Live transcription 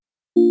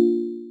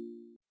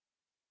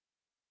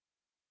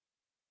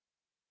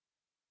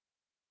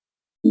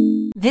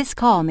This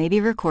call may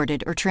be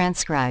recorded or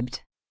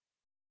transcribed.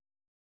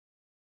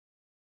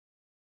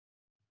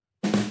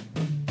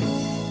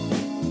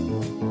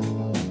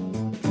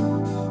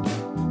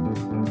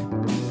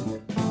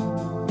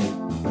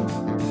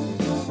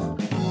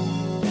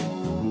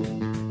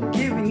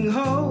 Giving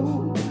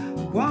hope,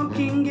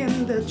 walking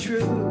in the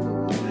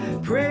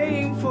truth,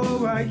 praying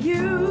for our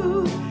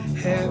youth,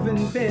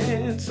 having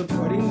been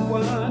supporting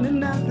one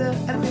another.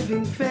 A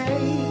living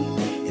faith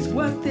is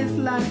what this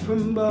life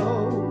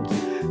promotes.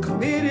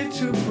 Committed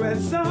to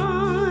press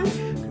on,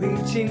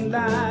 reaching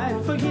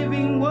life,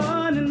 forgiving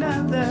one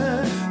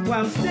another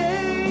while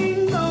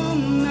staying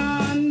on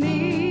our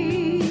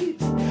knees.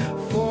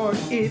 For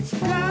it's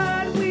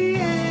God we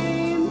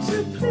aim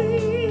to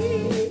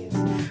please.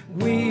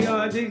 We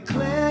are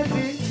declared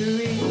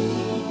victory.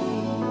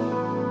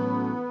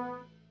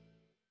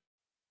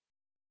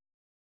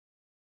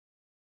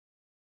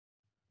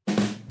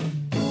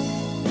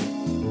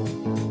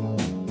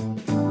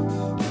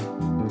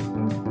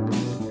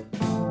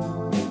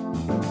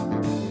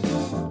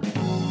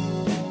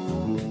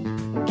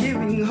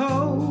 Giving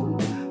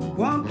hope,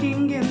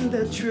 walking in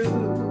the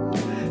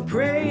truth,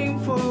 praying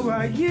for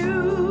our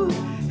youth,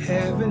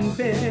 having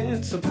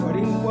been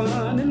supporting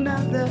one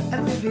another.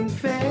 A living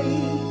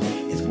faith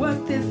is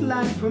what this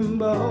life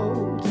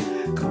promotes.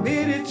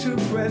 Committed to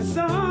press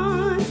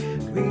on,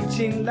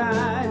 reaching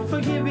life,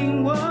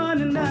 forgiving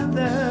one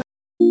another.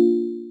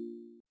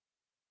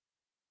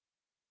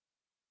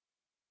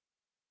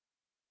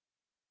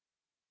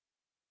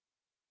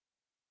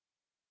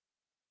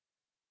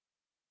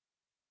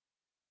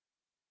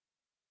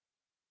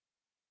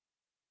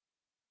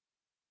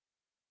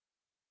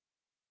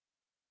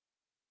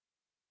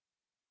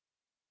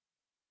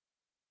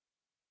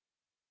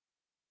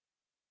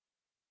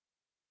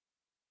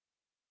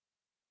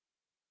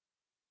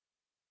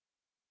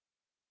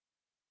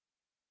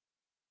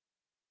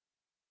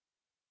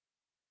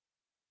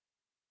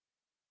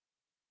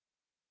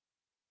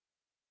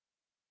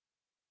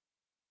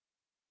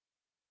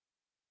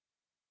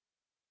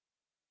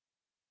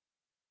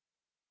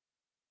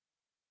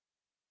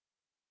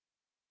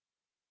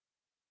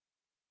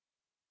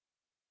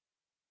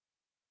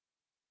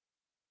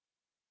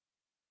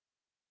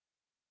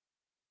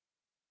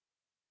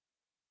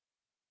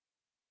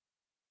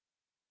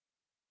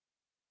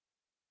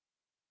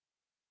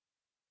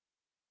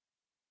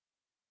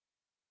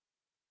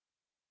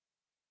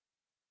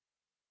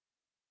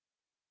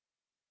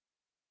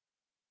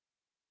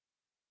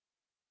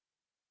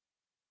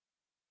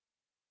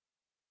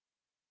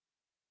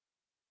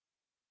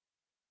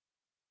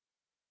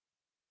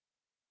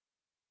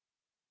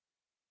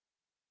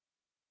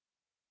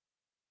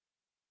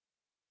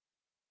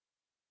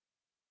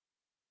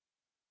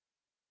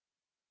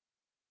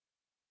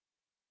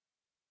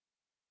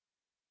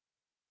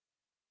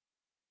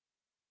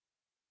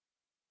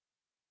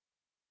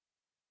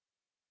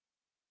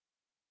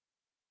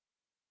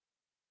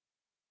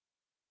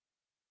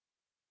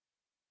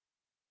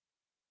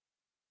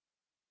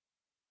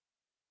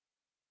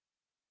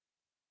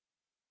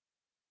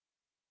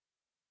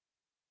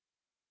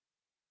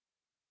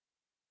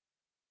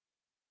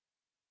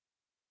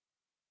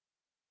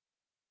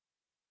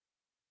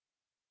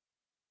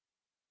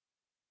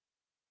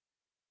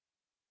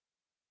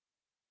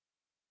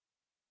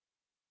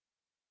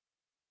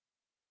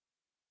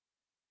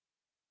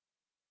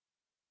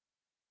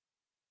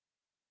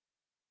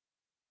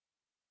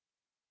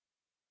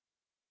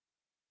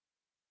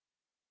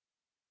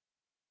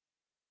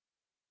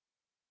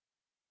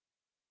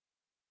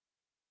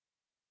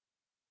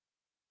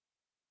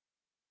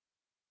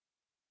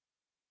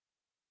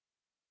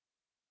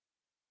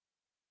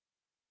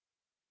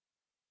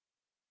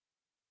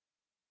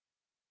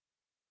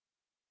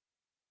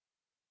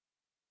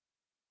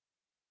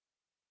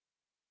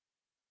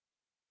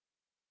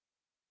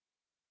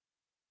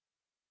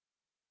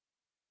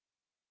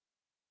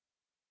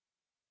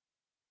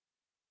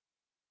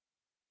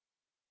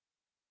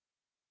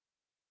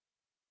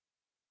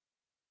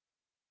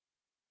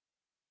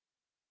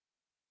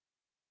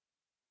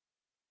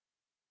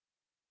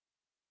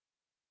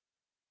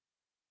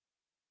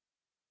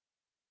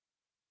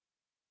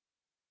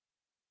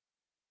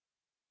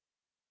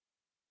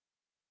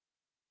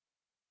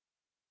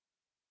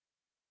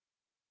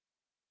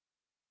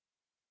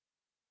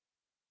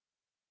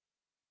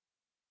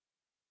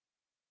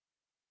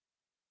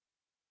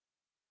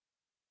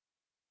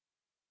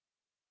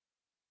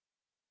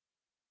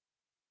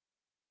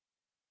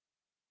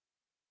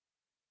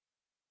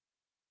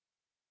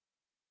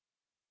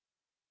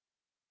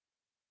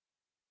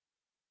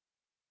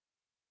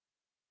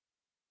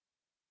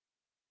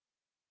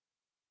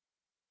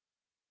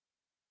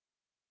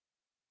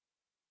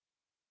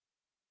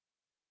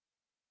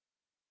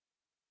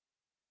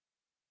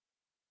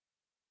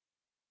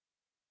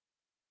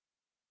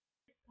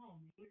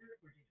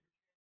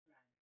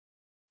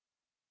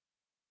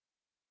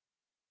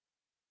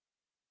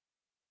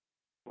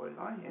 Was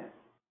on yet?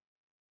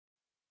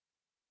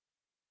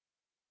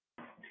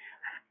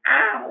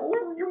 Ow,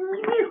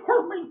 you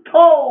hurt my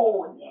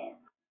toe again.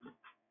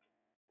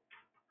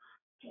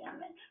 damn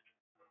it.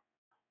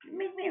 You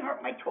make me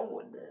hurt my toe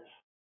with this.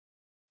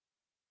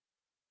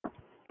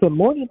 Good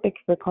morning. Thank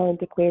you for calling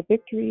Declare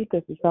Victory.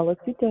 This is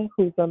Alicita,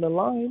 who's on the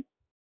line.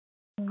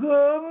 Good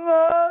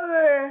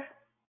morning,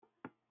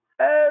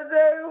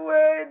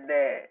 everyone.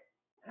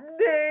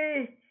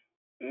 De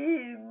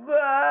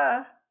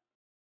Iba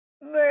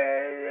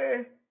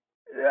Merata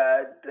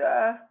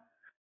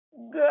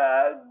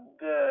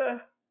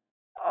Gaga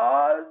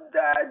all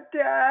the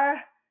time.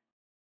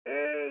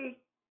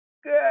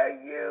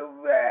 Can you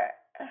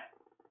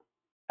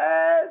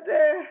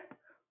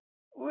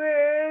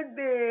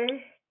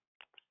Wednesday?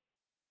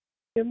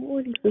 Good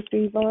morning, Sister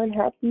Yvonne.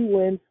 Happy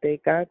Wednesday.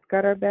 God's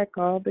got our back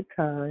all the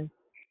time.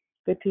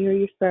 Good to hear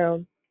your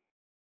sound.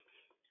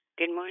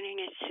 Good morning,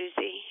 it's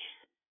Susie.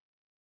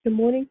 Good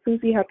morning,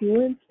 Susie. Happy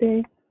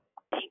Wednesday.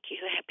 Thank you.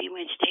 Happy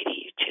Wednesday to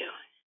you, too.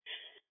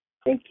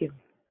 Thank you.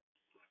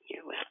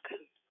 You're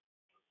welcome.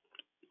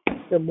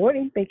 Good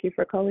morning. Thank you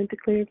for calling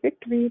Declare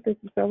Victory. This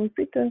is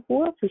Alicita.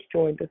 Who else has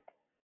joined us?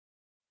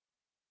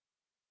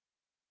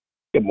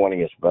 Good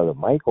morning, it's Brother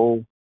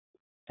Michael.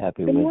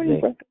 Happy Good morning,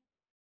 Wednesday. brother.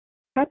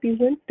 Happy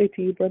Wednesday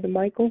to you, Brother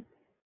Michael.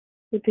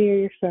 Good to hear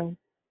your sound.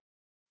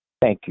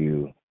 Thank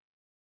you.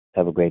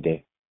 Have a great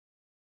day.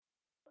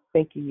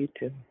 Thank you, you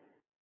too.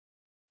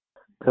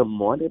 Good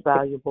morning,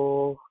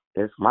 valuable.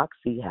 It's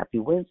Moxie. Happy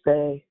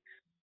Wednesday.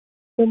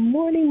 Good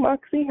morning,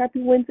 Moxie.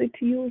 Happy Wednesday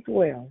to you as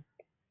well.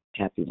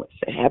 Happy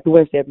Wednesday. Happy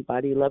Wednesday,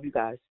 everybody. Love you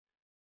guys.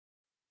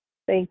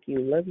 Thank you.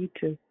 Love you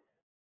too.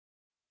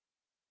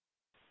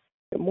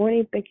 Good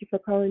morning. Thank you for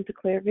calling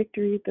Declare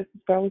Victory. This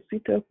is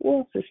Valicita. Who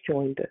else has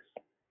joined us?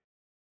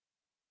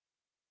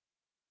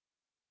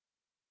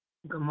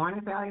 Good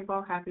morning,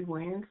 valuable. Happy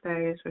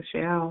Wednesday. It's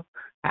Rochelle.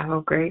 Have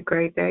a great,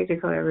 great day.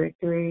 Declare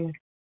victory.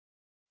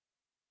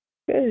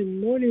 Good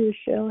morning,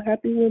 Rochelle.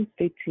 Happy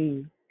Wednesday to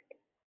you.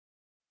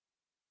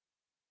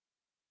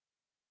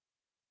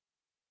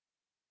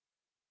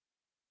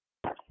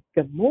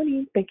 Good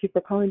morning. Thank you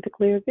for calling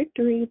Declare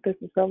Victory. This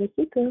is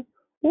Valicita.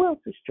 Who else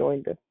has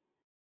joined us?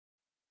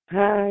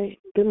 Hi.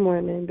 Good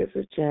morning. This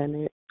is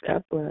Janet.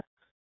 God bless.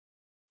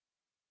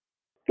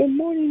 Good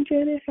morning,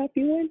 Janet.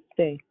 Happy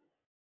Wednesday.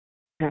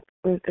 Happy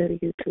Wednesday to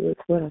you too as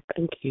well.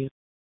 Thank you.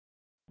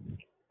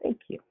 Thank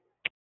you.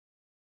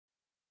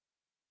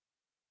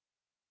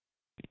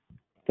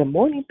 Good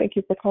morning. Thank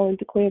you for calling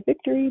Declare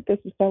Victory. This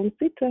is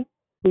Valicita.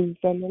 Who's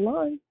on the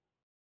line?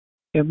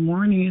 Good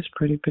morning. It's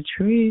Pretty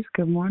Patrice.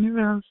 Good morning,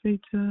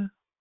 Valicita.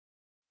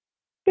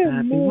 Good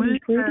Happy morning,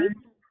 Wednesday. Pretty.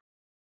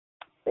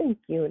 Thank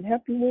you, and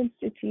happy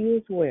Wednesday to you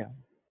as well.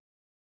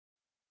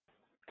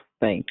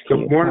 Thank you.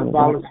 Good morning,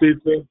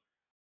 Valicita.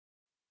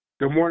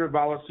 Good morning,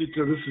 Valicita.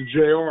 This is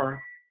JR.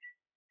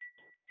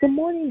 Good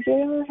morning,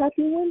 JR.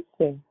 Happy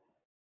Wednesday.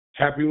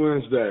 Happy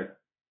Wednesday.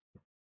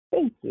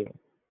 Thank you.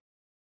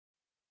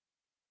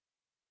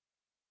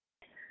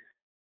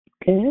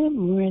 Good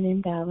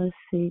morning,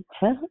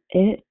 Valicita.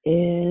 It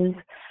is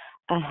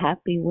a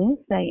happy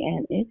Wednesday,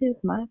 and it is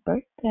my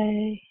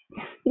birthday.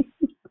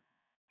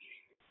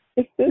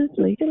 It's this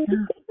Lisa.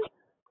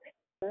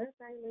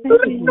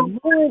 Good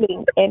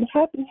morning, and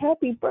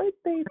happy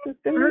birthday,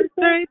 Sister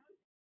Lisa.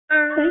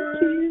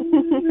 Thank you.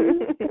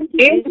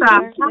 It's a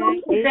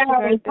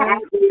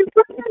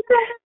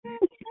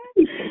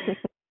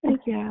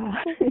Thank y'all.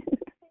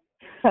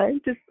 Time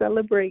to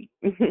celebrate.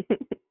 Good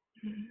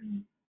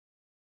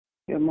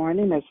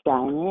morning, it's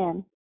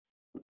Diane.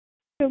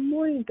 Good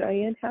morning,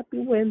 Diane. Happy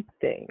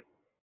Wednesday.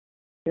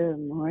 Good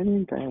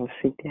morning,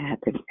 Valicita.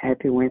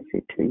 Happy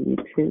Wednesday to you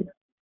too.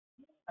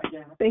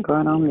 Thank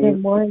Going on you. mute.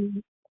 Good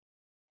morning.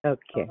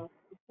 Okay.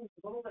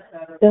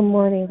 Good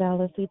morning,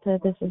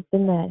 Valicita. This is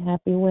Danette.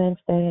 Happy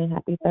Wednesday and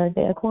happy third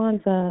day of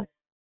Kwanzaa.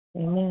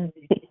 Amen.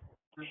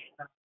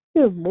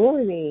 Good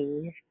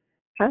morning.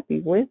 Happy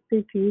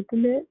Wednesday to you,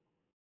 Danette.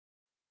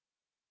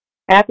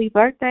 Happy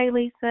birthday,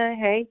 Lisa.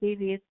 Hey, Dee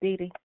Dee, it's Dee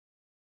Dee.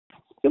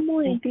 Good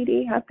morning, Dee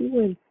Dee. Happy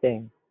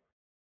Wednesday.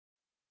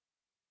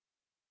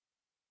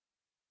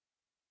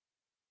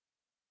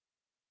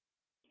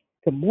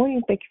 Good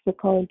morning. Thank you for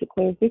calling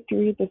Declare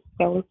Victory. This is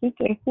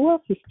Valicita. Who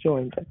else has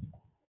joined us?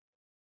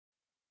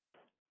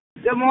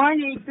 Good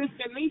morning,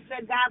 Sister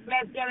Lisa. God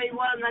bless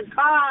everyone on the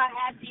call.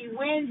 Happy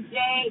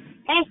Wednesday.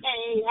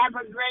 Hey, have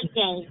a great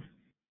day.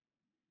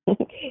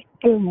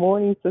 Good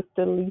morning,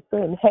 Sister Lisa.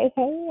 And hey,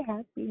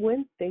 happy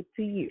Wednesday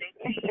to you.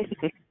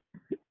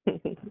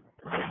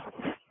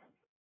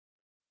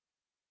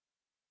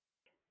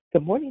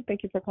 Good morning.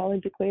 Thank you for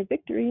calling Declare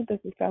Victory. This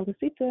is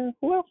Valicita.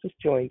 Who else has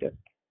joined us?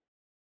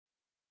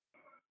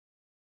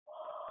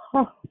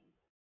 Oh.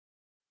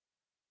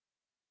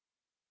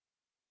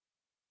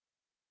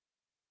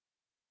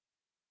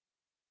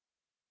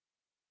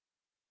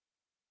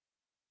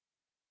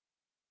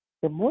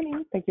 Good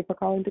morning. Thank you for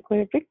calling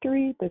Declare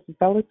Victory. This is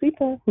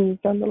Valicita. Who's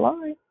on the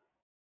line?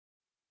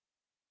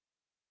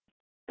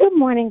 Good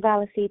morning,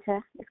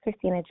 Valicita. It's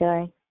Christina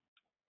Joy.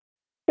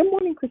 Good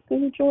morning,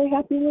 Christina Joy.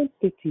 Happy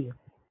Wednesday to you.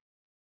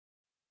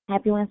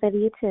 Happy Wednesday to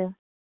you, too.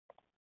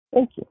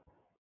 Thank you.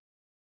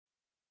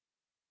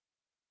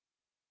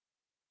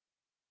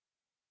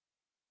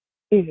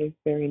 Is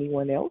there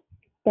anyone else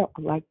that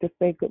would like to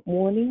say good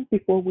morning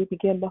before we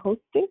begin the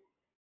hosting?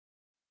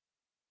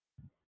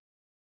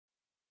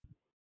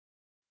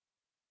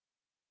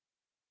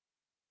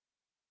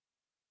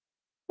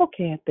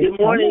 Okay, at this Good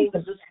morning.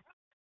 time. This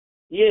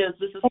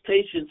is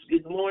Patience.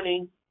 Good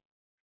morning.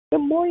 Good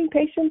morning,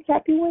 Patience.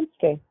 Happy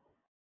Wednesday.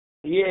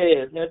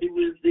 Yes, happy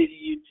Wednesday to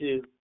you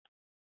too.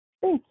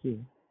 Thank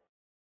you.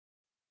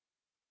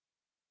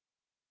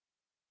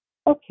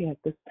 Okay,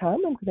 at this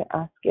time, I'm going to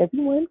ask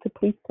everyone to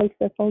please place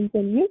their phones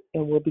on mute,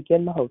 and we'll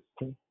begin the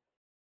hosting.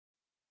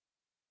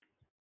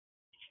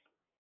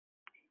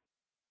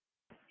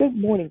 Good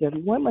morning,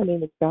 everyone. My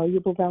name is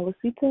Valuable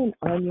Valicita, and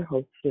I'm your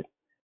hostess.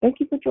 Thank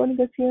you for joining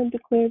us here in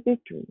Declare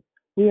Victory.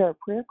 We are a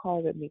prayer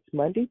call that meets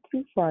Monday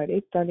through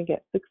Friday, starting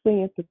at 6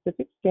 a.m.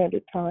 Pacific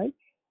Standard Time,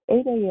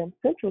 8 a.m.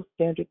 Central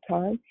Standard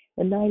Time,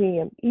 and 9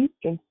 a.m.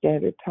 Eastern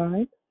Standard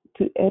Time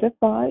to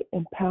edify,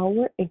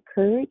 empower,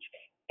 encourage,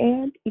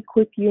 and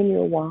equip you in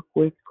your walk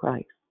with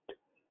Christ.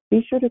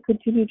 Be sure to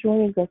continue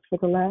joining us for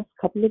the last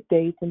couple of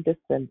days in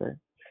December.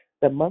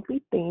 The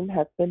monthly theme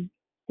has been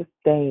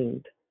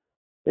sustained.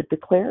 The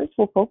declarers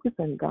will focus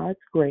on God's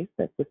grace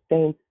that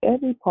sustains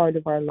every part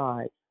of our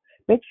lives.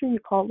 Make sure you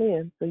call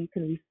in so you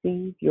can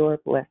receive your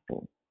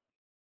blessing.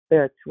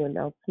 There are 2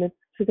 announcements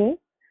today.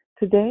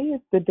 Today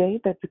is the day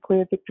that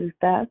Declare Victory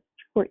fasts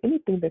for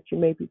anything that you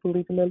may be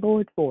believing the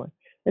Lord for.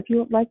 If you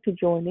would like to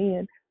join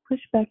in,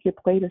 push back your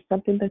plate or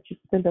something that you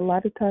spend a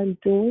lot of time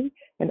doing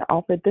and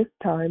offer this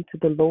time to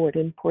the Lord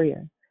in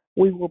prayer.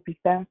 We will be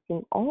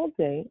fasting all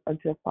day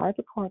until 5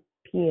 o'clock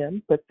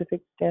p.m.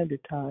 Pacific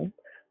Standard Time,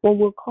 when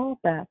we'll call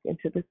back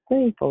into the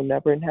same phone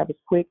number and have a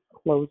quick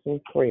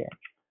closing prayer.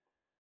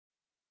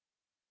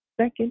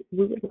 Second,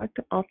 we would like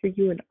to offer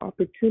you an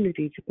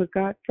opportunity to put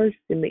God first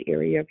in the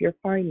area of your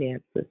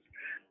finances.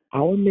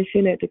 Our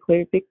mission at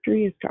Declare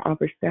Victory is to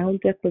offer sound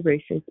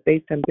declarations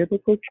based on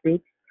biblical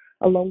truths,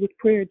 along with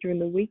prayer during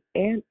the week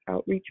and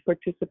outreach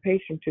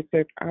participation to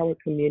serve our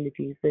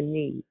communities in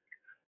need.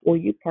 Will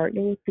you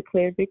partner with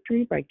Declare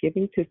Victory by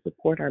giving to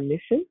support our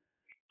mission?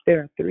 There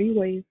are 3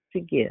 ways to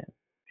give.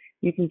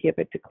 You can give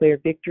at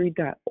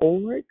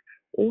declarevictory.org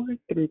or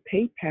through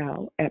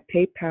PayPal at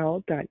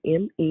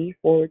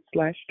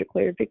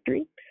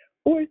paypal.me/declarevictory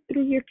or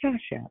through your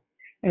Cash App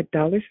at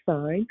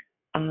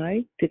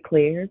 $I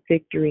Declare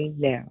Victory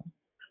Now.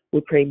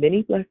 We pray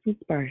many blessings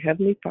by our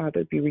Heavenly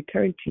Father be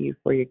returned to you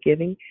for your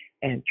giving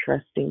and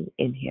trusting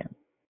in Him.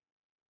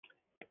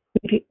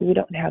 We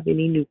don't have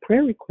any new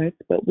prayer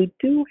requests, but we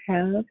do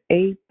have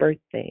a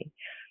birthday.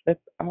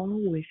 Let's all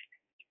wish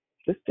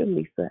Sister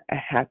Lisa a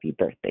happy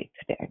birthday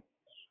today.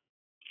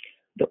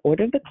 The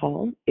order of the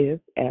call is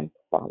as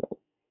follows.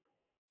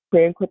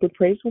 Prayer and corporate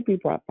praise will be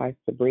brought by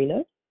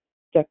Sabrina.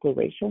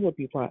 Declaration will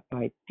be brought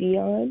by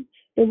Dion.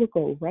 Then we'll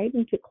go right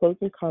into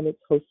closing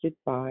comments hosted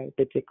by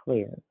the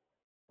Declare.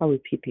 I'll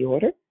repeat the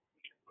order.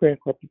 Prayer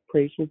and corporate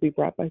praise will be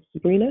brought by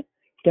Sabrina.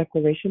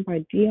 Declaration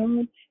by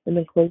Dion. And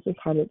then closing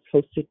comments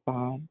hosted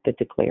by the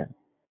Declare.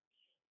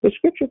 The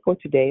scripture for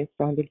today is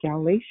found in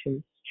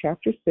Galatians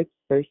chapter 6,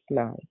 verse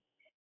 9.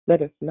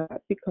 Let us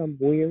not become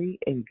weary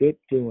in good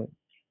doing,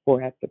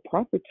 for at the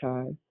proper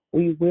time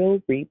we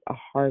will reap a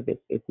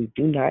harvest if we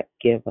do not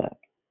give up.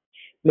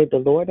 May the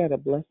Lord add a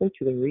blessing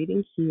to the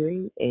reading,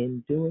 hearing,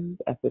 and doing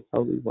of His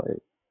holy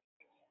word.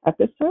 At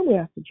this time, we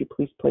ask that you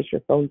please place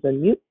your phones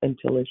on mute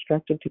until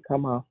instructed to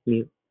come off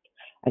mute.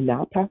 I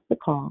now pass the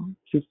call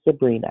to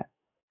Sabrina.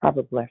 Have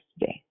a blessed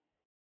day.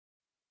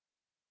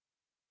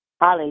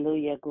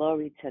 Hallelujah.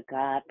 Glory to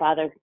God.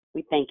 Father,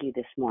 we thank you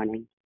this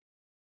morning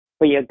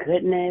for your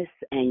goodness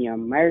and your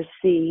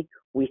mercy.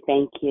 We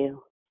thank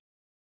you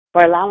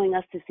for allowing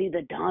us to see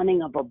the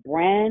dawning of a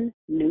brand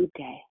new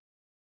day.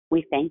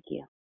 We thank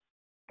you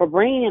for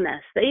bringing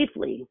us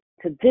safely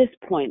to this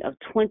point of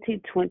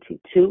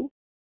 2022.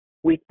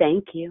 We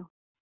thank you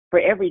for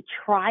every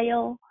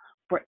trial,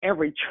 for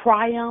every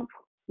triumph.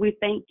 We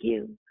thank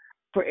you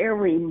for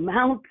every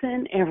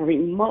mountain, every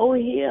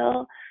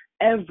molehill,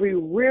 every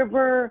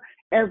river,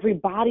 every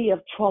body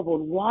of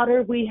troubled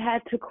water we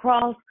had to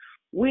cross.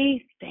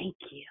 We thank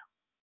you.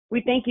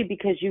 We thank you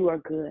because you are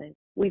good.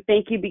 We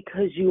thank you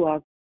because you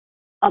are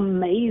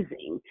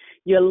amazing.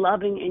 You're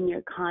loving and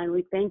you're kind.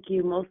 We thank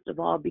you most of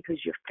all because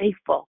you're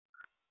faithful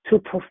to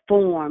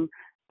perform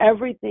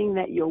everything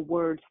that your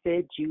word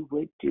said you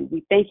would do.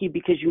 We thank you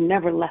because you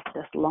never left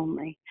us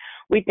lonely.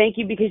 We thank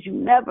you because you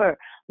never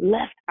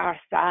left our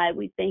side.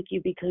 We thank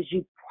you because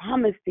you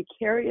promised to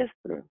carry us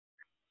through.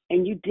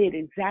 And you did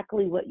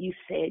exactly what you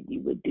said you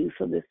would do.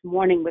 So this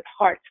morning, with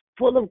hearts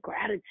full of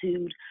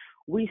gratitude,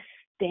 we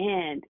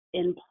stand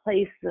in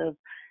place of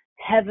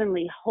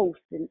heavenly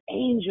hosts and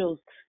angels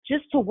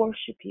just to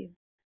worship you,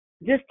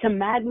 just to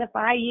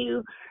magnify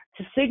you,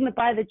 to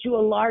signify that you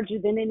are larger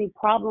than any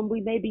problem we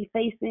may be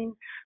facing,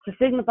 to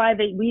signify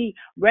that we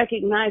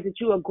recognize that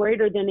you are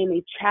greater than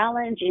any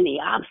challenge, any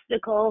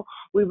obstacle.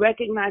 We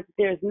recognize that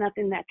there is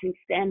nothing that can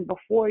stand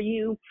before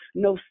you,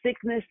 no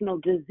sickness, no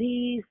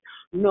disease,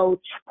 no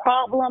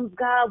problems,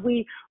 God.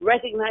 We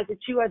recognize that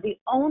you are the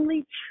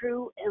only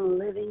true and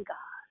living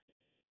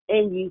God,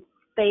 and you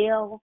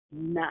fail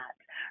not.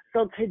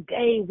 So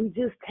today we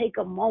just take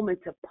a moment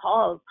to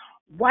pause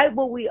right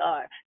where we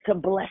are to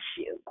bless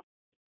you,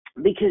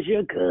 because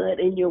you're good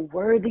and you're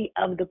worthy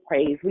of the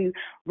praise. We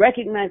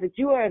recognize that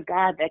you are a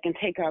God that can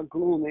take our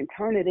gloom and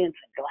turn it into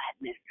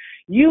gladness.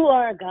 You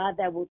are a God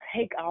that will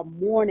take our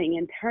mourning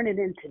and turn it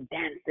into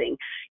dancing.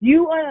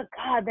 You are a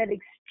God that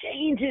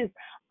exchanges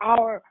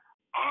our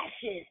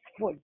ashes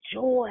for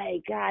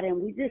joy, God,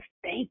 and we just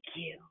thank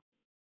you.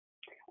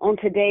 On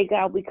today,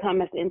 God, we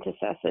come as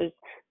intercessors,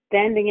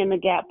 standing in the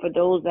gap for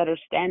those that are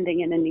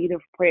standing in the need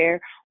of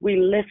prayer. We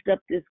lift up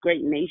this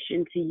great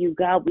nation to you,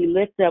 God. We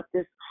lift up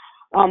this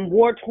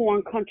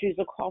war-torn countries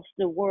across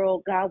the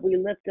world, God. We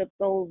lift up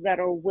those that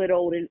are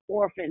widowed and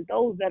orphaned,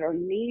 those that are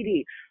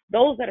needy,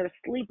 those that are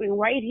sleeping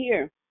right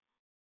here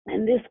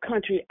in this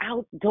country,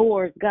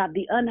 outdoors, God,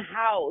 the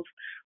unhoused.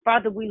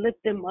 Father, we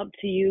lift them up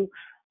to you.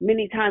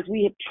 Many times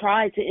we have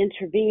tried to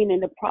intervene,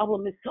 and the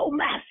problem is so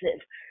massive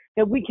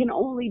that we can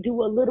only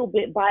do a little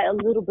bit by a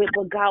little bit.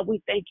 But God,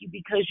 we thank you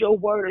because your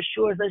word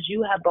assures us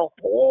you have the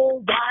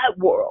whole wide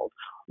world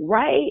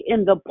right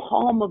in the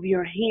palm of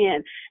your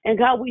hand. And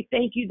God, we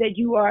thank you that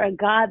you are a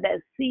God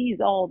that sees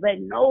all,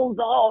 that knows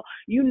all.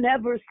 You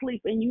never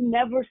sleep and you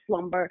never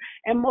slumber.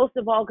 And most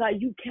of all, God,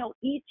 you count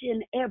each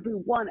and every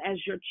one as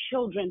your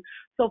children.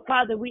 So,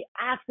 Father, we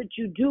ask that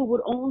you do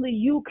what only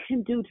you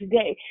can do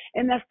today,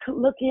 and that's to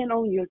look in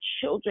on your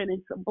children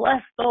and to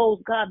bless those,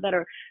 God, that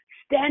are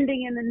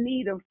standing in the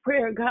need of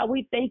prayer. God,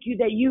 we thank you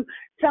that you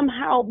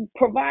somehow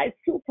provide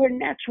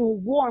supernatural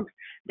warmth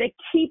that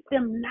keep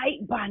them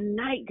night by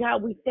night.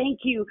 God, we thank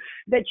you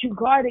that you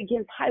guard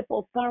against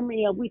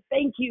hypothermia. We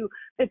thank you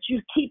that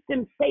you keep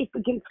them safe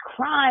against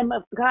crime.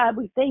 God,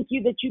 we thank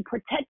you that you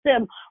protect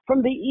them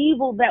from the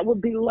evil that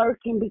would be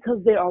lurking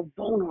because they are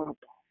vulnerable.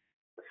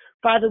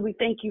 Father, we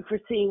thank you for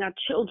seeing our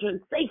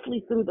children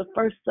safely through the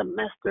first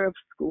semester of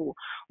school.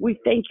 We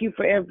thank you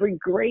for every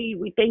grade.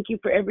 We thank you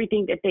for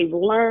everything that they've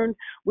learned.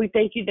 We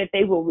thank you that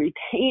they will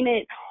retain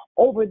it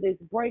over this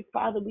break.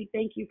 Father, we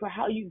thank you for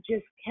how you've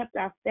just kept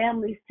our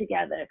families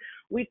together.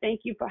 We thank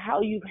you for how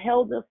you've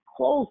held us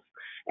close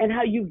and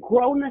how you've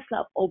grown us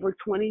up over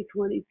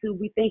 2022.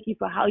 We thank you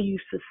for how you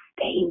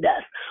sustained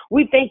us.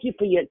 We thank you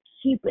for your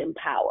keeping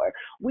power.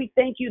 We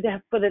thank you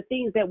that for the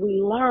things that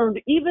we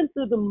learned even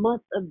through the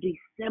month of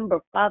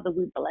December. Father,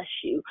 we bless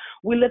you.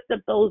 We lift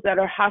up those that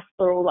are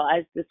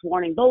hospitalized this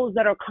morning, those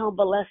that are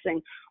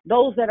convalescing,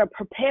 those that are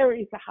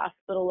preparing to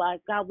hospitalize.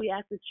 God, we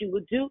ask that you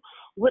would do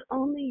what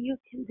only you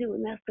can do,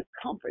 and that's to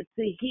comfort,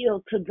 to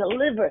heal, to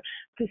deliver,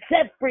 to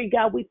set free.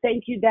 God, we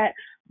thank you that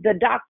the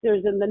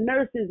doctors and the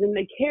nurses and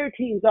the care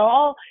teams are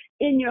all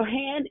in your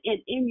hand and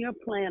in your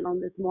plan on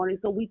this morning.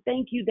 So we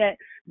thank you that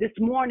this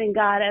morning,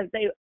 God, as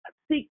they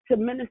seek to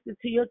minister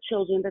to your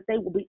children, that they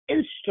will be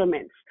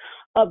instruments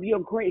of your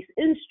grace,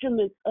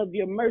 instruments of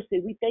your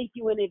mercy. We thank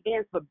you in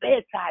advance for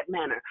bedside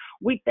manner.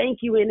 We thank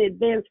you in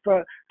advance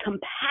for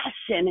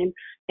compassion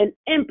and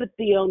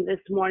empathy on this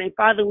morning.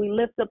 Father, we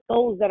lift up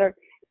those that are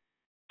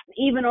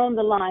even on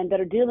the line that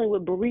are dealing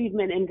with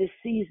bereavement in this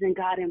season,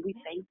 God, and we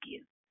thank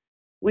you.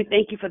 We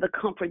thank you for the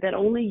comfort that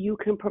only you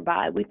can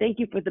provide. We thank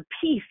you for the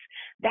peace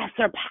that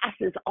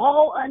surpasses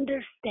all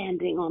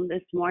understanding on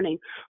this morning.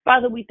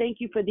 Father, we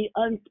thank you for the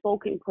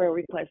unspoken prayer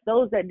requests,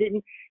 those that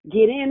didn't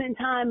get in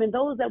time and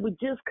those that we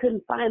just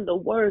couldn't find the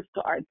words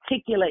to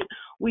articulate.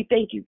 We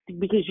thank you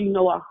because you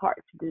know our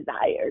heart's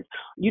desires.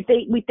 We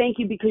thank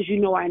you because you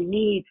know our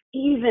needs,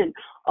 even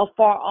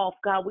afar off,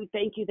 God. We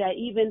thank you that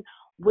even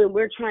when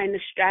we're trying to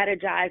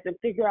strategize and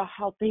figure out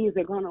how things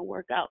are going to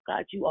work out,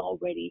 God, you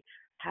already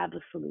have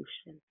a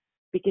solution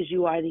because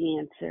you are the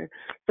answer.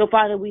 So,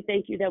 Father, we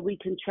thank you that we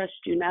can trust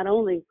you not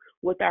only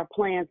with our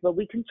plans, but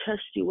we can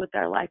trust you with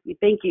our life. We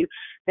thank you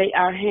that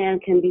our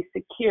hand can be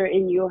secure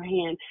in your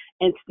hand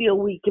and still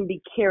we can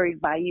be carried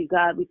by you,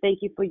 God. We thank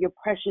you for your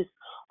precious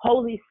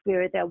Holy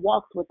Spirit that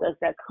walks with us,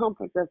 that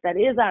comforts us, that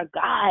is our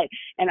guide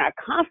and our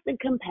constant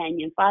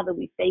companion. Father,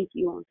 we thank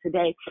you on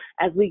today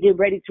as we get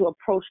ready to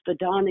approach the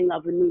dawning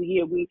of a new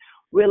year. We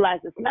realize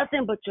it's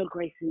nothing but your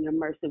grace and your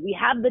mercy. We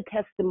have the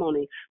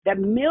testimony that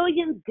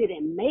millions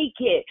didn't make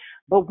it,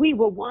 but we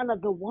were one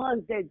of the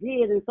ones that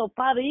did. And so,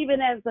 Father, even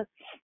as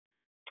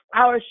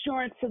our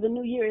assurance to the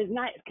new year is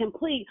not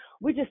complete,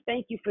 we just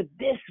thank you for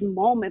this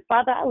moment.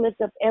 Father, I lift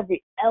up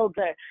every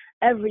elder,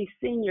 every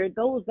senior,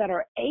 those that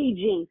are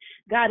aging,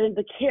 God, and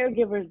the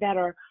caregivers that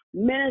are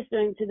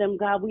ministering to them,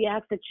 God. We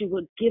ask that you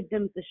would give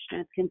them the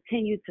strength,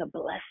 continue to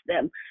bless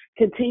them,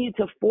 continue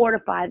to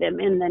fortify them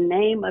in the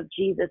name of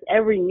Jesus.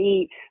 Every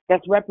need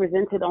that's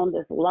represented on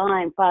this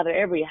line, Father,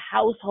 every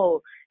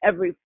household,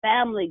 every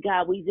family,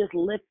 God, we just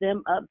lift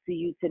them up to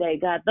you today,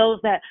 God. Those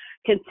that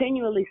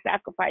continually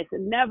sacrifice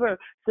and never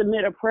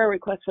submit a prayer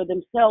request for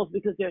themselves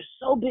because they're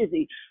so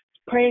busy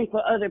praying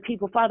for other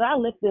people, Father, I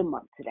lift them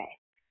up today.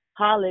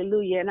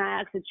 Hallelujah. And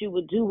I ask that you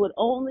would do what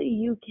only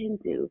you can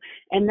do,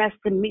 and that's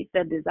to meet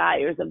the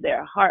desires of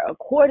their heart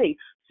according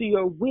to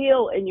your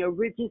will and your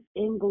riches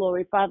in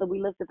glory. Father,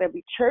 we lift up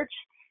every church,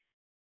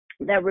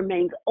 that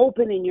remains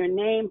open in your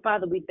name.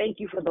 Father, we thank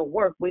you for the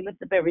work. We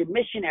lift up every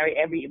missionary,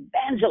 every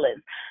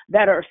evangelist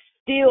that are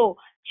still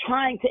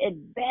trying to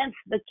advance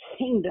the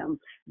kingdom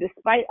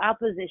despite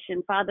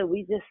opposition. Father,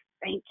 we just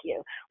thank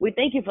you. We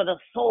thank you for the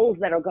souls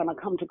that are going to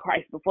come to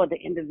Christ before the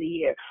end of the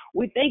year.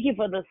 We thank you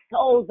for the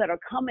souls that are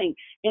coming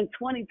in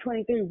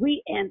 2023.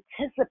 We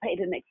anticipate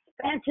an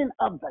expansion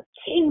of the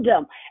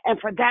kingdom, and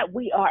for that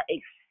we are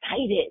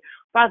excited.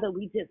 Father,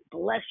 we just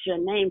bless your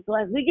name. So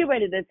as we get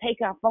ready to take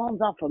our phones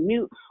off of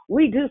mute,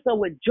 we do so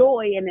with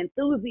joy and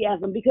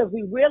enthusiasm because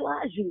we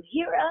realize you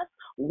hear us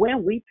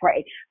when we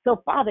pray.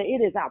 So, Father,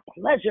 it is our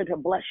pleasure to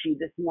bless you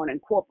this morning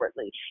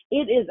corporately.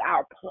 It is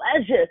our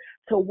pleasure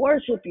to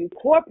worship you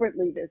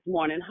corporately this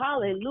morning.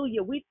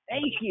 Hallelujah. We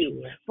thank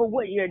you for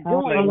what you're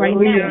doing right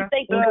now. We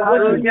thank you for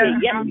what you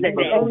did yesterday.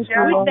 We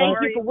thank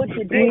you for what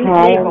you did today.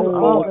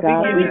 Hallelujah,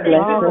 God. We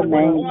bless your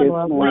name this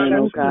morning,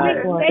 oh God.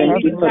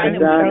 Thank you for the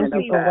dawning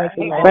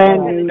of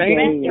brand new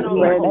day, a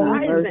brand new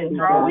mercy,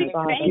 God. We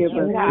thank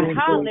you, God.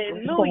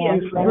 Hallelujah.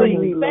 For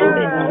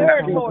expanded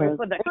territory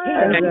for the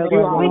kingdom.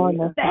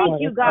 We thank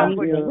you, God,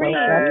 for dreams.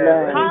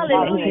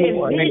 Hallelujah.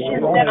 And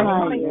visions that are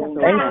coming to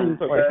pass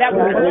that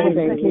will bless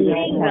the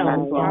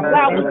kingdom.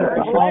 God, we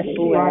bless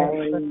you.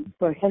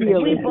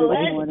 We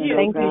bless you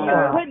for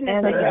your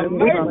goodness and your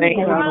mercy.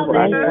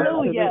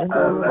 Hallelujah.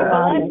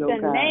 Bless the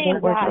name,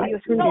 God.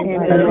 You're so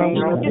good.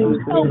 You're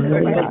so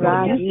good.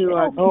 God, you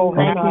are so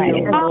good.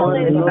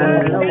 Hallelujah.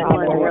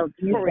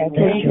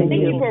 Thank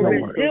you for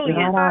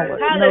resilience.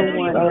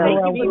 Hallelujah.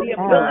 Thank you for the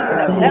ability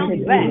to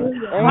bounce back.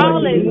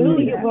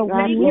 Hallelujah.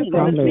 Thank you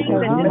for the things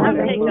that did not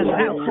take us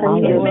out.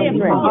 It may have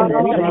caused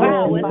us to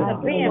bow and to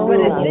bend, but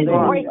it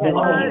didn't break us.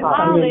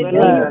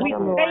 Hallelujah. We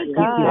thank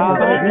you.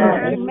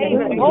 You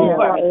made us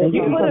over.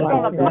 You put us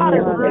on the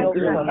potter's wheel,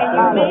 and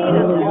you made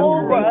us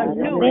over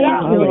anew.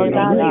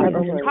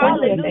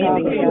 Hallelujah.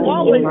 Because you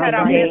always had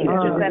our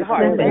interests at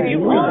heart.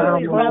 You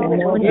always love to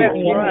protect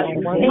us.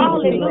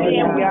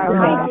 Hallelujah. And we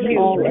thank you.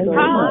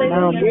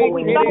 Hallelujah. For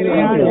we thought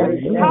we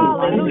knew.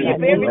 Hallelujah.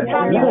 For every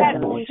time you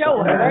had to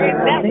show us.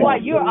 That's why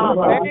you're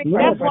Abba.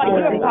 That's why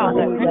you're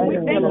Father. We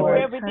thank you for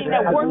everything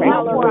that works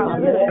out for our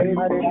good.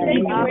 We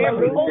thank you for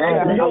every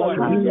open door.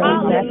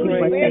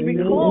 Hallelujah. For every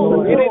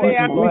closed door.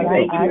 We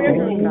thank you for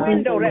every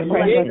window that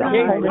blesses us.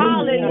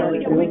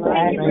 Hallelujah. We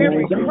thank you for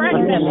every crack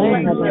that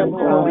blesses us.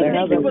 We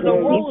thank you for the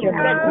roses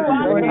that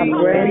Father is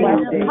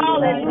coming.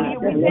 Hallelujah.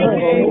 We thank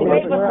you. You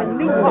gave us a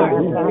new heart.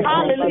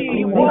 Hallelujah.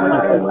 You broke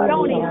up a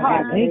stony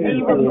heart and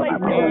you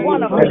replaced it with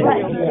one of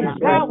flesh.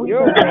 God, we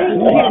thank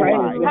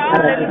you.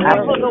 Hallelujah.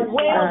 For the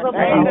wells of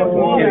living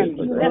water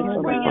that's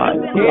springing up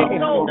in our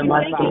soul. We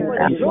thank you for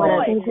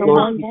joy,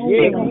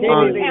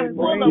 and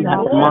full of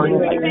glory.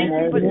 We thank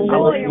you for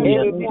joy in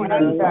this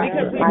morning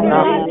because we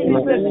realize it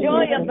is the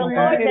joy of the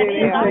Lord that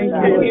is our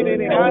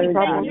strength. So we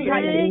thank you how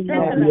you strengthen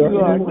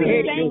us. We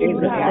thank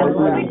you, God.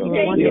 We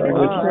thank you that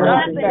you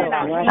laughing in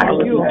our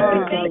hands. We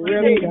thank you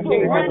that you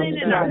put running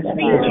in our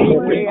feet.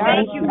 We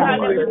thank you, God,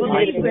 that we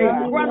believe we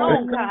run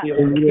on, God.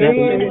 That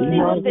we can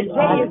see what the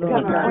day is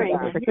going to bring.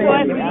 So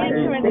as we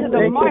enter into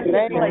the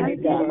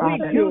marketplace, we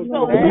do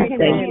so looking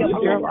to be a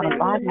blessing.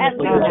 As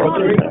we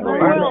walk into the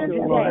world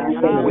today,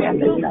 we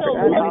do so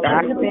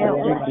looking to be a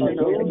blessing.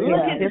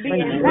 Looking to be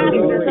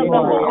ambassadors of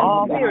the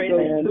Holy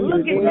Spirit.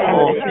 Looking to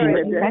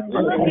encourage.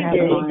 Looking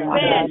to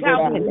expand.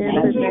 God, we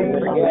thank you.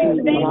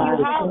 We thank you,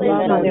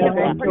 hallelujah,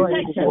 for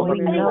protection. We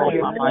thank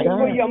you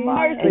for your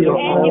mercy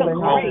and your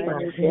grace.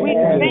 We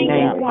thank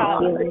you,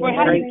 God, for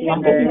how you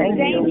kept us from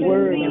danger,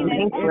 seen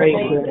and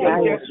unseen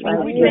danger.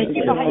 We thank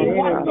you for how you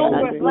watched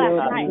over us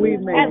last night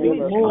as we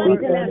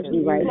slept and as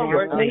we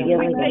slumbered.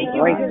 We thank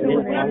you because it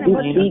was nothing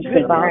but your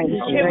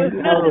goodness. It was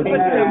nothing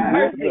but your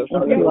mercy.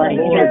 You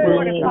placed your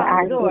foot at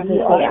our door. It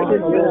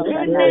was your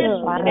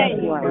goodness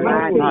and your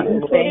mercy.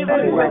 It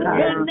was your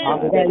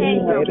goodness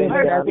and your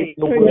mercy.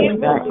 It was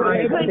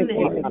your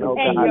goodness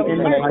and your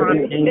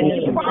mercy that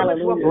you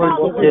promised will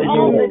follow us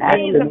all the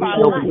days of our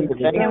lives.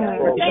 And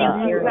we thank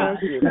you, God.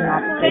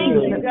 Thank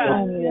you,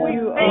 God. We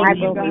thank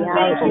you,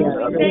 God.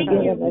 We thank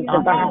you.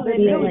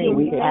 Hallelujah.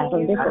 We thank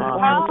you.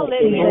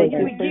 Hallelujah.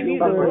 We give you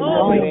the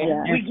glory.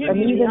 We give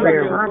you the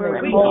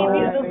honor. We give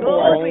you the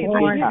glory. We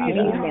give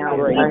you the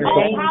honor.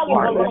 All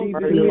power belongs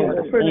to you.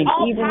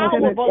 All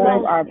power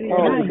belongs to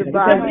you.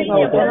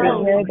 Dominion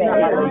belongs to you.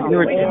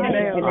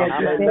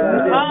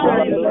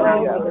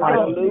 Hallelujah.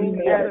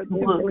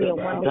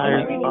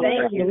 We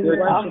thank you.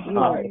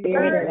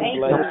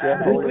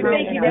 We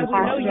thank you that we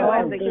know you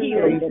as a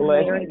healer. We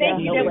thank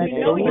you that we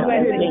know you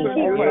as a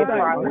keeper.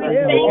 We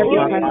thank you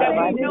that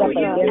we know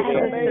you as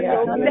a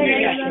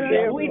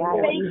sustainer. We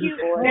thank you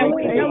that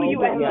we know you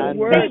as a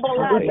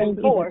stabilizing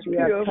force. We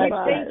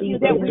thank you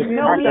that we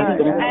know you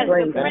as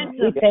the Prince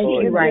of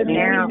Peace. Right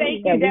now,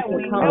 we thank you that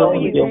we know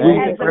you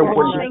as the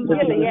Balm in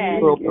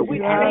Gilead. We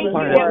thank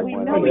you that we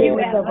know you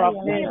as a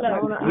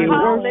healer.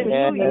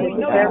 Hallelujah. We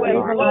know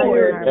you as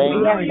Lord. We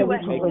know you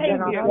as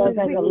Savior.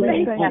 We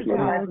thank you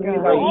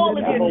for all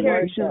of your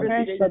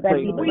characteristics.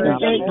 We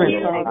thank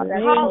you.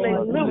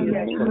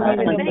 Hallelujah.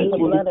 We thank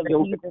you.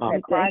 We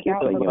thank you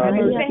for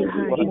We thank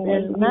you.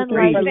 There's none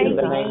like you,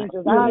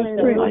 angels.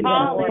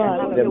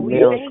 Hallelujah. The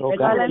miracle,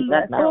 God.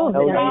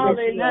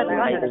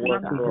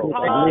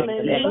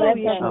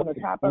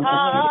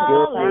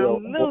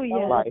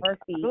 Hallelujah.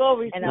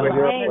 Glory to your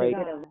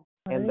name.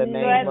 In the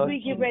name as of we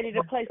get ready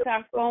to place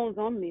our phones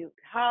on mute,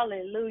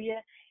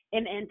 hallelujah,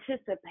 in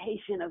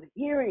anticipation of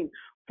hearing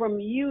from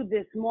you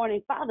this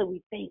morning, Father,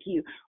 we thank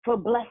you for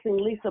blessing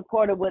Lisa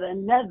Porter with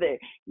another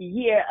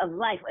year of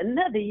life,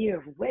 another year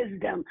of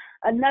wisdom,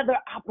 another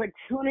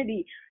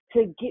opportunity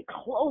to get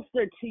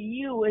closer to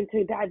you and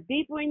to dive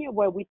deeper in your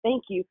word. We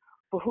thank you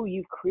for who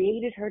you've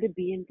created her to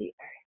be in the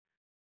earth.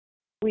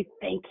 We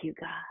thank you,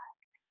 God.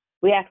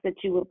 We ask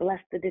that you would bless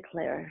the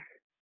declarer.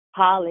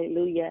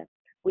 Hallelujah.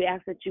 We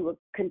ask that you will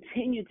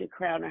continue to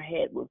crown her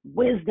head with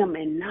wisdom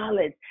and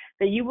knowledge,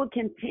 that you will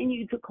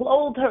continue to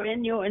clothe her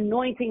in your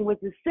anointing,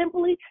 which is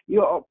simply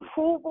your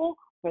approval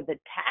for the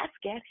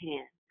task at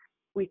hand.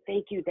 We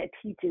thank you that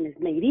teaching is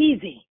made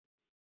easy.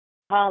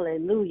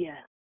 Hallelujah,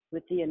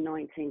 with the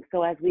anointing.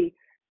 So as we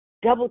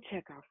double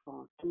check our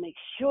phones to make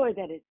sure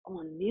that it's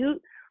on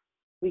mute,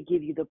 we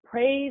give you the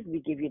praise, we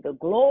give you the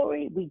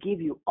glory, we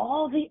give you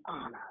all the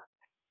honor.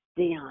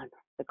 Dion,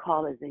 the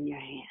call is in your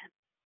hand.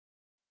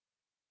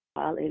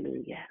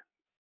 Hallelujah.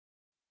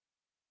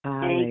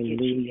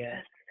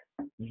 Hallelujah.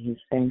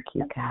 Thank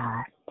you,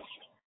 God.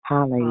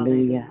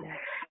 Hallelujah.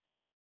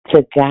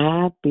 To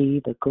God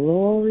be the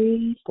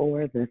glory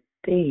for the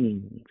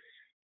things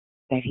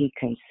that he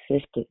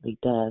consistently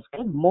does.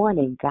 Good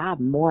morning, God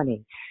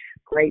morning.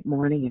 Great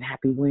morning and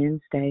happy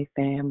Wednesday,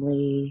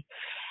 family.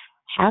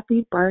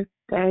 Happy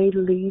birthday,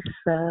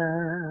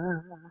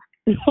 Lisa.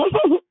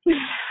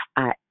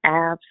 I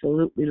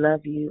absolutely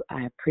love you.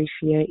 I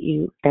appreciate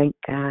you. Thank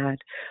God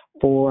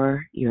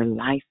for your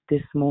life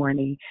this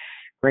morning.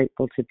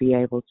 Grateful to be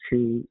able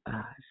to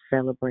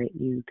celebrate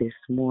you this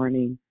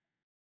morning.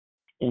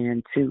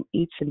 And to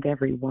each and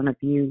every one of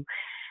you,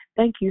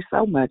 thank you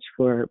so much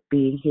for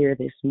being here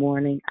this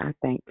morning. I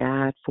thank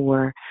God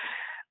for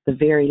the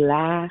very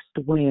last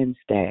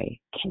Wednesday.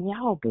 Can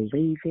y'all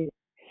believe it?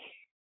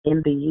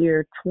 In the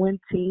year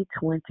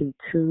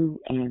 2022,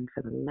 and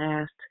for the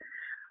last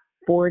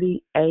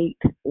 48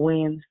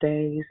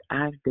 Wednesdays,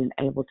 I've been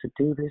able to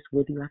do this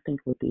with you. I think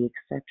with the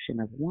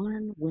exception of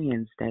one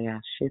Wednesday, I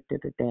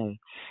shifted a day.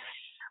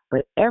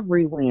 But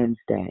every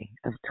Wednesday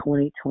of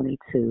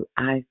 2022,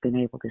 I've been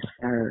able to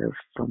serve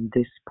from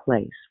this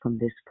place, from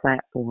this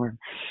platform,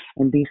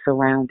 and be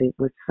surrounded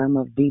with some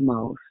of the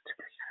most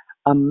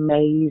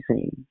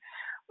amazing,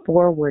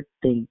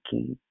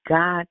 forward-thinking,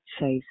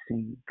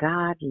 God-chasing,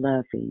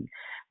 God-loving,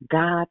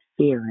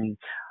 God-fearing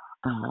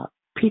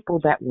people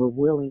that were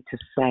willing to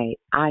say,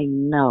 I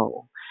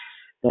know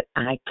that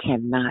I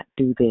cannot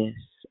do this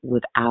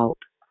without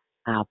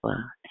Abba.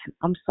 And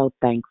I'm so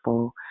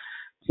thankful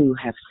to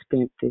have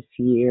spent this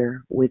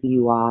year with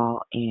you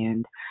all,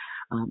 and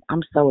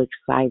I'm so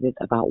excited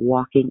about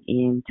walking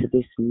into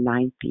this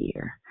 9th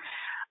year,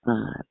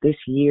 this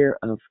year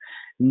of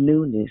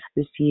newness,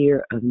 this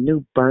year of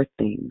new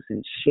birthings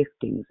and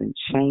shiftings and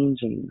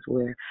changings,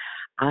 where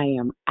I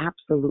am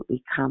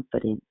absolutely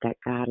confident that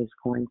God is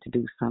going to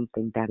do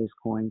something that is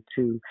going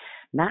to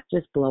not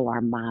just blow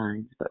our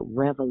minds, but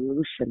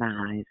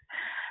revolutionize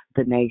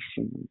the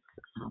nations.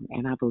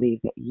 And I believe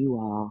that you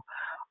all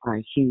are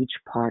a huge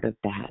part of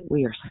that.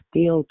 We are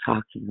still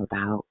talking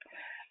about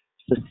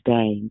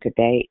sustain.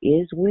 Today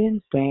is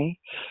Wednesday.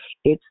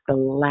 It's the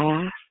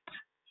last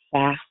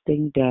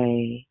fasting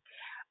day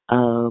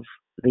of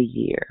the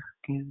year.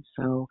 And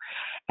so,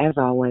 as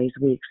always,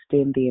 we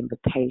extend the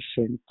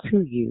invitation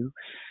to you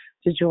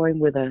to join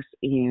with us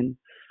in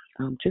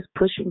just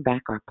pushing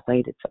back our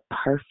plate. It's a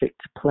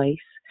perfect place,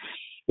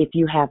 if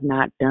you have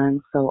not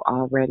done so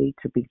already,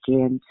 to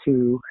begin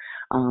to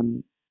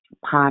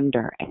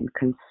ponder and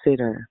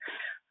consider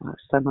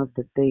some of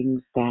the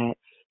things that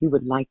you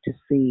would like to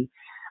see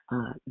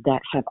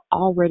that have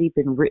already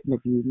been written of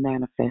you,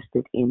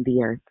 manifested in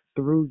the earth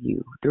through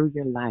you, through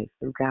your life,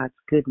 through God's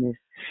goodness,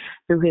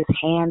 through his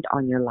hand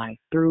on your life,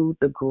 through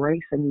the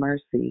grace and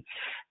mercy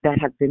that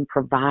have been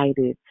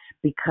provided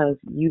because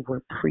you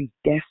were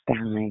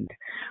predestined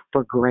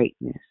for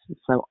greatness.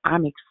 So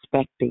I'm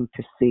expecting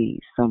to see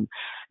some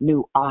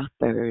new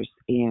authors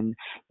in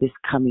this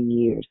coming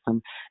year,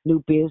 some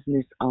new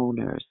business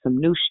owners, some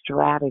new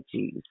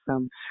strategies,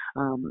 some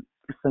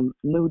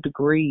new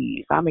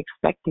degrees. I'm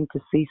expecting to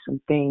see some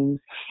things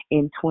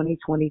in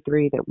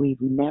 2023 that we've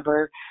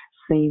never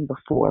seen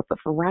before. But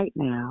for right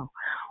now,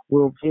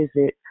 we'll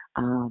visit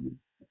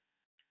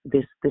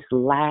this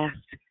last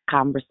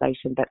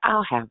conversation that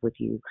I'll have with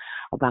you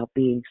about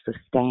being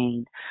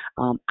sustained.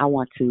 I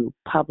want to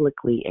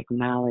publicly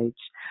acknowledge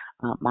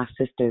my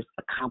sister's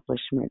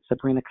accomplishment.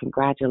 Sabrina,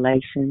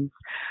 congratulations.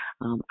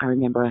 I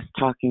remember us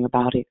talking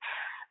about it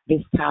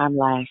this time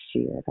last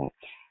year, that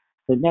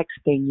the next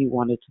thing you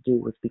wanted to do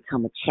was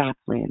become a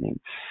chaplain. And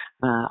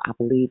I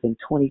believe in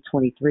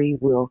 2023,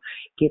 we'll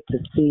get to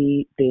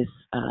see this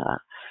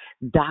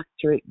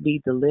doctorate be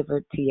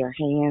delivered to your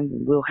hands,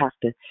 and we'll have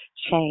to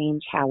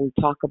change how we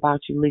talk about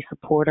you, Lisa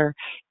Porter.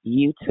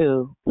 You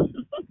too.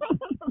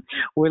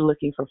 We're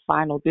looking for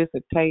final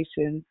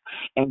dissertations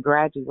and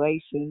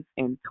graduations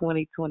in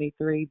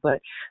 2023, but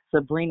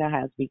Sabrina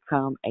has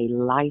become a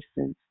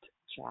licensed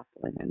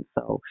chaplain. And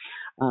so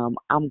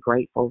I'm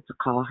grateful to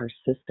call her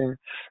sister,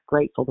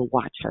 grateful to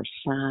watch her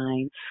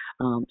shine.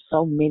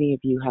 So many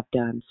of you have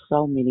done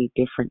so many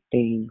different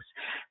things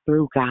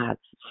through God's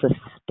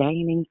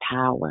sustaining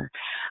power.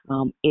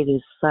 It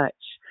is such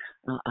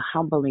a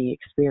humbling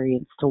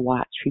experience to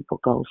watch people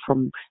go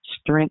from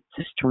strength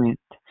to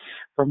strength,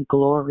 from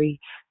glory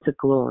to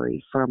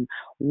glory, from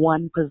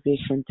one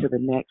position to the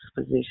next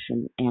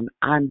position. And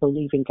I'm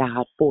believing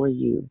God for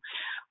you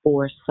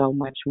for so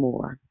much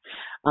more.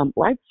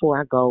 Right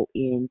before I go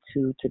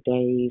into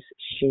today's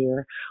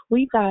share, will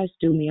you guys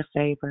do me a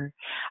favor?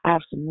 I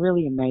have some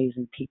really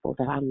amazing people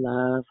that I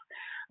love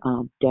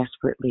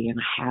desperately and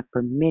have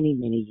for many,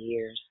 many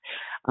years.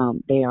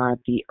 They are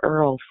the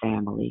Earl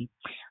family,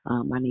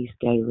 my niece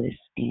Dalis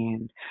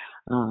and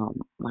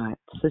my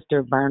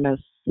sister Verna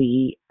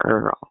C.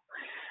 Earl.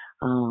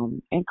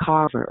 And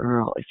Carver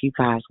Earl, if you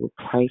guys would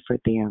pray for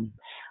them,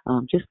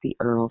 just the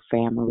Earl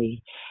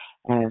family,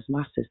 as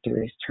my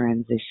sister is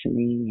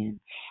transitioning and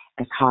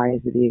as hard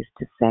as it is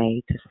to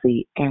say, to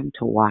see, and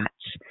to watch.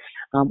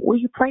 Will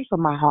you pray for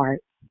my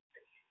heart?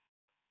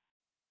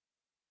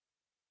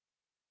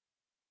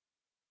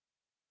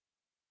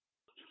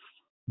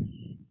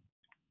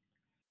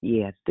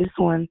 Yes, this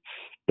one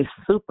is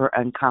super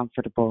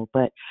uncomfortable,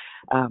 but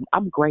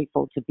I'm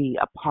grateful to be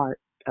a part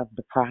of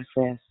the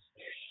process.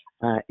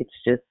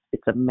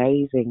 It's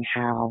amazing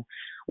how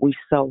we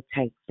so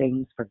take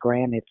things for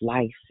granted,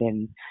 life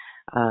and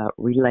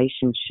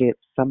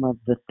relationships, some of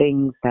the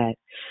things that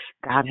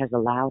God has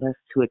allowed us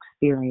to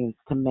experience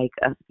to make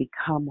us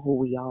become who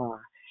we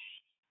are.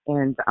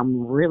 And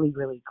I'm really,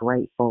 really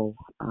grateful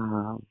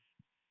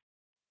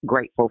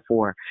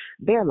for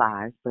their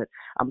lives, but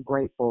I'm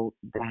grateful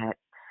that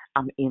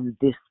I'm in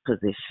this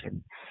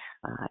position,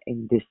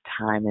 in this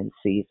time and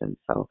season.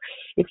 So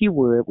if you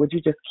would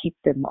you just keep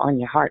them on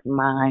your heart and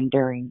mind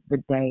during the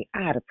day?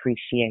 I'd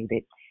appreciate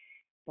it.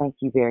 Thank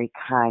you very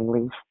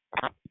kindly.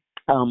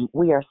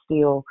 We are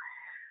still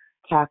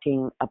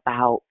talking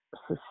about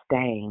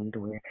sustained.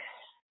 We're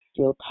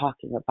still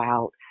talking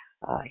about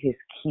his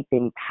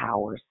keeping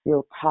power,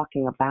 still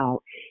talking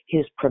about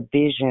his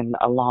provision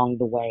along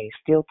the way,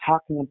 still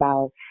talking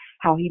about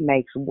how he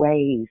makes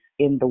ways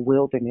in the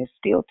wilderness,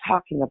 still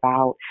talking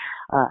about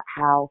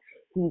how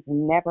he's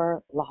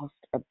never lost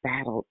a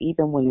battle,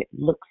 even when it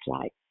looks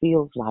like,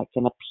 feels like,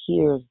 and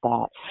appears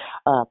that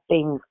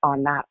things are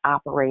not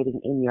operating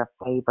in your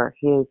favor.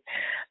 His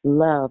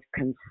love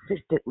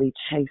consistently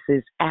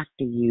chases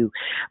after you.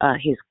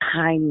 His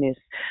kindness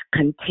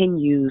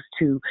continues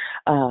to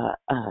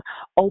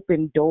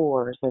open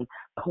doors and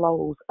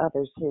close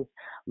others. His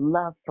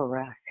love for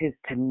us, his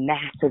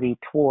tenacity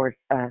towards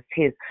us,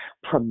 his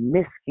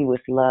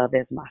promiscuous love,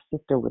 as my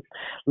sister would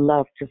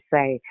love to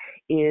say,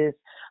 is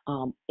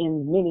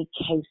in many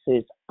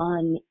cases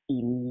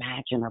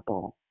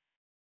unimaginable.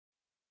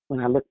 When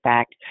I look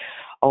back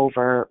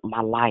over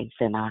my life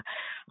and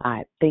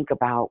I think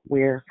about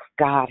where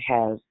God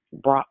has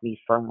brought me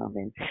from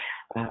and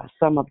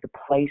some of the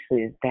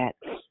places that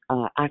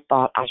I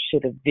thought I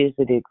should have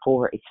visited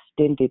for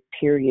extended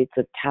periods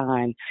of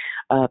time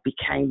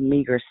became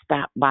meager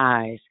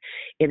stop-bys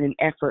in an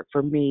effort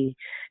for me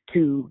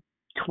to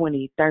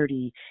 20,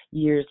 30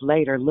 years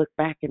later, look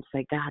back and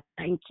say, God,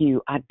 thank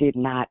you. I did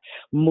not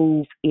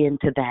move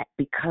into that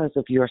because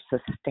of your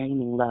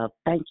sustaining love.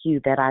 Thank you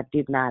that I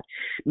did not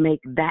make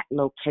that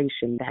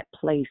location, that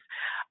place,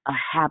 a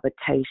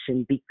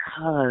habitation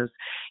because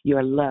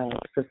your love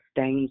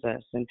sustains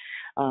us. And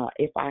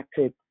if I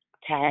could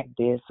tag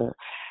this or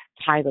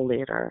title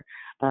it or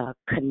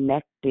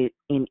connect it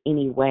in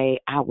any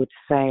way, I would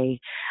say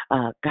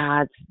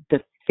God's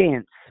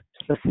defense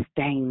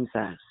sustains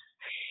us.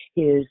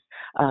 His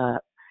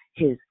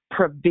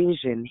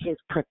provision, his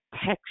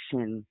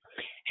protection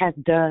has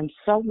done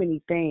so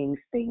many things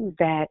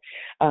that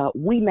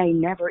we may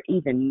never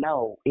even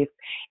know. If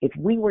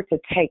we were to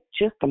take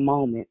just a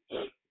moment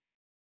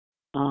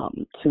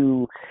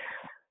to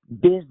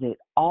visit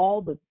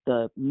all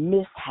the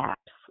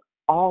mishaps,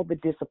 all the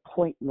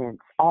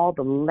disappointments, all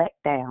the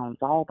letdowns,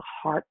 all the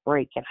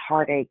heartbreak and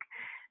heartache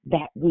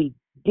that we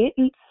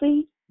didn't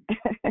see,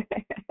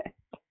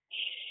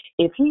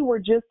 if he were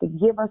just to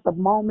give us a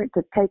moment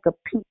to take a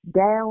peek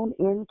down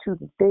into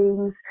the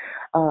things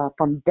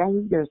from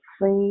dangers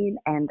seen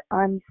and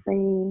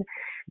unseen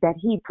that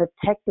he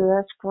protected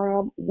us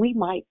from, we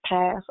might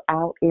pass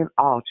out in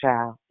awe,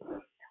 child.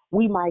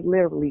 We might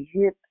literally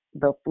hit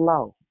the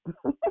floor.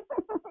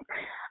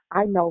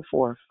 I know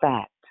for a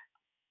fact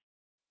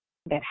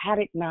that had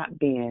it not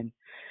been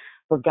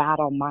for God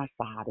on my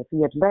side, if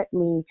he had let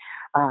me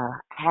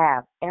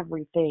have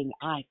everything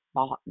I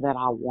thought that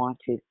I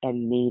wanted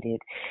and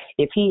needed,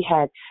 if he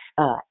had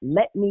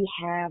let me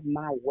have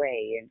my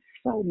way in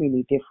so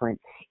many different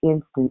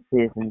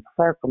instances and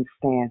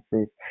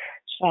circumstances.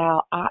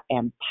 Child, I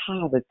am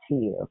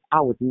positive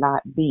I would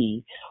not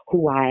be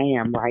who I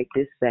am right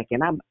this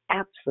second. I'm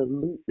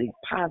absolutely,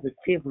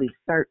 positively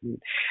certain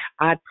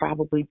I'd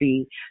probably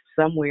be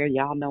somewhere,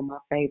 y'all know my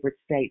favorite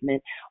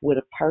statement, with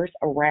a purse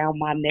around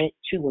my neck,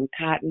 chewing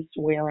cotton,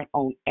 swearing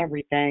on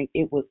everything.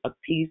 It was a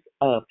piece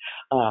of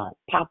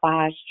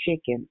Popeye's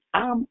chicken.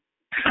 I'm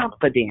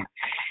confident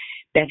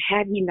that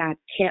had he not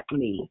kept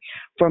me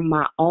from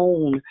my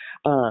own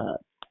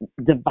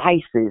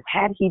devices,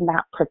 had he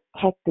not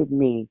protected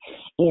me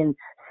in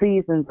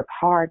seasons of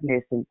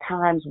hardness and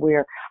times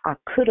where I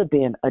could have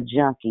been a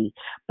junkie,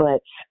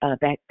 but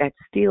that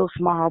still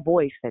small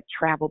voice that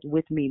traveled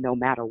with me no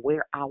matter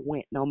where I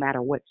went, no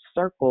matter what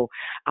circle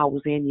I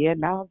was in, yeah,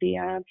 no,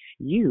 Dion,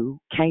 you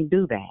can't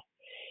do that.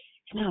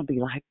 And I'll be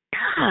like,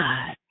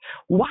 God,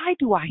 why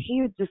do I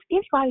hear this?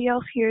 Anybody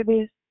else hear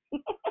this?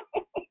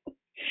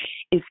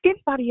 Is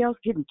anybody else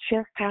getting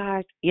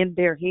chastised in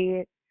their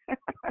head?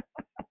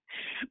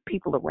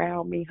 People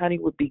around me, honey,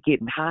 would be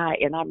getting high,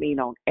 and I mean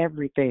on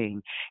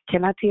everything.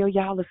 Can I tell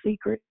y'all a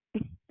secret?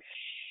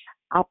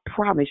 I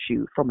promise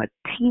you, from a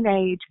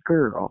teenage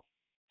girl,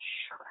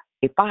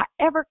 if I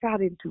ever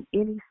got into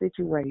any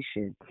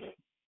situation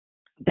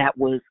that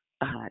was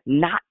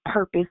not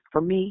purposed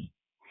for me,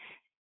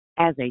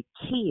 as a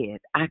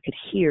kid, I could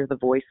hear the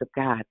voice of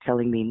God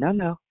telling me,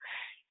 no,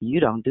 you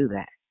don't do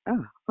that.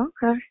 Oh,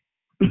 okay.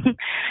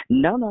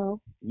 No,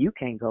 you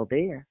can't go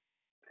there.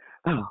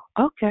 Oh,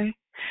 okay.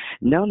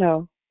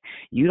 No,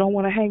 you don't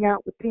want to hang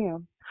out with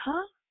them.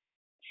 Huh?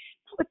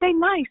 But they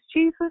nice,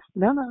 Jesus.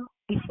 No.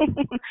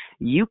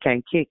 You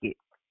can't kick it.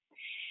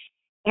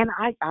 And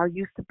I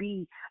used to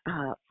be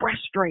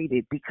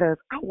frustrated because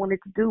I wanted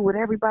to do what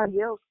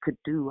everybody else could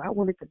do. I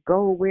wanted to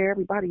go where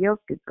everybody else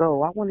could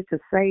go. I wanted to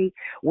say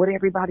what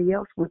everybody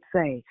else would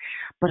say.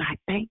 But I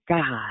thank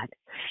God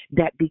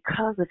that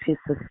because of his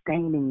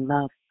sustaining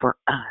love for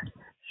us,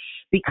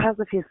 because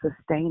of his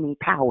sustaining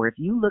power, if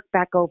you look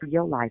back over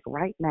your life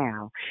right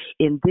now,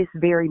 in this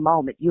very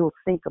moment, you'll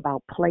think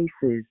about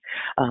places,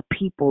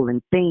 people,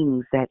 and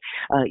things that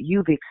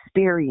you've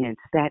experienced,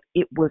 that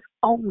it was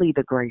only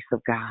the grace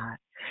of God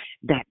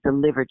that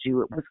delivered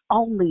you. It was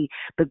only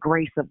the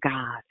grace of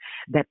God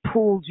that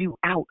pulled you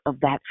out of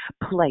that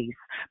place.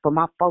 For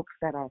my folks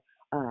that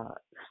are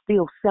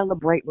still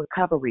celebrate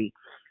recovery,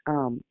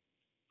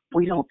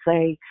 we don't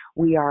say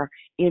we are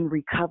in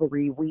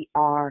recovery, we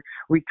are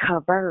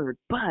recovered.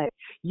 But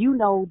you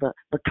know the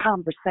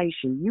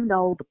conversation, you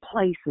know the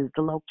places,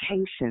 the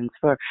locations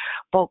for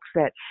folks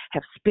that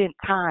have spent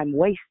time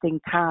wasting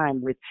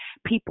time with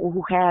people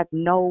who had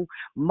no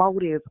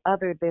motive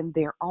other than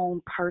their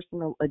own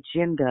personal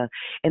agenda.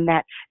 And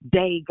that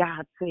day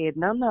God said,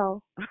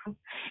 no,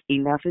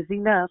 enough is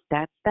enough.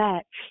 That's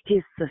that.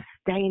 His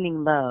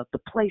sustaining love, the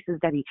places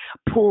that he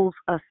pulls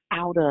us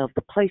out of,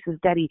 the places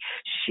that he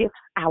shifts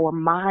our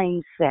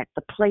mindset,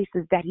 the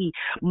places that he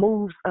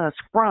moves us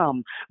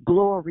from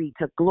glory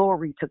to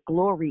glory to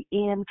glory,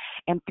 in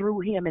and through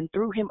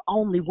him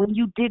only, when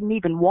you didn't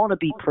even want to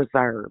be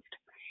preserved,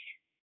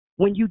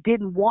 when you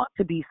didn't want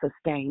to be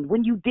sustained,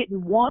 when you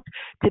didn't want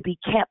to be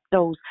kept,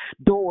 those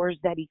doors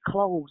that he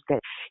closed that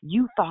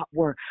you thought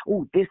were,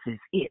 oh, this is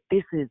it.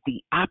 This is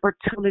the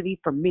opportunity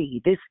for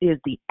me. This is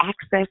the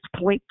access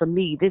point for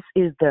me. This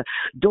is the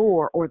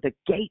door or the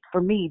gate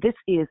for me. This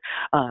is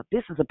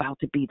about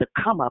to be the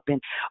come up.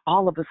 And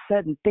all of a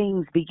sudden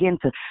things begin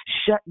to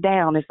shut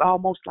down. It's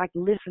almost like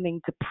listening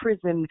to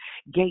prison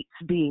gates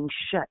being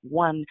shut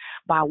one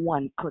by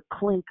one.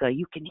 Clinker.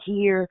 You can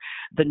hear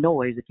the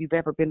noise. If you've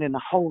ever been in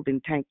a holding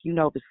tank, you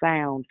know the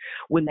sound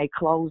when they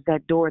close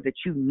that door that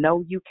you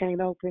know you can't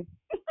open.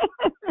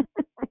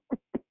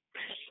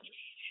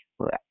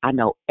 Well, I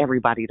know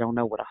everybody don't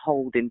know what a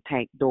holding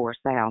tank door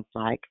sounds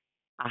like.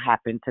 I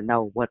happen to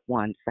know what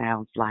one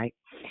sounds like.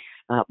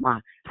 My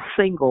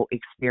single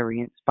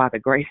experience, by the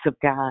grace of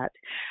God,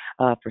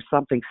 for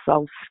something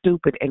so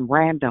stupid and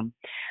random,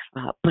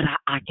 but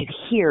I could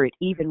hear it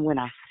even when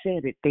I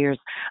said it. There's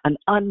an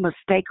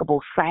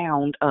unmistakable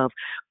sound of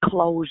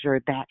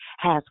closure that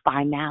has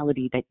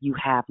finality that you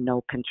have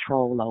no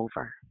control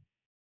over.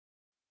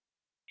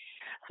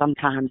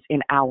 Sometimes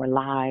in our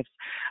lives,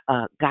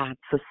 God's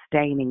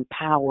sustaining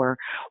power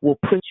will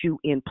put you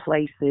in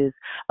places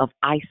of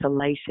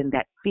isolation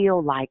that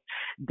feel like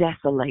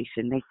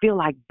desolation. They feel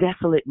like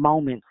desolate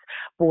moments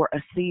for a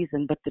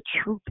season. But the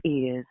truth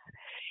is,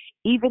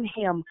 even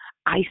him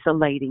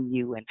isolating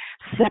you and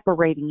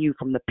separating you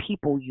from the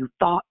people you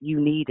thought you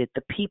needed,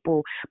 the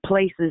people,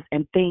 places,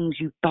 and things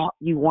you thought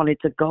you wanted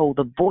to go,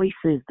 the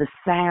voices, the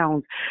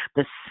sounds,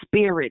 the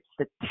spirits,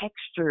 the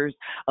textures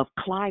of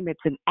climates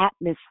and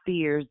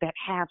atmospheres that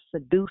have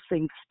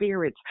seducing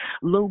spirits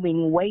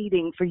looming,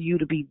 waiting for you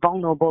to be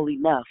vulnerable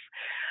enough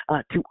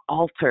to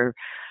alter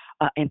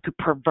and to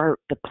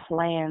pervert the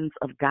plans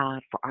of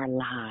God for our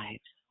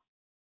lives.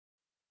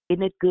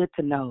 Isn't it good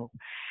to know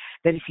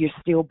that if you're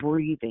still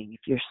breathing,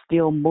 if you're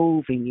still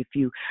moving, if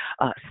you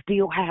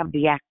still have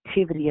the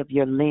activity of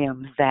your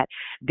limbs, that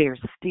there's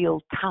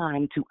still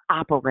time to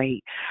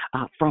operate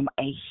from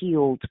a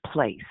healed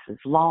place as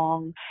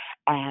long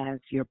as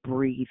you're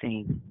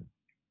breathing.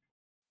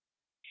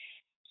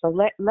 So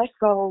let's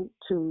go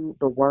to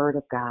the Word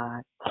of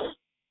God.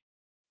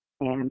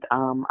 And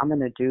I'm going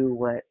to do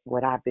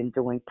what I've been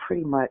doing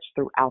pretty much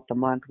throughout the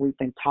month. We've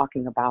been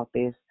talking about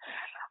this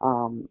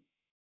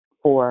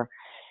for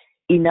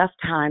enough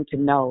time to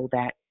know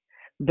that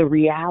the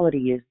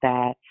reality is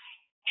that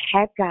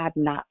had God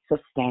not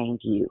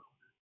sustained you,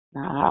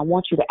 now, I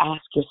want you to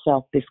ask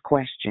yourself this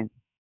question.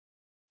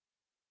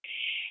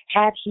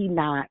 Had he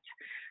not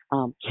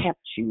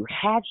kept you,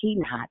 had he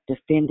not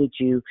defended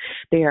you,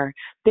 there are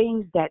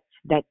things that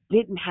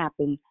didn't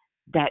happen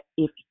that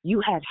if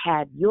you had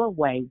had your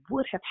way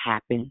would have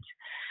happened.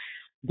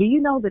 Do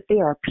you know that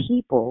there are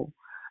people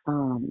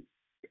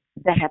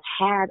that have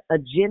had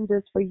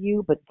agendas for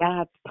you, but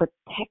God's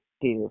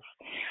protective,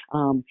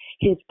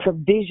 his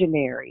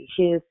provisionary,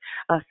 his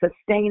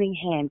sustaining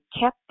hand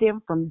kept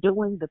them from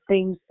doing the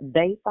things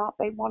they thought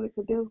they wanted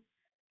to do?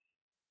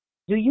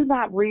 Do you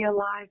not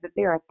realize that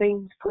there are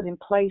things put in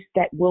place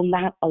that will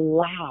not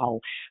allow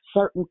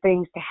certain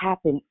things to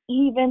happen,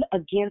 even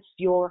against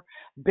your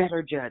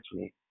better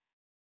judgment?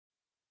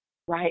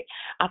 Right?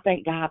 I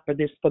thank God for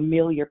this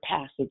familiar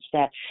passage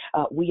that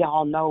we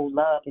all know,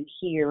 love, and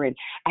hear, and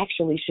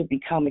actually should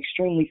become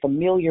extremely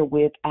familiar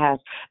with as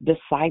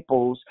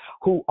disciples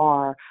who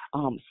are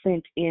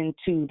sent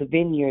into the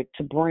vineyard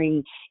to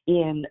bring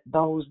in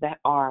those that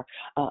are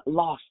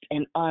lost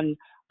and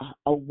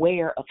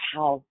unaware of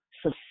how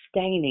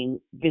sustaining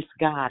this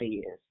God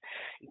is.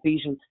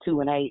 Ephesians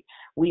 2:8,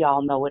 we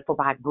all know it, for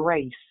by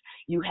grace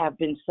you have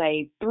been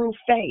saved through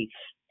faith.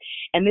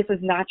 And this is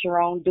not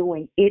your own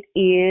doing. It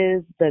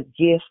is the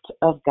gift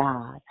of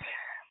God.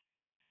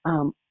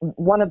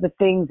 One of the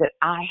things that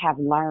I have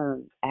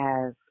learned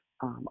as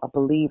a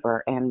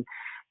believer and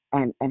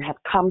have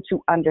come to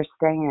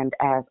understand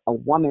as a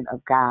woman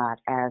of God,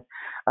 as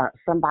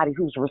somebody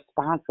who's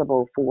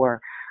responsible for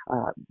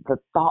the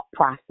thought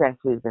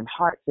processes and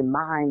hearts and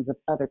minds of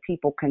other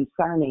people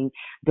concerning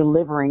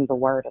delivering the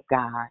word of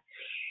God,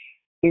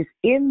 is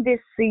in this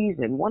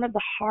season, one of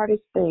the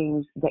hardest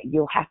things that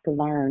you'll have to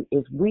learn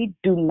is we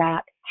do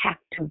not have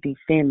to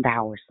defend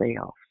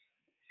ourselves.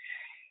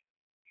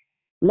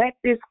 Let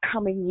this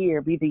coming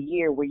year be the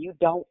year where you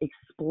don't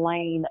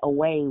explain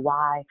away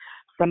why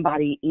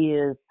somebody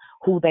is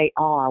who they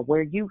are,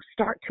 where you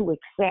start to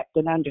accept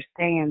and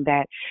understand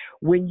that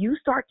when you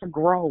start to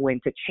grow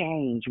and to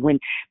change, when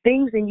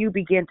things in you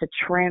begin to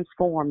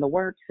transform, the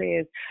word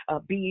says,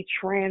 be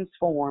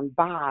transformed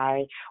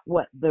by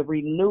the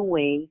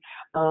renewing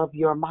of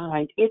your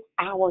mind. It's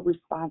our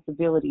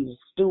responsibility to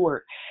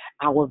steward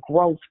our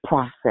growth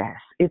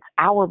process. It's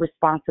our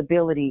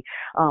responsibility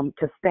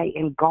to stay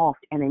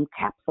engulfed and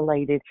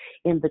encapsulated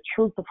in the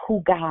truth of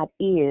who God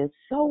is,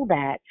 so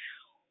that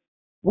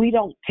we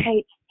don't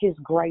take his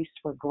grace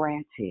for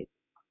granted.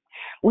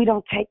 We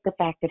don't take the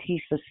fact that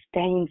he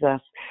sustains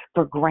us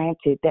for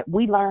granted, that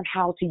we learn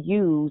how to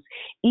use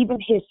even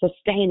his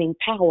sustaining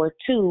power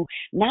to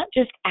not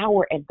just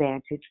our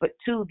advantage, but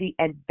to the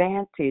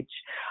advantage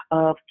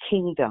of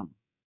kingdom.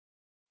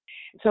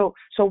 So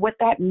what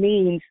that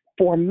means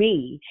for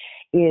me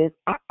is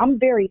I'm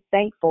very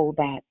thankful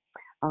that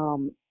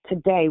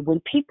today,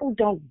 when people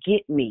don't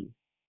get me,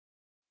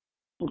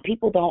 when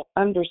people don't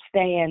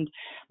understand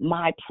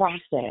my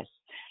process,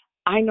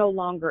 I no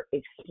longer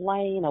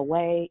explain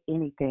away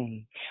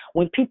anything.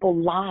 When people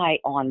lie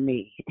on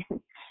me,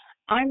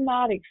 I'm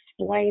not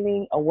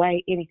explaining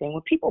away anything.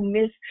 When people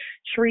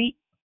mistreat,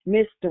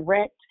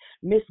 misdirect,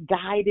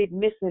 misguided,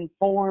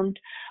 misinformed,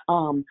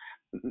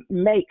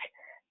 make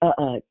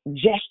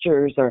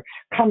gestures or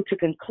come to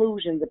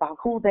conclusions about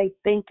who they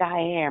think I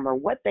am or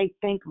what they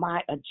think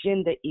my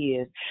agenda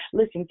is.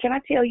 Listen, can I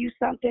tell you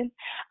something?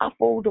 I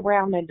fooled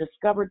around and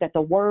discovered that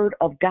the word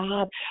of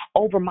God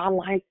over my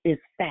life is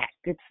fact.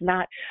 It's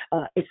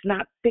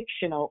not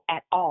fictional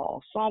at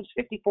all. Psalms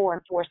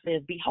 54:4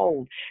 says,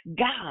 "Behold,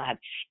 God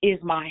is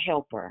my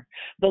helper.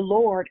 The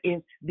Lord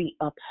is the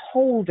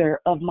upholder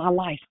of my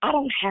life." I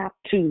don't have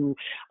to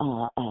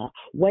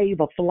wave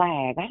a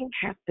flag. I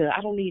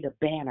don't need a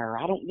banner.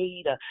 I don't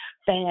need a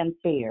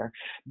fanfare.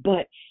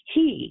 But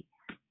He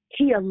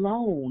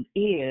alone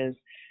is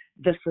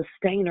the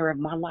sustainer of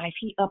my life.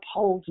 He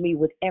upholds me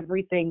with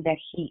everything that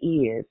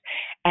He is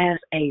as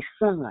a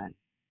son,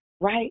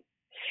 right?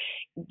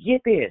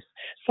 Get this.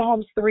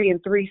 Psalms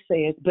 3:3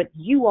 says, "But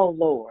you, O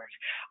Lord,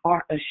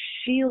 are a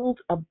shield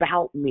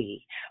about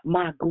me,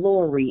 my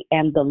glory,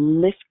 and the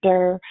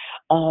lifter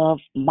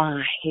of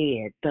my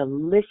head." The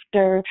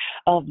lifter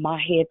of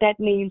my head. That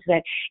means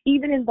that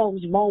even in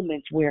those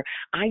moments where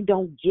I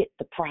don't get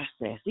the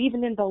process,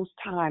 even in those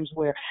times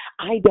where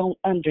I don't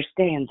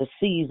understand the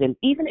season,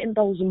 even in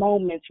those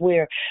moments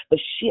where the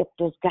shift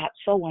has got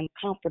so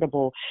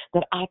uncomfortable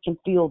that I can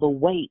feel the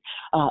weight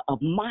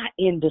of my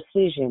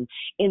indecision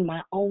in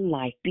my own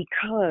life,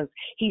 because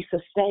He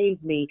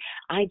sustains me,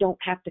 I don't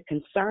have to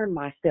concern concern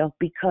myself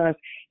because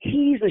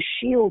he's a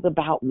shield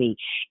about me.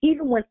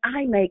 Even when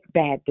I make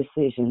bad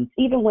decisions,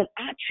 even when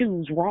I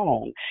choose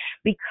wrong,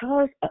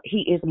 because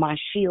he is my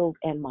shield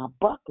and my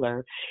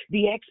buckler,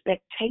 the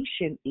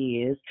expectation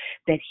is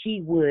that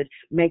he would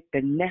make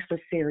the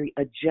necessary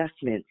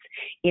adjustments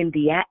in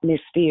the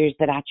atmospheres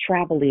that I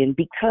travel in,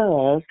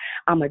 because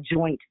I'm a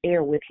joint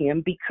heir with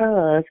him,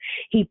 because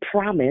he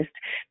promised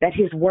that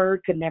his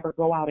word could never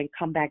go out and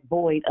come back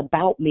void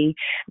about me.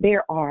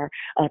 There are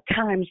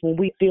times when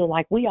we feel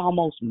like we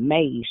almost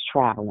maze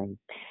traveling.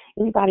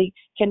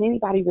 Can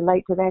anybody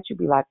relate to that? You'd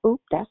be like, oop,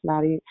 that's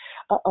not it.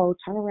 Uh-oh,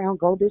 turn around,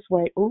 go this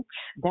way. Oop,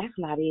 that's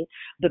not it.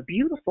 The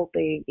beautiful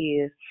thing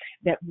is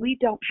that we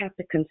don't have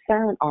to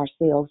concern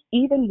ourselves,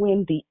 even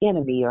when the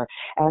enemy, or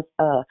as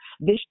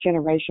this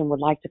generation would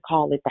like to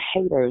call it, the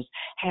haters,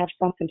 have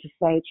something to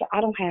say.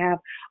 I don't have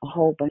a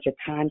whole bunch of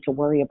time to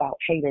worry about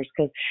haters,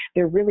 because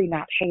they're really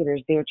not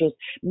haters. They're just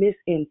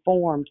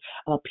misinformed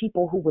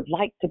people who would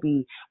like to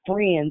be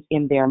friends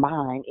in their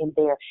mind, in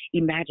their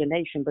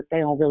imagination, but they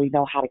don't really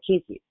know how to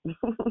kick it.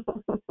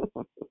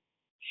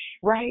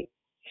 Right?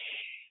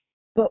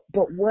 But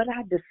what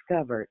I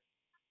discovered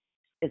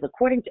is,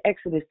 according to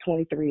Exodus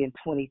 23 and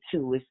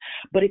 22, is,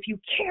 but if you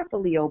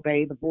carefully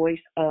obey the voice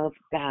of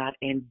God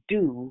and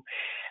do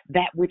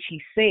that which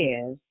he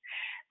says,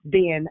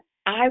 then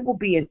I will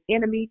be an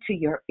enemy to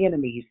your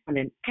enemies and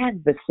an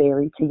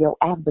adversary to your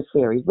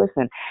adversaries.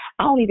 Listen,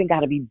 I don't even got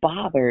to be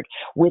bothered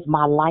with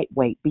my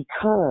lightweight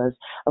because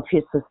of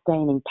his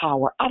sustaining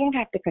power. I don't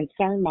have to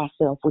concern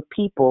myself with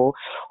people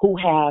who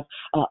have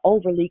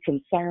overly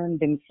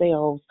concerned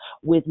themselves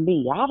with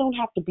me. I don't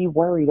have to be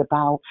worried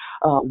about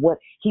what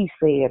he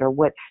said or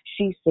what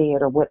she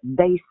said or what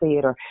they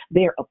said or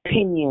their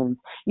opinions.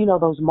 You know,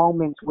 those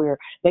moments where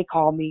they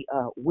call me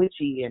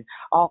witchy and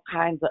all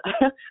kinds of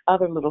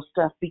other little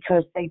stuff, because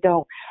they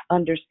don't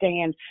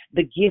understand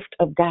the gift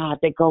of God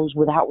that goes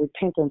without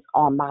repentance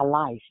on my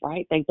life,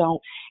 right? They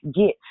don't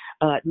get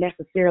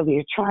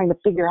necessarily trying to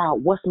figure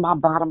out what's my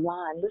bottom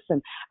line. Listen,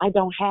 I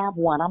don't have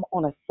one. I'm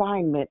on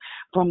assignment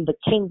from the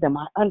kingdom.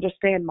 I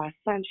understand my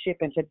sonship,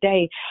 and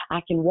today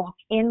I can walk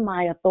in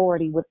my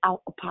authority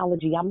without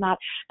apology. I'm not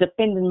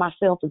defending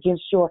myself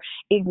against your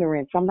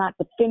ignorance. I'm not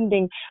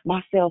defending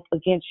myself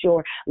against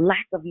your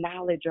lack of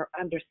knowledge or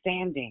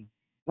understanding,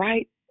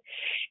 right?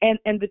 And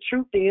the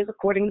truth is,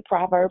 according to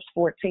Proverbs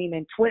 14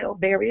 and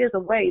 12, there is a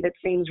way that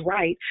seems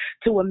right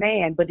to a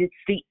man, but it's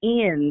the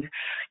end.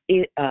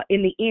 In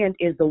the end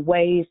is the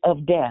ways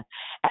of death.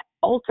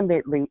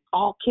 Ultimately,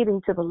 all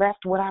kidding to the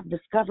left, what I've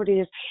discovered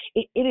is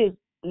it is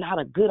not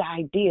a good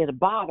idea to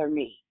bother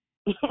me.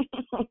 Do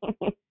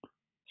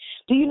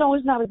you know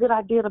it's not a good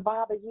idea to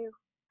bother you?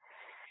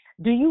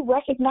 Do you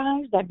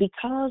recognize that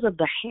because of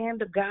the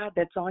hand of God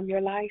that's on your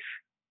life,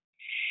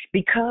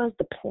 because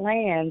the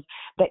plans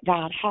that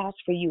God has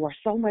for you are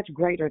so much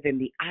greater than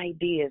the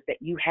ideas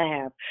that you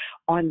have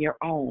on your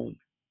own,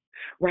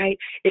 right?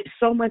 It's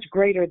so much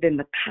greater than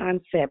the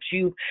concepts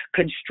you've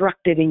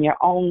constructed in your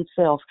own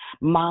self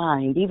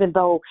mind, even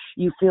though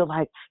you feel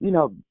like, you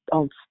know,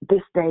 on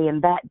this day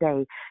and that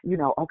day, you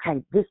know,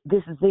 okay, this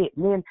is it.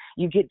 And then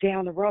you get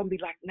down the road and be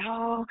like,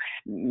 no,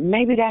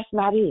 maybe that's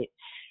not it.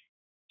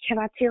 Can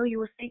I tell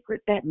you a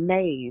secret? That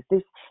maze,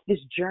 this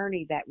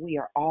journey that we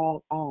are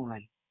all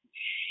on,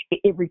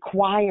 it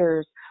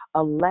requires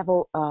a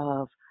level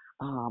of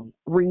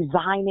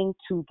resigning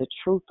to the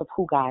truth of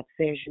who God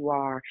says you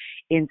are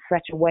in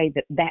such a way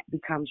that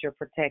becomes your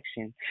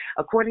protection.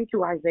 According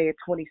to Isaiah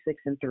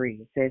 26 and 3,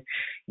 it says,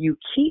 you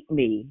keep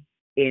me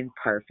in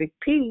perfect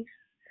peace,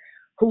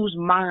 whose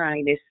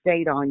mind is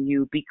stayed on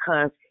you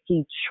because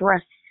he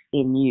trusts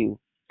in you.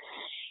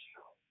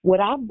 What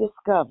I've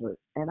discovered,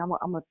 and I'm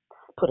going to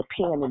put a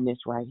pin in this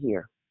right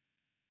here.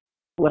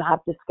 What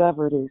I've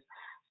discovered is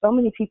so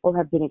many people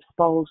have been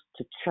exposed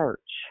to church,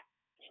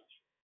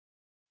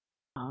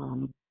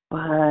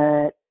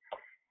 but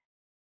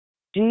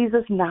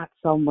Jesus, not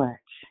so much.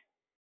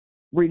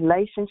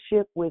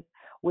 Relationship with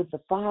the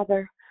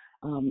Father,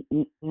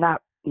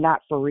 not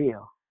for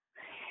real.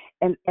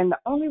 And the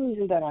only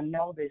reason that I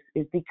know this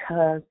is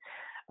because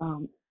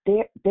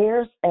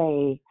there's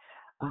a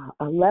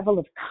level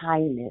of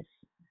kindness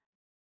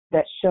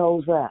that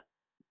shows up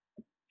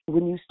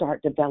when you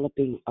start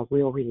developing a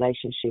real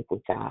relationship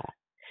with God.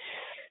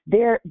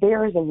 There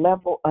is a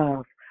level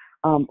of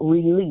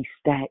release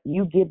that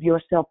you give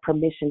yourself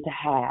permission to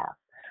have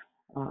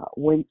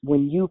when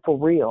you for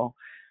real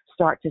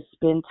start to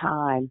spend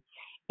time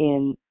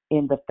in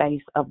the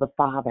face of the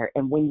Father,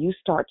 and when you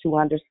start to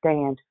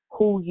understand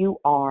who you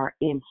are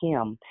in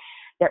Him.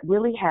 That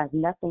really has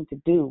nothing to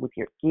do with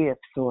your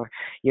gifts or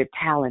your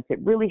talents. It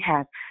really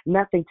has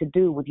nothing to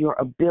do with your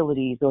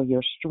abilities or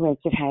your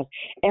strengths. It has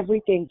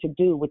everything to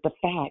do with the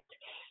fact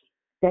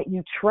that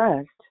you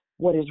trust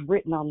what is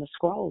written on the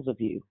scrolls of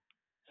you.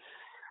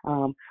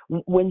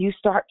 When you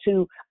start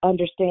to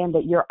understand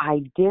that your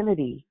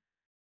identity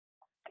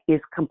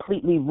is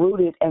completely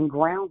rooted and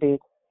grounded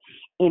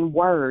in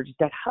words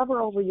that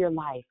hover over your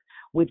life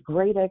with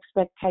great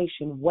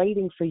expectation,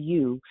 waiting for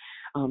you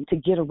to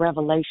get a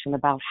revelation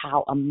about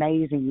how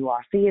amazing you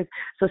are. See, His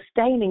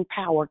sustaining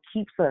power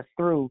keeps us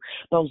through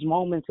those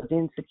moments of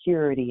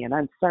insecurity and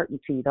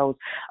uncertainty, those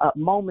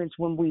moments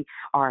when we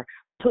are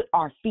put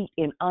our feet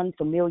in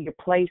unfamiliar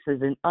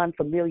places and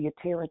unfamiliar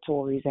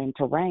territories and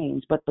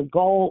terrains. But the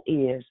goal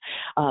is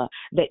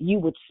that you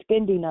would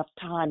spend enough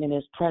time in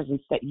His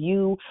presence, that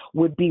you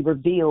would be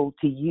revealed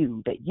to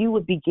you, that you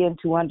would begin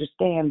to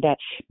understand that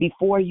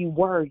before you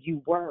were,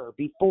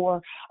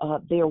 before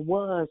there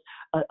was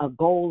a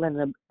goal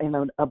and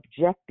an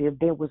objective,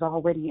 there was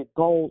already a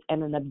goal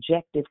and an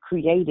objective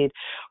created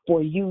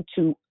for you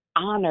to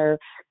honor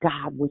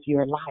God with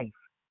your life.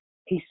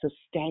 He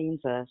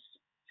sustains us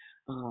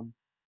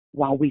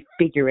while we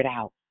figure it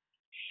out.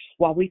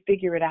 While we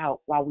figure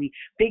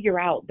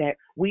out that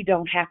we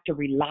don't have to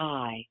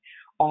rely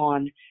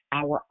on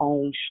our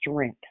own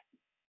strength.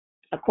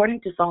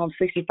 According to Psalm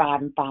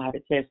 65:5,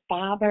 it says,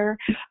 Father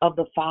of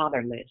the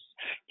fatherless,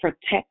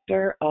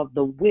 protector of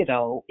the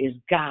widow is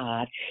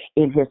God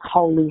in His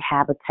holy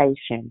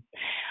habitation.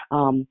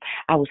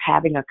 I was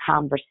having a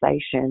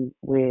conversation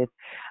with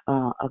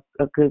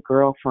a good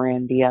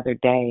girlfriend the other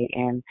day,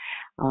 and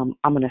I'm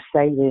going to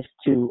say this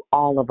to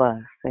all of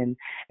us, and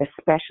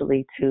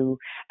especially to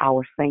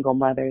our single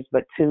mothers,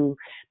 but to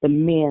the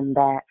men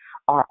that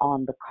are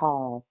on the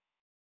call.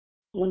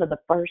 One of the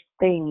first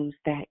things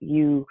that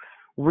you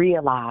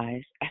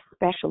realize,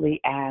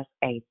 especially as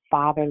a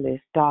fatherless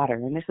daughter,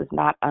 and this is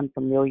not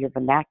unfamiliar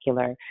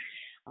vernacular,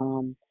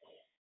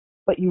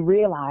 but you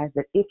realize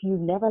that if you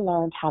never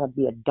learned how to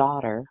be a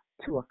daughter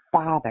to a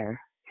father,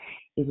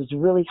 it is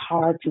really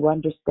hard to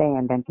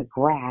understand and to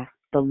grasp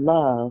the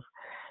love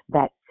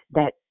that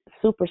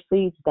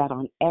supersedes that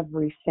on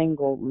every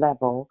single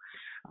level.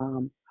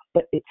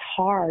 But it's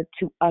hard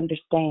to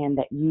understand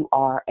that you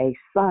are a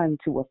son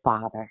to a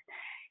father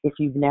if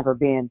you've never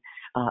been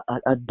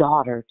a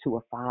daughter to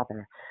a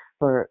father.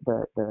 For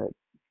the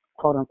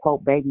quote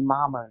unquote baby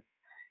mamas,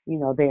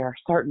 there are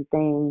certain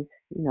things,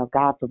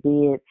 God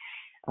forbid,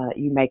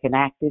 you make an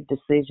active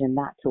decision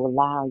not to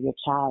allow your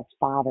child's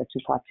father to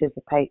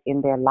participate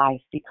in their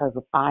life because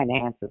of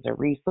finances or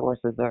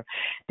resources or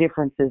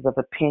differences of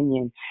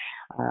opinion.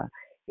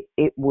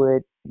 It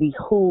would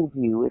behoove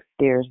you, if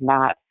there's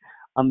not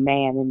a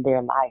man in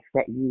their life,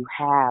 that you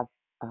have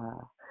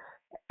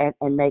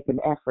and make an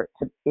effort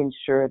to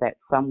ensure that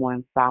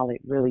someone solid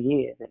really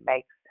is. It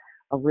makes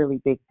a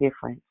really big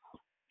difference.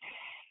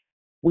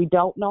 We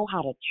don't know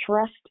how to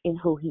trust in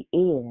who He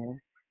is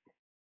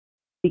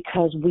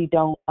because we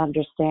don't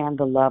understand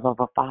the love of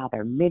a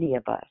father. Many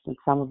of us, and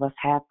some of us,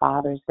 have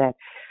fathers that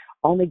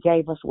only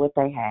gave us what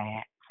they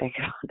had. They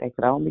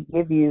could only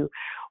give you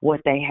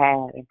what they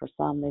had, and for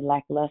some they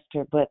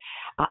lackluster. But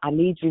I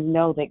need you to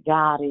know that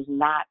God is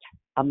not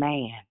a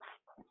man.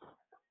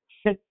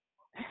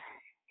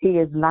 He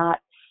is not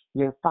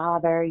your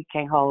father. You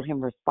can't hold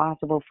Him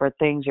responsible for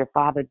things your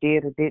father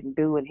did or didn't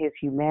do in His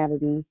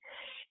humanity.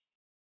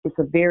 It's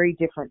a very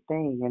different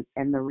thing.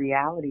 And the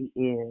reality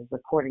is,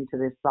 according to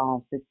this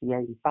Psalm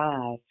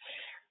 60:85,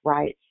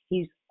 right,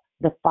 He's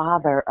the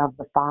father of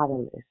the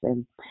fatherless.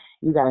 And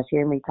you guys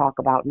hear me talk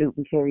about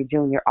Newton Carey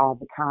Jr. all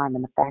the time,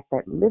 and the fact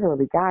that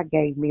literally God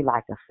gave me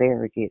like a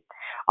surrogate.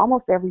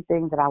 Almost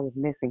everything that I was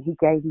missing, He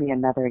gave me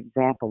another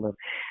example of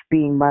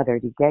being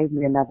mothered. He gave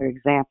me another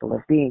example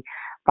of being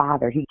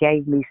father. He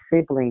gave me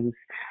siblings.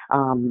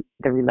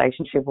 The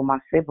relationship with my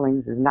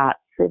siblings is not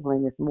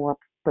sibling, it's more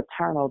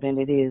paternal than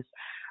it is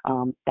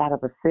that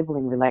of a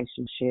sibling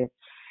relationship.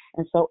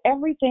 And so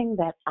everything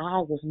that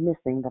I was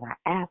missing, that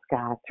I asked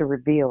God to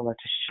reveal or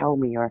to show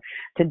me or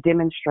to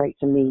demonstrate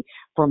to me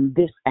from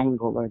this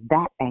angle or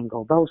that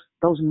angle,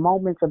 those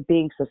moments of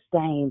being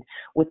sustained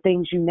with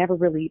things you never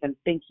really even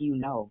think you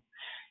know.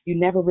 You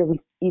never really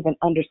even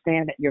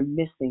understand that you're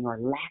missing or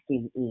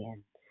lacking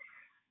in,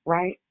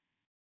 right?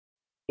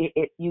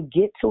 You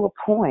get to a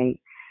point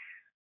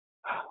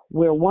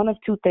where one of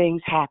two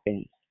things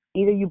happens.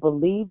 Either you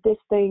believe this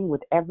thing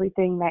with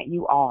everything that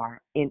you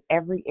are in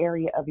every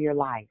area of your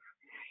life,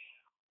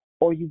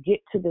 or you get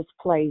to this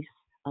place,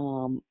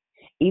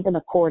 even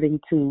according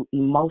to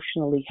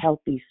emotionally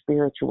healthy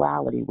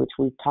spirituality, which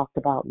we've talked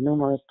about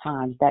numerous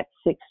times, that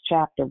 6th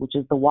chapter, which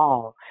is the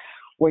wall,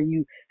 where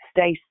you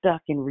stay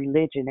stuck in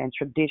religion and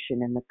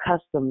tradition and the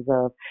customs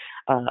of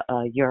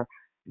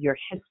your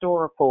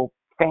historical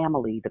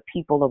family, the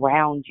people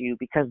around you,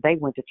 because they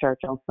went to church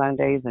on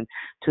Sundays and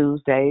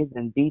Tuesdays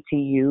and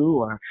BTU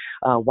or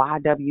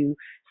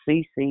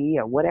YWCC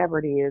or whatever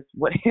it is,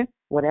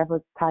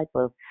 whatever type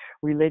of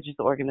religious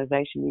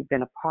organization you've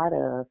been a part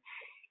of.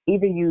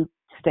 Either you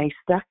stay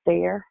stuck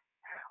there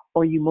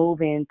or you move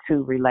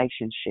into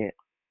relationship.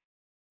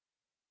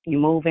 You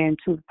move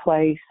into the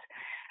place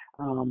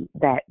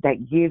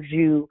that gives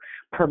you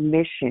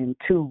permission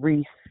to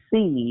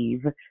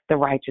receive the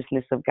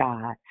righteousness of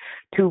God,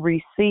 to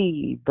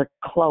receive the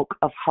cloak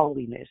of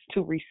holiness,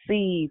 to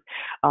receive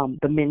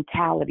the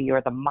mentality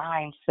or the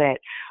mindset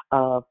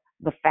of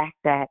the fact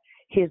that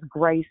His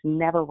grace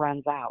never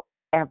runs out,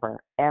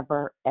 ever,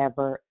 ever,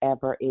 ever,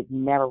 ever. It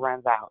never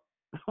runs out.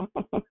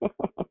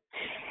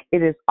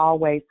 It is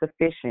always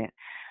sufficient.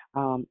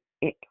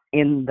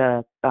 In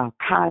the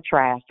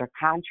contrast or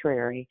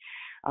contrary,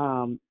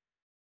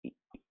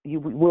 you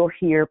will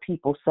hear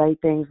people say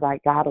things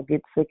like, God will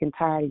get sick and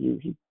tired of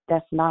you.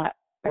 That's not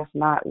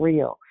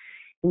real.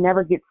 He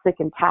never gets sick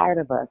and tired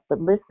of us. But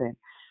listen,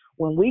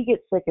 when we get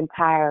sick and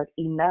tired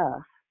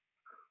enough,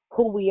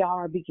 who we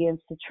are begins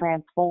to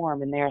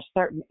transform, and there are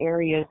certain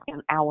areas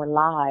in our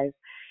lives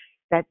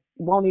that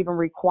won't even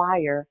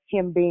require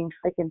him being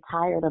sick and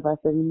tired of us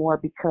anymore,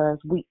 because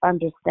we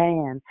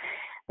understand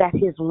that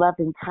his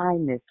loving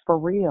kindness, for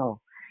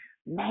real,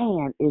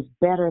 man, is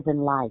better than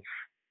life.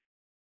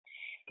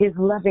 His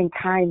loving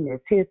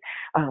kindness, his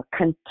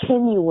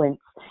continuance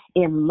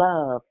in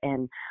love,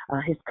 and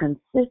his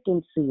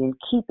consistency in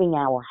keeping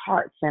our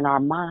hearts and our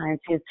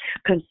minds, his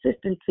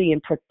consistency in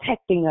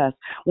protecting us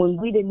when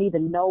we didn't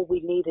even know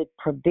we needed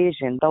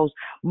provision, those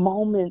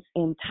moments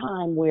in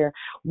time where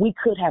we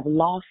could have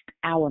lost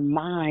our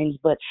minds,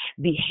 but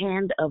the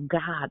hand of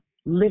God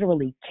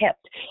literally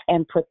kept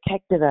and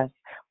protected us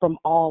from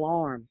all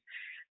harm.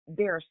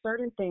 There are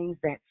certain things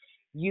that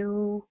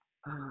you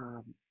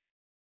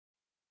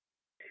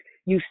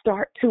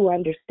start to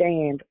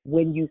understand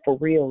when you for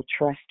real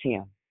trust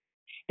him.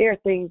 There are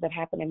things that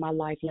happen in my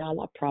life,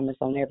 y'all. I promise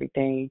on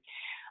everything.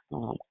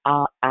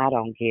 I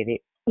don't get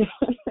it.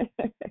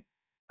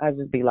 I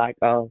just be like,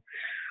 oh,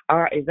 all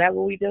right, is that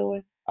what we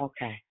doing?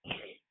 Okay.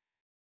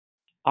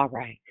 All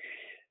right.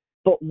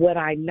 But what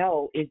I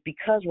know is,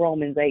 because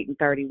Romans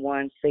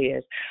 8:31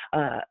 says,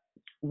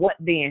 what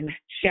then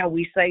shall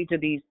we say to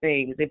these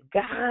things? If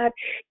God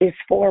is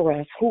for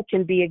us, who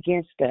can be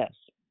against us?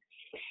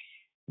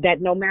 That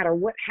no matter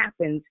what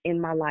happens in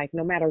my life,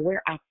 no matter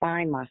where I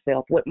find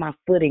myself, what my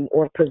footing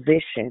or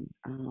position,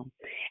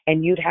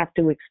 and you'd have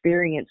to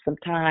experience some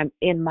time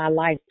in my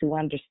life to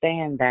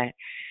understand that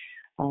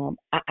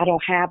I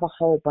don't have a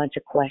whole bunch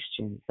of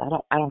questions. I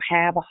don't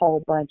have a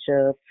whole bunch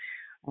of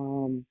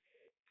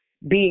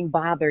being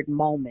bothered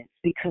moments,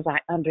 because I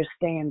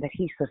understand that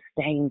he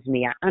sustains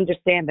me. I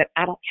understand that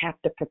I don't have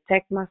to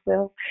protect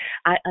myself.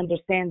 I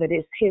understand that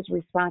it's his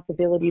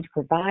responsibility to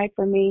provide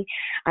for me.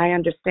 I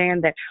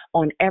understand that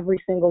on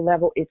every single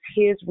level, it's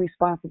his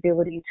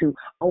responsibility to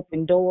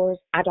open doors.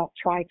 I don't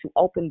try to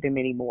open them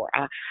anymore.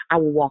 I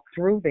will walk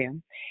through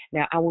them.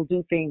 Now, I will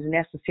do things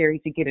necessary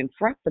to get in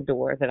front of the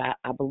door that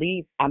I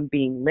believe I'm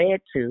being led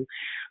to.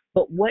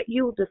 But what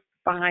you'll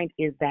find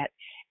is that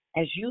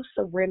as you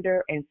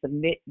surrender and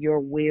submit your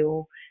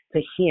will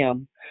to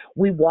him,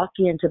 we walk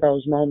into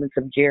those moments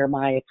of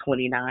Jeremiah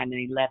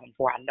 29:11,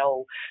 for I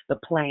know the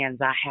plans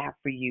I have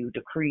for you,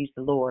 decrees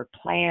the Lord,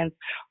 plans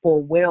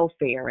for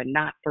welfare and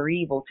not for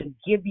evil, to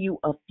give you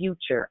a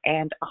future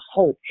and a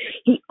hope.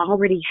 He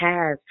already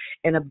has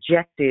an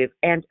objective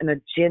and an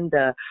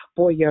agenda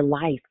for your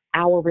life.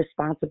 Our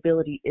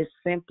responsibility is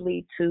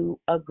simply to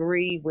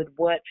agree with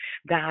what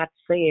God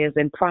says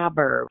in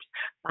Proverbs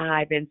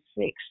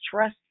 5:6.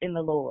 Trust in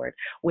the Lord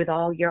with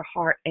all your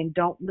heart, and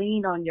don't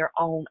lean on your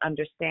own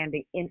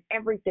understanding. In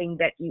everything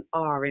that you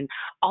are and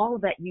all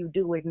that you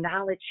do,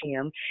 acknowledge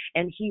him,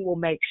 and he will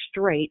make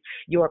straight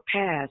your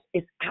path.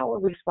 It's our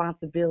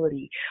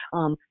responsibility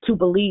to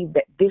believe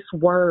that this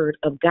word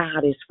of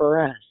God is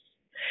for us,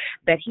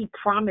 that he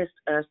promised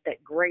us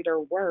that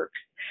greater works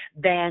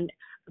than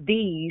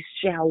these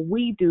shall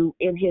we do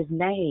in his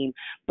name.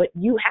 But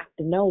you have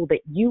to know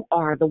that you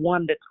are the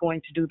one that's going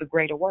to do the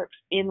greater works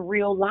in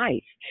real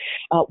life.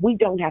 We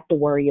don't have to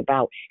worry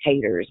about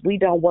haters. We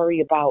don't worry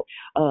about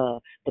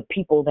the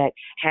people that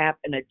have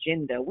an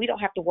agenda. We don't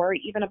have to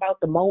worry even about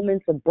the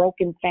moments of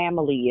broken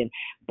family and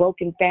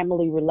broken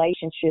family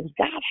relationships.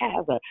 God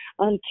has an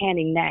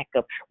uncanny knack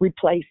of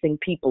replacing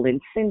people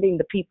and sending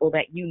the people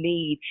that you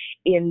need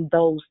in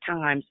those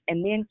times.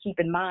 And then keep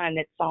in mind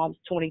that Psalms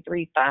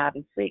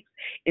 23:5-6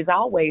 is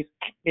always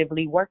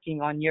actively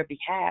working on your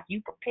behalf.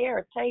 You prepare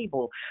a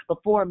table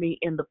before me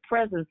in the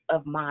presence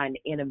of mine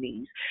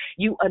enemies.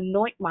 You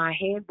anoint my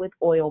head with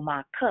oil,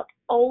 my cup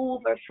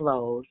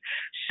overflows.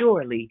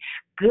 Surely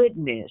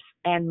goodness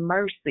and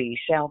mercy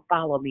shall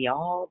follow me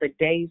all the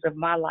days of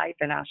my life,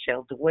 and I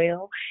shall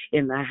dwell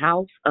in the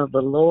house of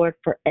the Lord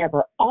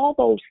forever. All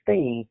those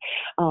things,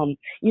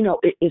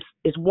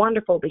 it's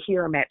wonderful to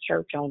hear them at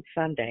church on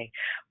Sunday,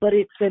 but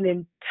it's an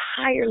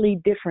entirely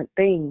different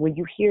thing when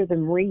you hear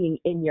them ringing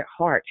in your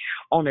heart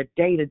on a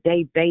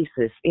day-to-day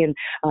basis, in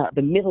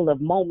the middle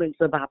of moments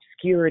of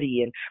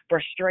obscurity and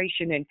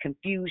frustration and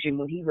confusion,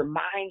 when he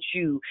reminds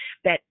you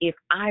that if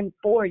I'm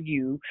for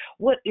you,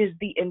 what is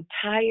the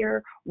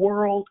entire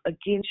world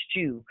against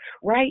you,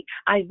 right?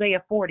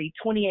 Isaiah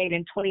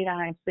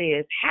 40:28-29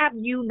 says, have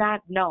you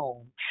not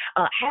known?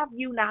 Have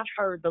you not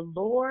heard? The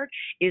Lord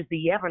is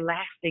the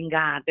everlasting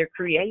God, the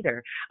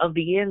creator of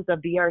the ends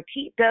of the earth.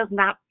 He does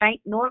not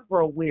faint nor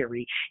grow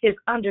weary. His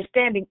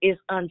understanding is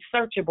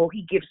unsearchable.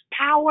 He gives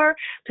power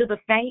to the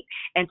faint,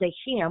 and to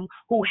him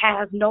who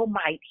has no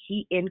might,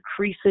 he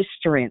increases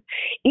strength.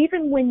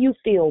 Even when you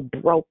feel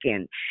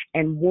broken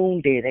and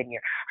wounded and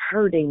you're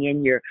hurting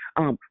and you're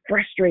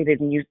frustrated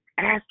and you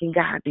asking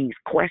God these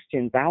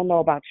questions. I don't know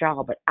about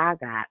y'all, but I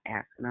got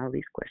asking all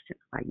these questions.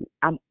 Like,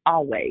 I'm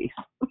always,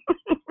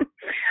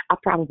 I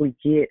probably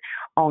get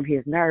on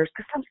his nerves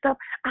because some stuff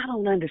I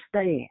don't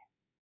understand.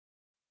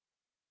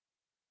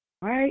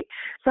 Right?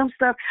 Some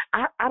stuff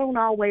I don't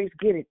always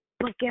get it.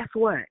 But guess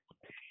what?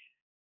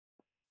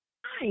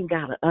 I ain't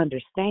got to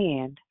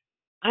understand.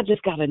 I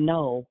just got to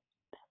know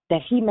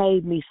that he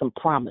made me some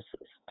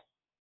promises.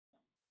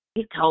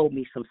 He told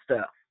me some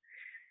stuff.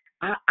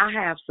 I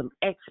have some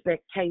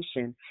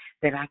expectation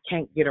that I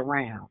can't get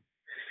around,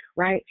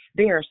 right?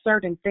 There are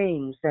certain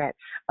things that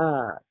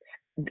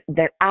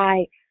that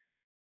I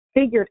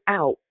figured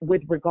out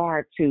with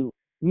regard to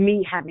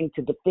me having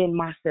to defend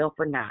myself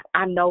or not.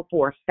 I know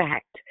for a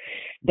fact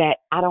that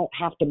I don't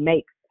have to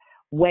make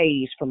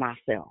ways for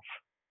myself.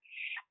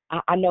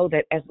 I know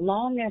that as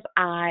long as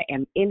I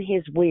am in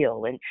his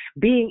will, and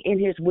being in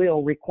his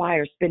will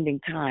requires spending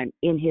time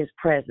in his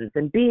presence,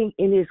 and being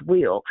in his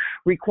will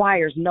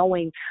requires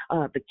knowing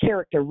the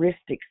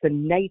characteristics, the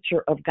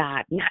nature of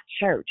God, not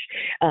church.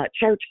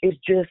 Church is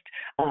just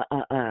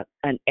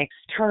an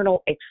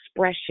external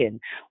expression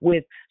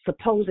with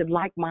supposed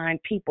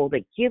like-minded people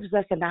that gives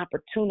us an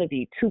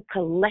opportunity to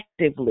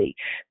collectively,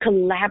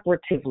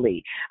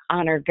 collaboratively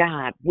honor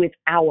God with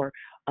our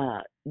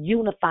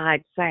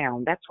unified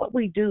sound. That's what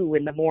we do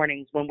in the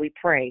mornings when we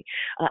pray.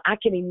 I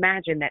can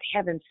imagine that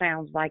heaven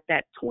sounds like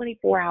that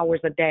 24 hours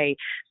a day,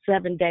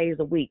 7 days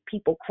a week.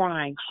 People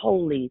crying,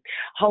 holy,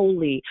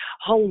 holy,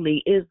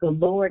 holy is the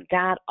Lord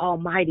God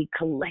Almighty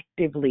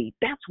collectively.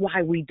 That's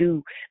why we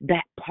do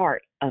that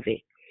part of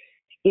it.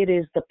 It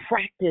is the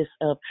practice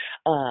of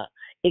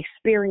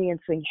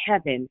experiencing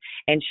heaven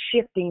and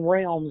shifting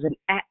realms and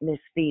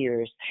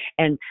atmospheres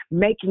and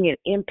making an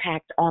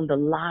impact on the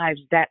lives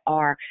that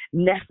are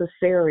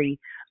necessary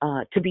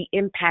to be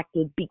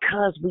impacted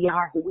because we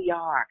are who we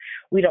are.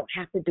 We don't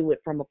have to do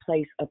it from a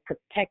place of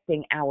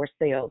protecting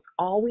ourselves.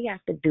 All we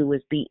have to do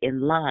is be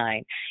in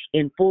line,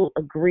 in full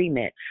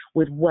agreement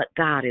with what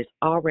God is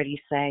already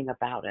saying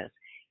about us.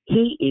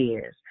 He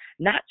is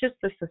not just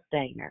the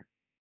sustainer.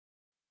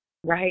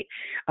 Right?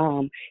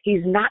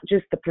 He's not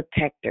just the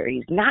protector.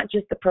 He's not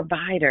just the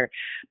provider.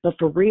 But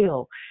for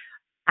real,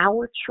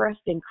 our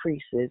trust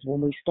increases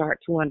when we start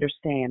to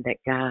understand that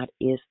God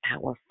is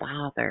our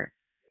Father.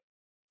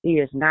 He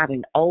is not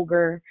an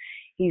ogre.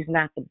 He's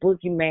not the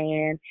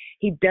boogeyman.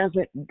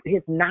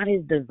 It's not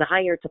his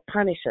desire to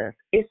punish us.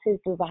 It's his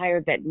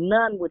desire that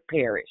none would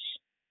perish.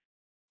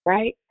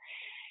 Right?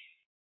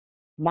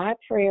 My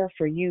prayer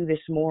for you this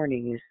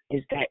morning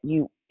is that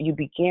you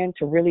begin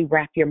to really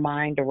wrap your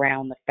mind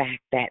around the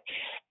fact that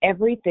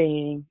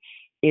everything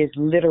is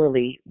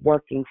literally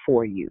working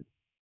for you.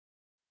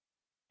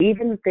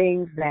 Even the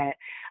things that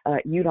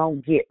you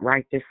don't get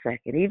right this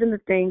second, even the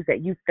things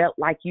that you felt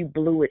like you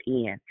blew it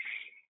in,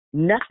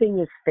 nothing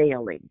is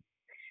failing.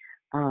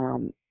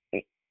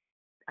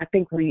 I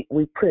think we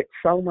put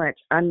so much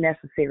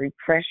unnecessary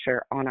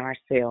pressure on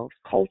ourselves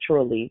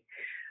culturally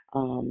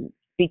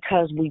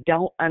because we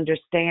don't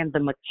understand the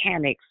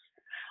mechanics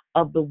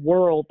of the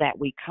world that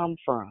we come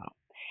from.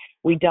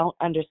 We don't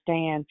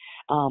understand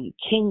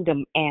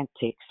kingdom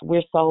antics.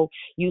 We're so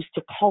used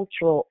to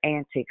cultural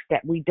antics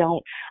that we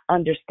don't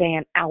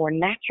understand our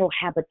natural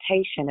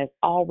habitation has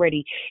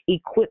already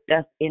equipped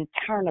us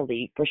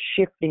internally for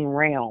shifting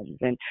realms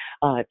and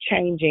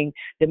changing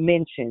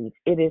dimensions.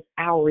 It is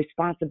our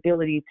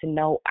responsibility to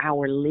know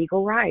our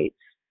legal rights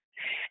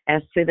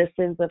as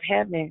citizens of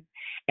heaven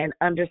and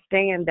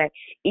understand that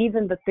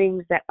even the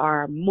things that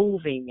are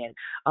moving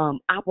and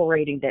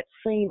operating that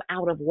seem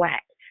out of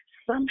whack,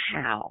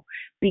 somehow,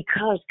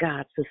 because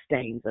God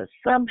sustains us,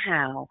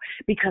 somehow,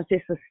 because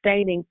his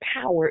sustaining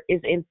power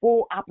is in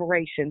full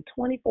operation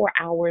 24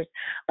 hours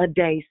a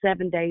day,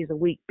 7 days a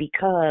week,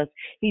 because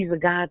he's a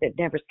God that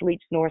never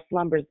sleeps nor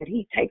slumbers, that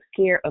he takes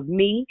care of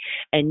me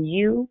and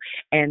you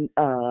and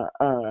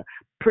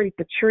Pretty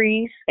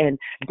Patrice and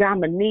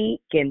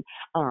Dominique and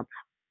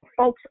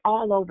folks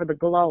all over the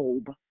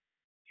globe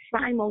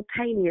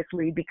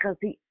simultaneously, because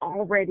he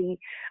already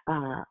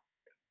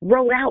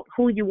wrote out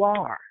who you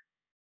are,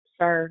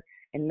 sir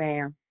and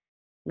ma'am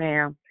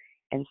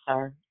and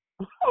sir.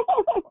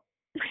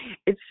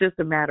 It's just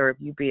a matter of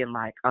you being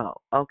like, oh,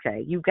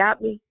 okay, you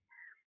got me?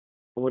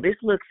 Well, this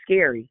looks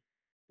scary.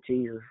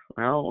 Jesus,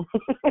 no.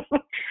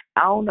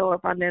 I don't know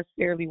if I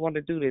necessarily want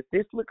to do this.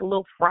 This looks a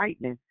little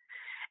frightening.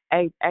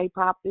 Hey,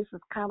 Pop, this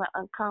is kind of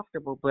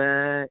uncomfortable,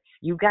 but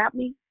you got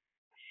me?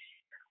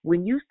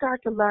 When you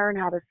start to learn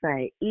how to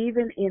say,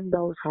 even in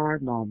those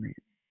hard moments,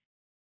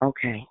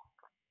 okay,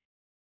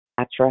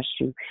 I trust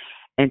you,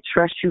 and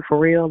trust you for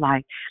real,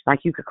 like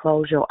you could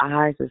close your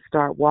eyes and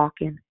start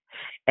walking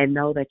and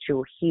know that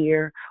you'll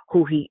hear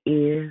who he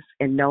is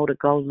and know to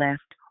go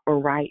left or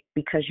right,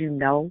 because you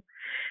know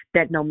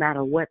that no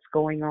matter what's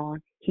going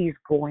on, he's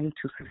going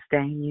to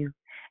sustain you,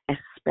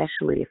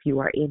 especially if you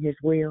are in his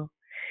will.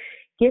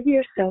 Give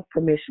yourself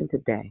permission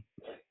today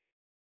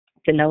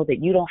to know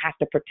that you don't have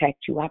to protect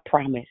you, I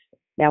promise.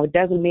 Now, it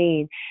doesn't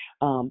mean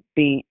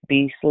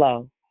be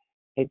slow.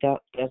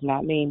 Does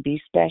not mean be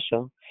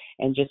special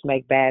and just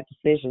make bad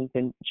decisions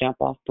and jump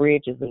off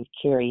bridges and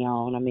carry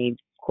on. I mean,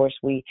 of course,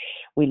 we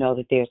know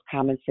that there's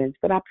common sense,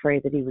 but I pray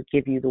that He would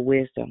give you the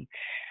wisdom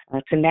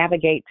to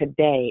navigate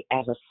today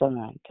as a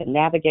son, to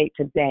navigate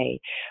today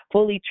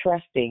fully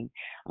trusting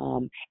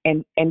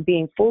and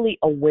being fully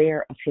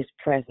aware of His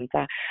presence.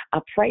 I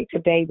pray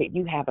today that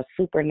you have a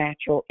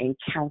supernatural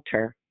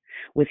encounter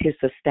with His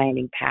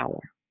sustaining power.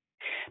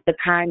 The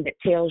kind that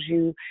tells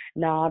you,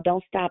 no,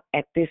 don't stop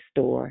at this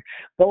store.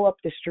 Go up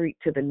the street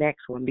to the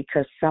next one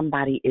because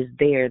somebody is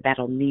there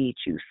that'll need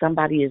you.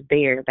 Somebody is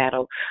there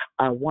that'll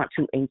want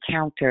to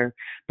encounter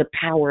the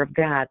power of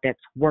God that's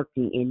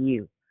working in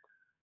you.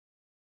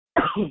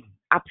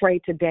 I pray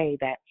today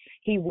that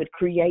He would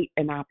create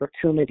an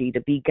opportunity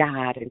to be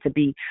God and to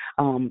be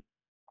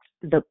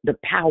the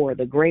power,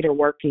 the greater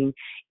working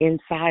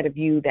inside of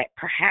you that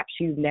perhaps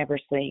you've never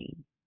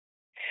seen.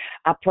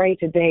 I pray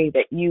today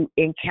that you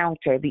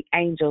encounter the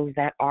angels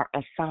that are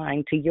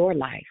assigned to your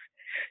life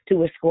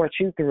to escort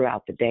you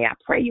throughout the day. I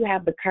pray you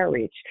have the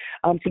courage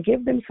to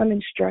give them some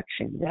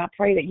instructions. And I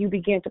pray that you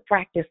begin to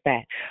practice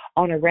that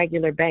on a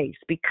regular basis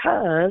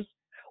because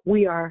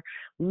we are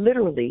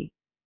literally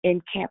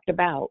encamped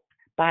about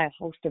by a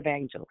host of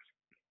angels.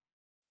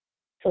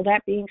 So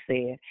that being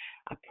said,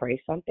 I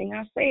pray something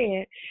I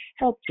said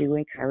helped you,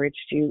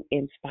 encouraged you,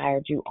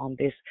 inspired you on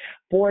this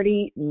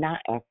 48th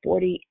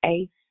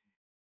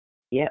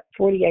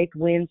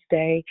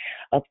Wednesday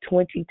of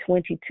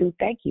 2022.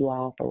 Thank you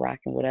all for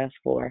rocking with us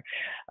for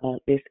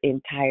this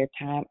entire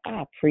time.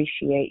 I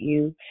appreciate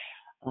you.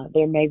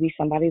 There may be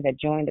somebody that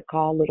joined the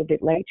call a little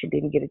bit late. You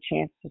didn't get a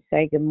chance to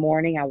say good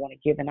morning. I want to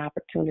give an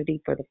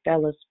opportunity for the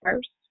fellas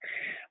first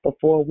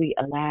before we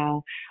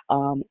allow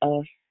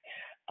us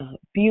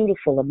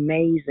beautiful,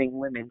 amazing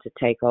women to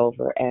take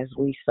over as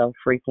we so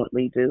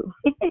frequently do.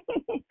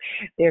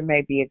 There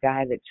may be a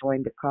guy that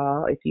joined the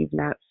call. If you've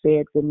not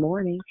said good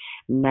morning,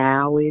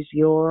 now is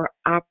your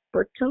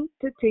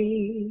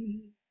opportunity.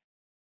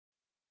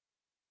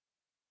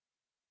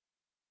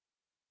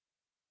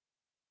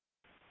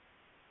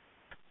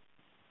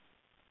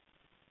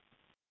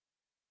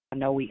 I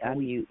know we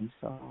unmuting,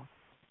 so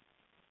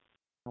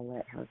I'll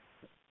let her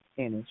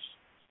finish.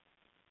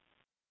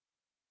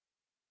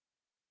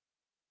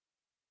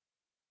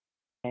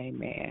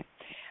 Amen.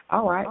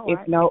 All right.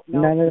 If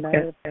none of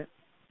that.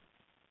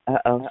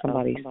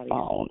 Somebody's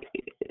phone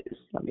is.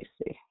 Let me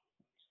see.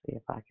 See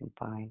if I can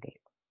find it.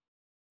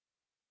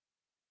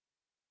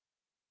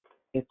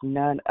 If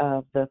none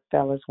of the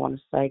fellas want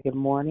to say good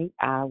morning,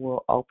 I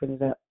will open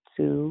it up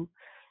to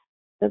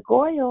the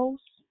Goyles.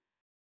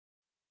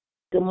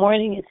 Good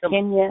morning, it's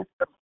Kenya.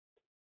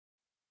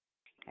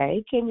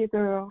 Hey, Kenya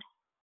girl.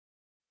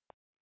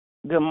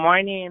 Good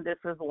morning, this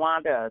is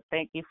Wanda.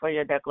 Thank you for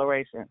your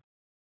declaration.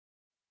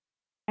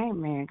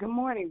 Amen. Good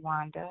morning,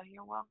 Wanda.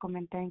 You're welcome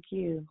and thank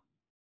you.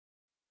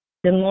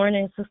 Good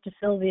morning, Sister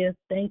Sylvia.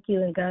 Thank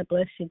you and God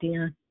bless you,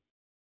 Dion.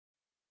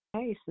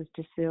 Hey,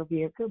 Sister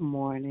Sylvia. Good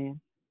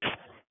morning.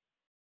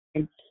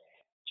 And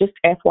just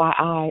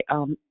FYI,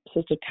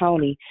 Sister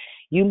Tony,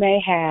 you may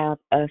have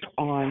us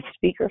on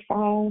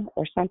speakerphone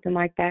or something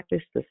like that.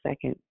 This is the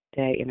second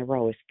day in a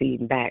row it's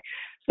feeding back.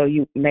 So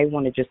you may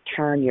want to just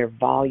turn your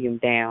volume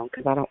down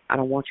because I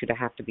don't want you to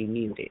have to be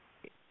muted.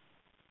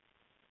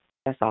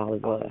 That's all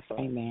it was.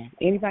 Amen.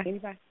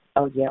 Anybody?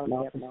 Oh, yeah,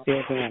 no, I'm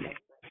still doing it.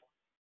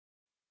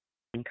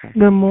 Okay.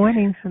 Good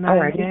morning, Sanaje.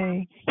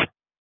 Alrighty.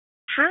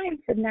 Hi,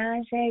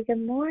 Sanaje.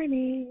 Good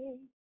morning.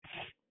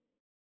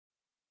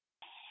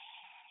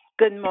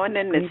 Good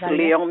morning, Miss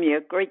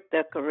Leomia. Great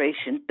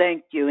decoration.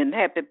 Thank you, and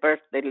happy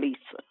birthday,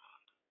 Lisa.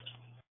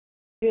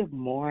 Good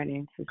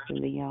morning, Sister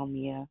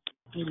Leomia.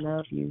 We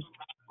love you.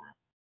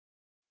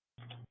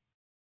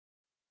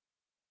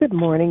 Good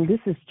morning.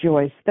 This is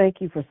Joyce. Thank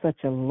you for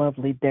such a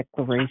lovely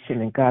declaration,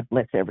 and God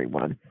bless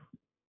everyone.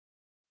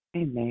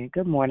 Amen.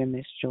 Good morning,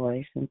 Miss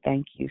Joyce, and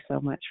thank you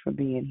so much for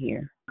being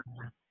here.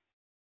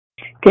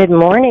 Good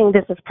morning.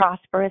 This is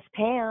Prosperous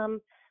Pam.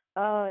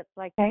 Oh, it's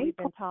like we've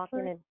been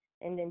talking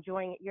and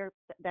enjoying your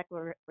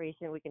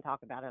declaration. We can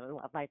talk about it on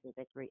Love, Life, and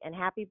Victory. And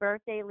happy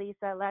birthday,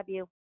 Lisa. Love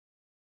you.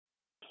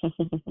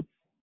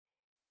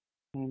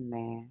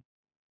 Amen.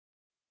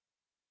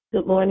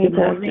 Good morning,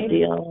 Pastor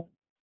Dion.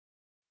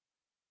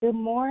 Good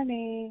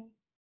morning.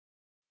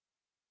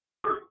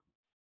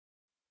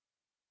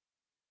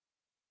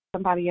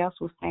 Somebody else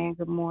was saying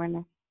good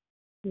morning.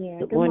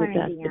 Yeah. Good morning,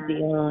 Pastor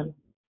Dion.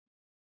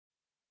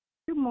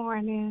 Good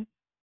morning.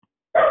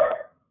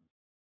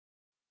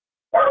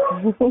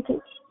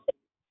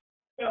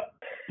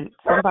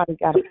 Somebody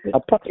got a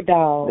puppy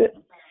dog.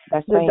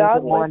 That's the saying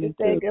dog good morning wants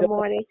to say too. good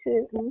morning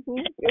too.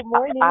 Good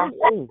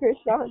morning,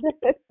 Krishanda.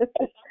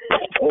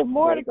 Good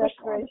morning,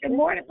 Krishanda. Good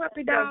morning,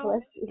 puppy dog. God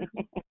bless you.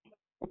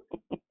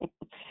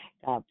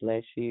 God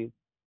bless you.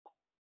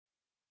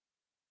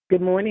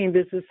 Good morning.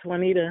 This is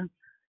Juanita.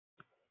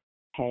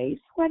 Hey,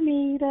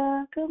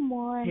 Juanita. Good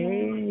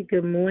morning. Hey,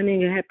 good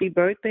morning and happy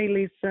birthday,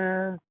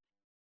 Lisa.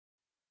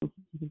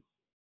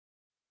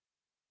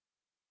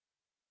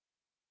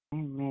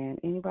 Amen.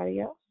 Anybody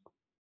else?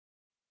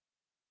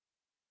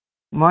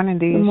 Morning,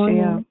 Good dear Shell.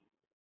 morning.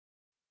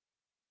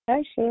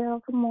 Hey,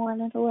 Shell. Good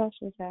morning. Who else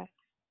is that?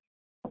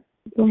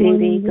 Good Dee morning.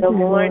 Dee, This good is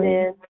Lori.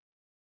 morning.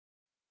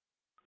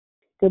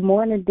 Good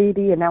morning, Dee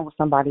Dee. And that was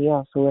somebody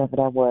else, whoever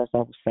that was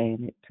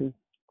saying it too.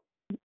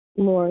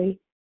 Lori.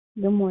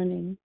 Good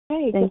morning.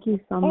 Hey, Thank you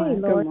so much. Hey,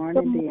 Lori. Good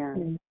morning, Good Dion.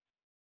 morning.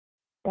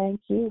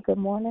 Thank you. Good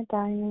morning,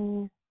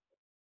 Diane.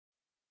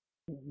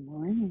 Good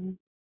morning.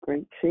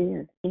 Great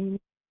share. Thank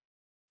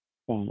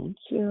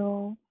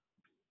you.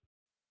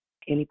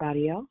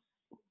 Anybody else?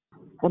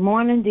 Good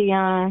morning,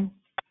 Dion.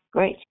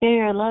 Great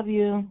share. Love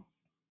you.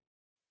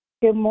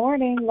 Good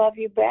morning. Love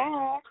you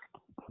back.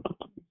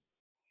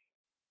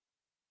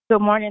 Good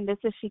morning. This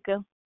is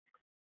Sheikah.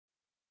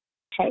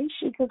 Hey,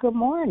 Sheikah. Good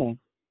morning.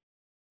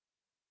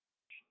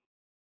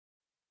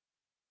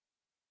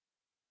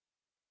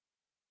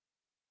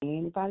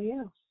 Anybody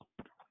else?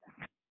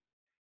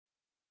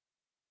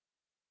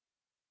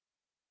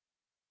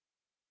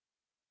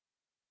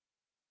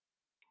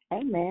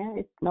 Hey, man,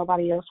 if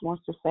nobody else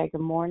wants to say good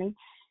morning,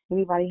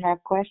 anybody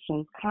have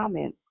questions,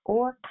 comments,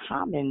 or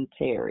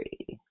commentary?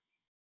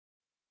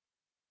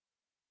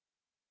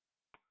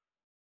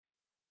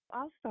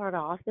 I'll start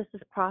off. This is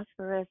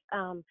Prosperous.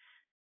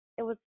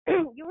 It was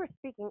you were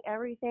speaking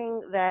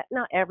everything that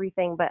not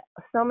everything, but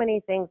so many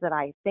things that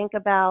I think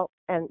about,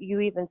 and you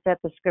even said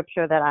the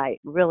scripture that I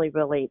really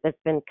that's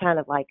been kind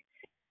of like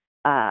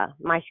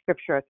my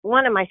scripture.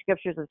 One of my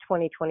scriptures of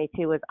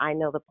 2022 is I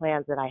know the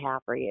plans that I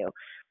have for you.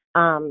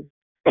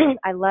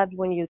 I loved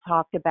when you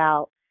talked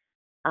about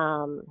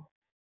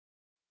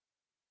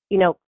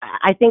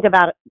I think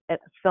about it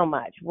so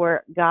much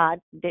where God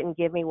didn't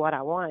give me what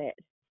I wanted.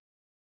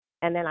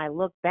 And then I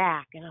look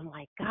back and I'm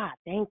like, God,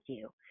 thank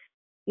you.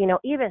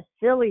 Even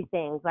silly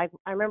things. Like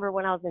I remember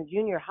when I was in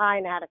junior high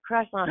and I had a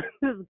crush on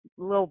this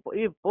little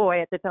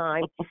boy at the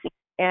time.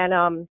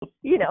 And,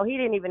 he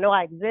didn't even know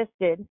I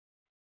existed.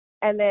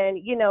 And then,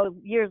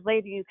 years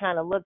later, you kind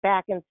of look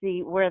back and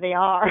see where they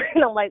are.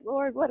 And I'm like,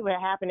 Lord, what would have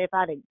happened if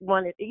I'd have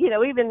wanted,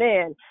 even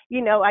then,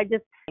 I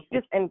just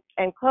and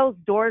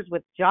closed doors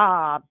with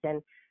jobs.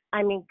 And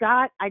I mean,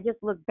 God, I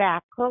just look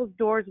back, closed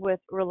doors with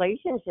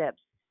relationships.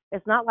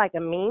 It's not like a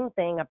mean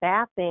thing, a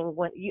bad thing.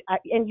 When you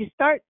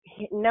start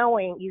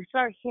knowing, you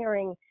start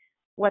hearing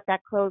what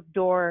that closed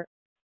door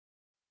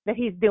that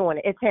he's doing.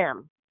 It's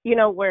him,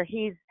 where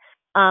he's,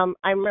 I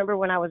remember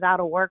when I was out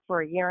of work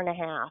for a year and a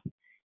half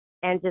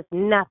and just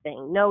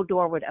nothing, no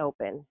door would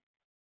open.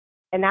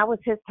 And that was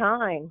his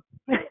time.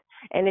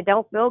 And it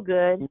don't feel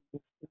good.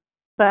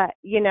 But,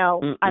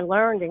 I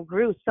learned and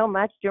grew so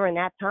much during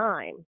that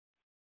time.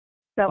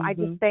 So I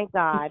just thank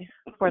God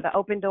for the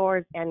open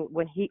doors, and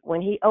when he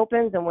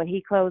opens and when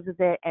he closes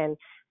it, and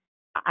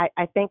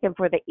I thank him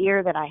for the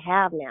ear that I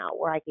have now,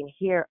 where I can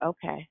hear.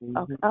 Okay,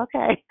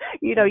 okay,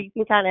 you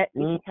can kind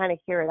of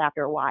hear it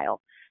after a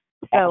while.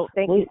 So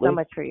thank you so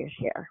much for your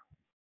share.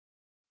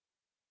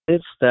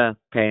 Good stuff,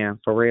 Pam.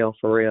 For real.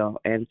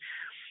 And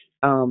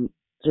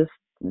just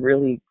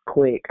really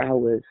quick, I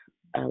was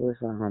at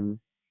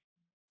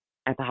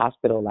the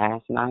hospital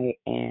last night,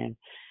 and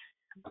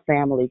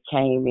family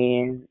came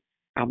in.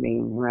 I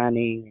mean,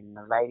 running, and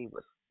the lady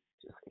was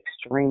just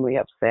extremely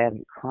upset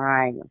and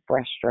crying and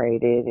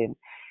frustrated, and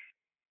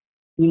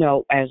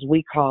as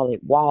we call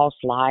it, wall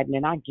sliding.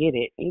 And I get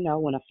it.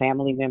 When a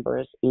family member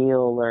is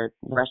ill or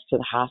rushed to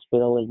the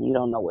hospital and you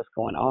don't know what's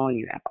going on,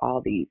 you have all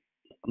these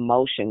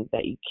emotions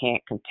that you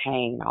can't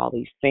contain, all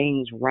these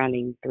things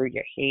running through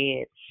your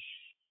head.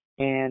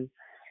 And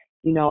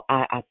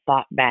I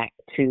thought back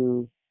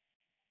to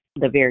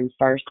the very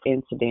first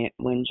incident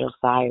when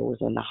Josiah was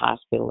in the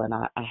hospital, and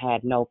I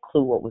had no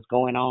clue what was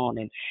going on,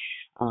 and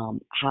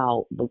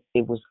how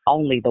it was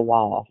only the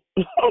wall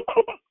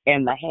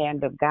and the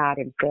hand of God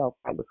himself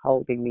that was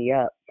holding me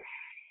up.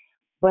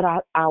 But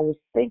I was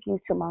thinking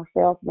to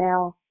myself,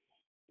 now,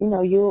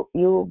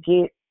 you'll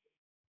get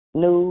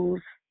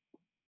news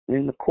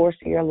in the course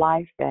of your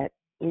life that,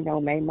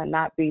 may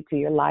not be to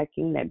your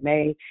liking, that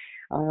may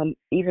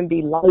even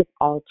be life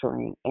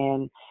altering.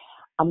 And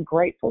I'm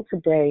grateful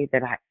today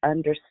that I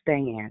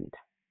understand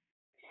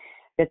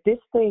that this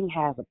thing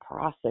has a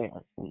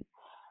process, and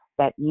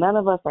that none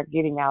of us are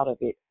getting out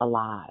of it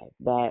alive.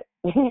 That,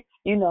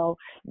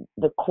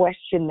 the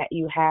question that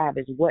you have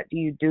is, what do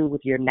you do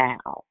with your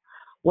now?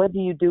 What do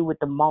you do with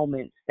the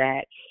moments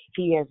that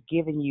he has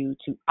given you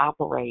to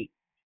operate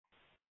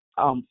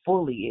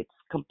fully? It's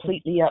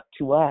completely up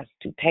to us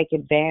to take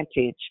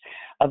advantage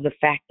of the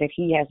fact that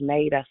he has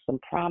made us some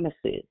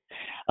promises,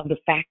 of the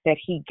fact that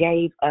he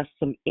gave us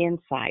some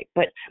insight.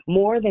 But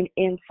more than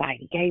insight,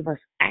 he gave us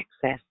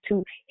access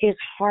to his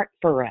heart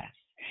for us,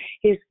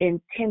 his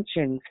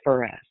intentions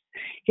for us,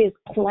 his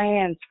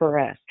plans for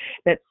us,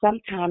 that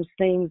sometimes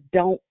things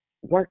don't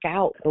work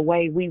out the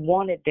way we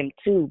wanted them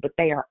to, but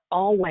they are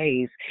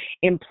always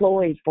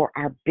employed for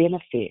our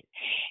benefit.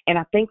 And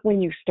I think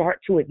when you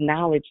start to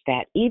acknowledge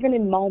that, even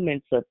in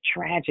moments of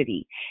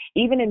tragedy,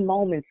 even in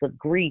moments of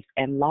grief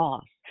and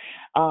loss,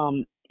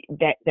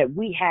 that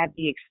we had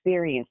the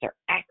experience or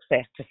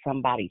access to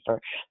somebody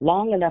for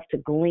long enough to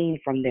glean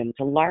from them,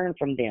 to learn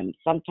from them,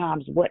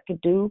 sometimes what to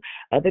do,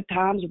 other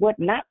times what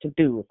not to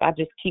do. If I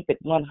just keep it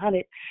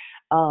 100,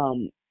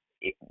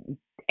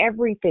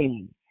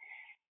 everything,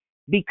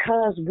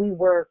 because we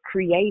were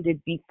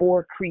created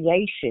before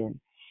creation,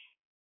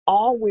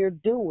 all we're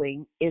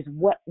doing is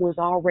what was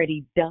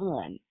already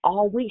done.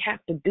 All we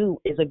have to do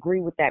is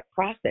agree with that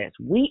process.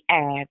 We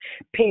add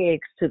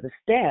pegs to the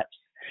steps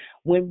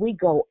when we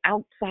go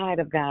outside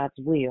of God's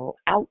will,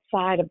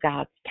 outside of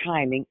God's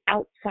timing,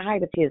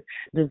 outside of His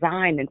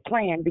design and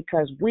plan,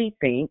 because we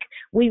think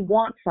we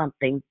want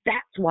something.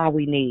 That's why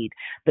we need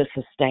the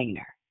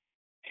sustainer.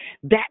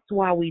 That's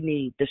why we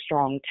need the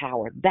strong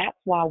tower. That's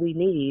why we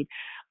need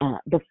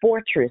the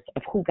fortress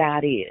of who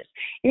God is.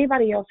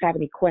 Anybody else have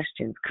any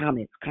questions,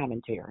 comments,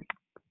 commentary?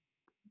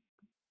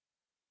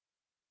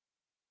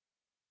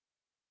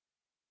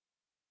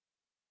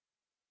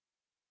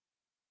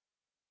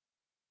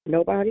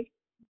 Nobody?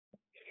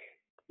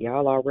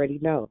 Y'all already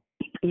know.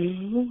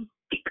 Mm-hmm.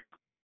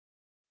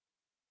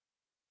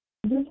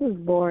 This is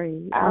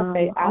Lori.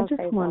 I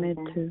just wanted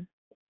to.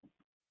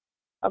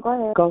 Oh, go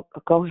ahead. Go.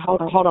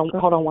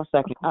 Hold on 1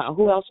 second.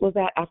 Who else was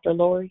that after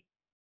Lori?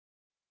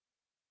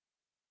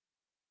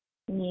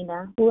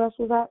 Nina. Who else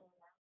was that?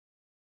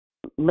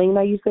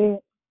 Lena, you said?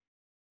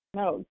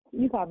 No,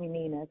 you called me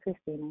Nina,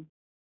 Christina.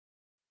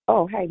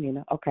 Oh, hey,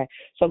 Nina. Okay.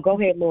 So go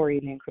ahead, Lori,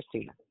 and then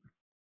Christina.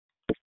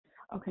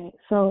 Okay.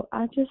 So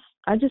I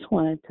just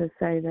wanted to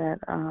say that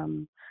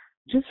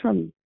just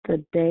from the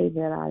day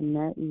that I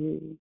met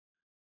you,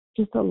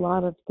 just a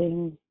lot of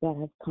things that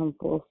have come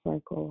full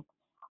circle.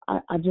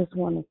 I just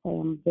want to say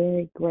I'm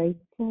very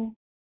grateful.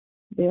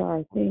 There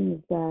are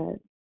things that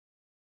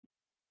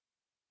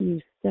you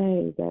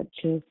say that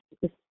just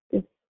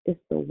it's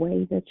the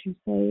way that you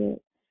say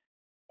it,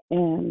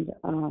 and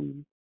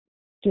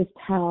just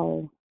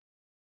how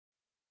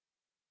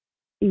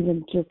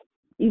even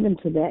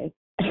today,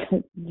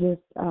 it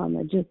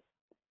just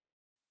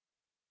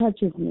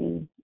touches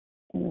me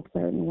in a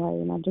certain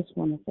way, and I just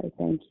want to say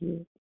thank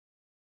you.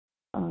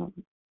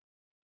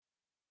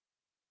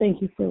 Thank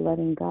you for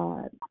letting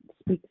God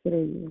speak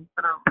through you.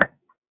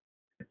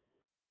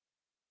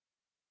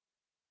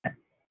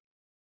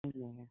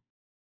 Amen.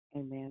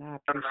 Amen. I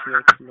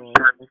appreciate you, Lord.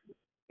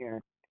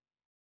 Here.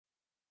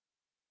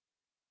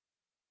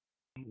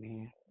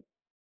 Amen.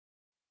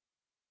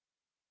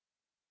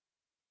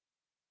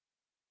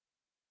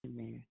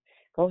 Amen.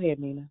 Go ahead,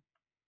 Nina.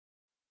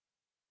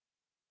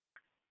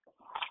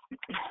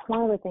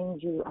 One of the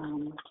things you,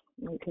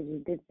 because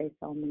you did say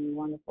so many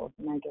wonderful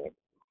nuggets,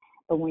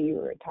 but when you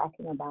were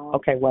talking about.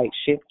 Okay, wait.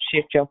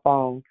 Shift your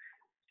phone.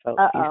 So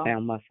you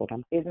sound muffled.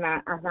 I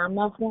sound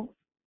muffled?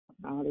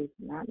 Oh, these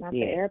not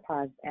Yeah. the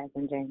AirPods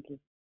acting janky.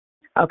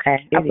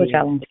 Okay, I'll put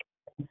y'all on.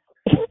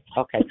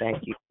 Okay,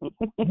 thank you.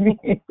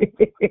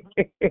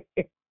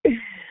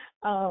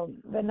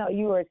 But no,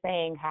 you were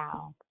saying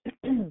how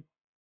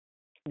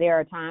there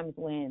are times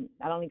when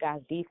not only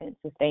God's defense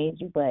sustains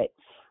you, but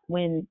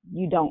when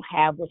you don't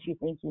have what you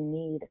think you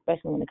need,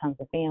 especially when it comes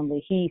to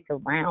family, He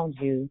surrounds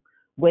you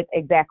with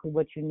exactly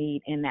what you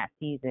need in that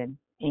season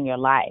in your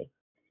life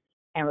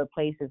and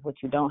replaces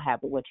what you don't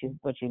have with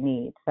what you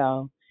need.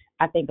 So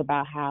I think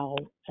about how,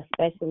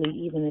 especially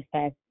even this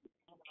past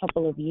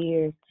couple of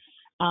years,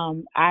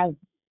 I've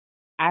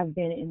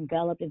been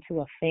enveloped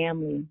into a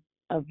family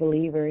of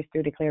believers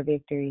through Declare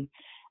Victory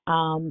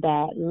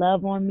that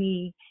love on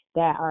me,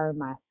 that are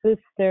my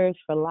sisters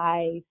for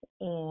life,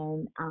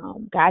 and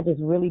God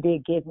just really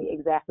did give me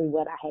exactly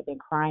what I had been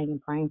crying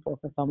and praying for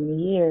so many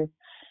years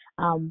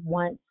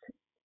once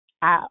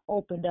I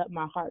opened up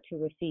my heart to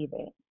receive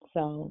it.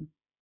 So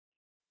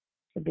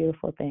it's a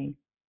beautiful thing.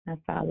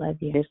 That's why I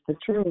love you. It's the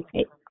truth.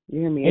 You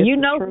hear me? And it's you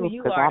the know truth, who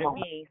you are to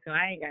me, so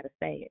I ain't got to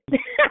say it.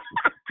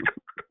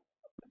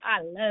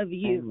 I love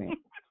you. Amen.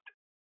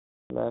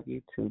 Love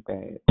you too,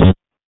 babe.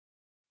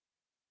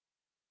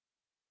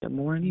 Good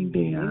morning,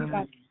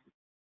 Dion.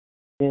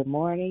 Good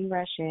morning,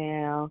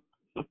 Rochelle.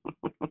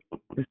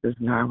 This is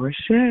not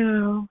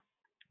Rochelle.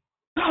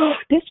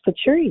 This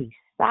Patrice.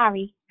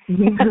 Sorry.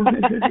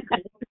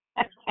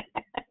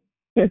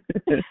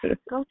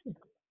 Go.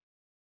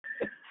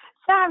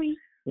 Sorry.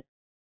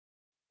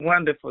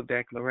 Wonderful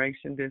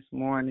declaration this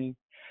morning,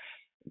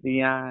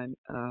 Dion.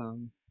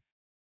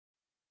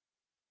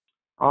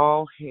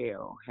 All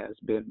hell has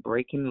been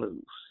breaking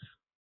loose.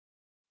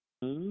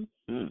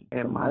 Mm-hmm.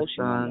 And my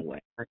son,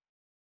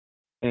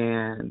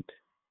 and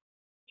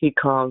he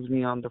calls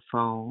me on the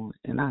phone,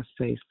 and I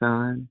say,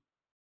 son,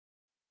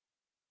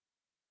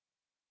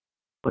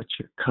 but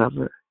you're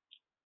covered.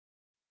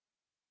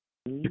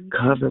 You're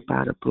covered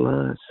by the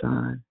blood,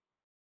 son.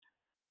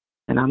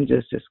 And I'm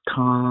just as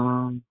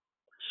calm.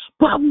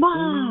 But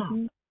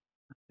Mom!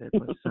 I said,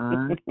 but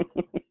son.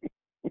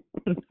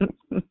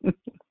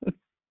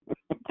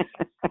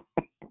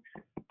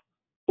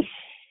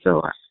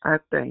 So I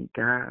thank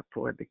God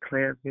for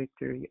Declare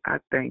Victory. I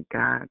thank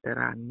God that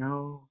I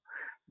know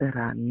that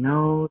I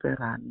know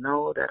that I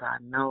know that I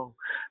know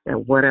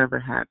that whatever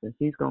happens,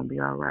 he's going to be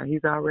all right.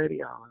 He's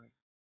already all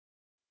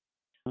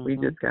right. We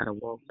just got to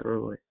walk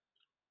through it.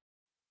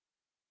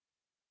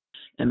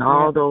 And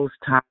all those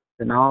times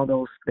and all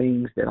those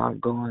things that I've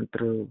gone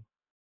through,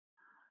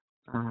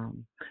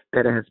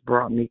 that has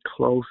brought me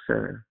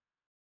closer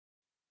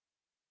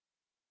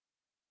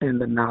in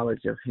the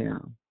knowledge of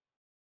him,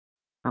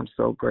 I'm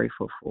so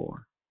grateful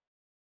for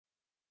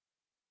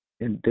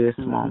in this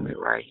moment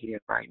right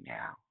here, right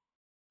now.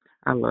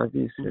 I love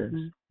you, sis.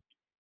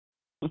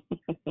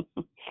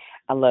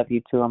 I love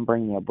you too. I'm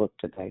bringing you a book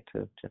today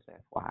too, just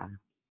FYI.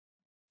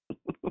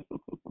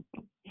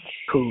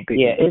 Cool.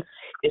 Yeah, it's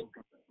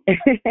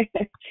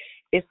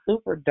it's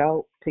super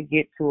dope to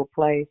get to a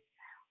place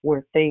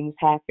where things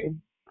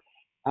happen.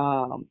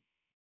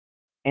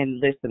 And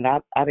listen, I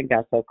done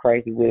got so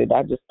crazy with it.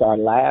 I just start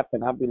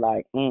laughing. I'll be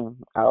like, oh,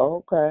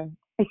 okay.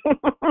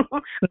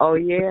 Oh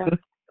yeah,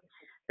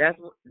 that's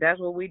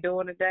what we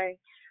doing today.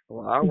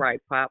 Well, all right,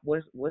 Pop.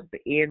 What's the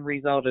end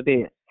result of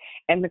this?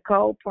 And the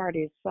cold part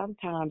is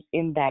sometimes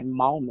in that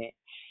moment,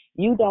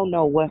 you don't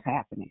know what's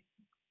happening,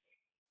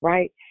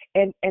 right?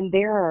 And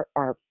there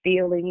are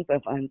feelings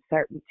of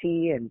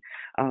uncertainty, and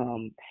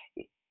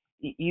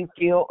you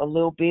feel a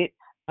little bit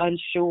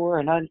unsure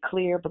and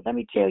unclear. But let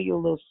me tell you a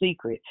little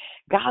secret.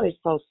 God is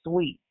so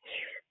sweet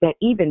that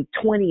even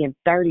 20 and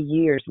 30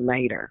 years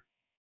later,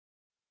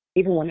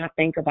 even when I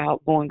think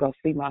about going to go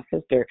see my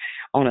sister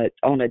on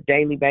a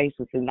daily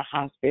basis in the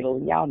hospital,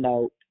 and y'all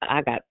know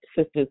I got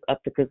sisters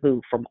up the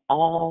kazoo from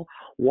all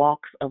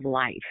walks of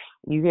life.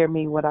 You hear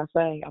me what I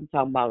say? I'm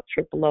talking about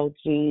triple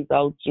OGs,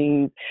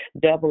 OGs,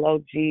 double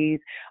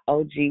OGs,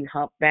 OG,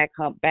 humpback,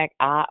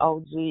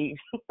 IOGs,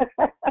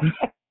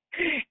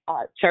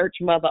 church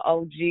mother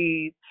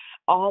OGs,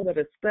 all of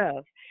the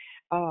stuff.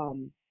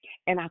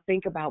 And I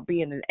think about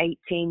being an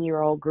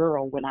 18-year-old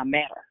girl when I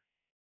met her,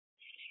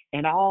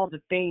 and all the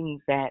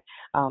things that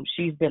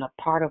she's been a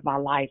part of my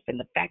life, and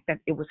the fact that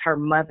it was her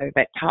mother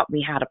that taught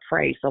me how to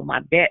pray. So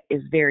my debt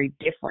is very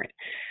different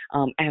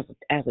as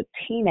a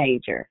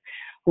teenager,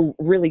 who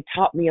really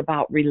taught me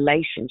about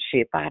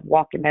relationship. I'd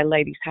walk in that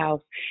lady's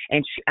house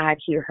and I'd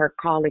hear her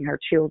calling her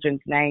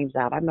children's names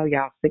out. I know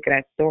y'all sick of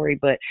that story,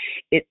 but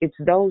it's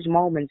those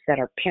moments that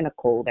are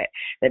pinnacle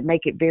that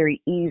make it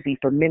very easy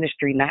for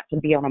ministry not to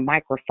be on a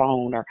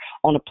microphone or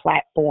on a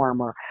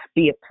platform or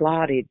be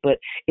applauded, but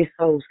it's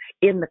those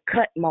in the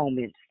cut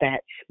moments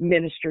that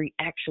ministry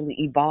actually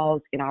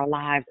evolves in our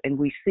lives, and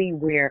we see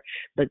where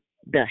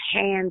the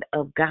hand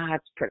of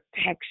God's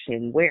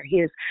protection, where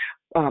his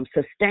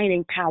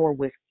sustaining power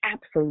was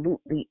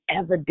absolutely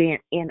evident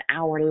in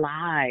our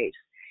lives.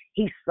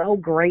 He's so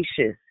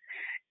gracious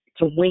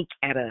to wink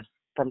at us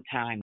from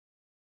time.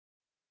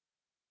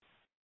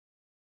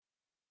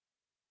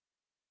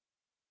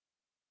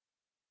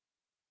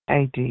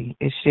 AD,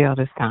 it's Shell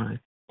this time.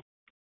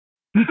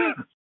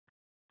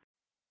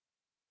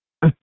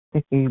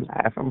 You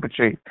laughing,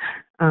 Patrice.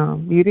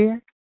 You there?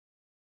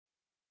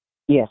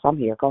 Yes, I'm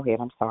here. Go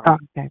ahead. I'm sorry.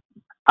 Okay.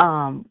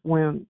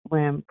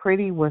 When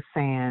Pretty was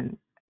saying,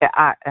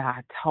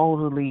 I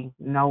totally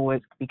know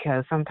it,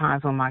 because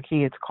sometimes when my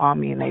kids call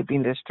me and they be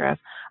in distress,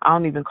 I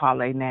don't even call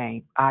their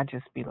name. I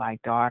just be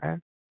like,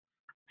 daughter,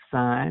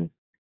 son.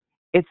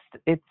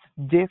 It's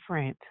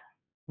different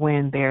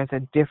when there's a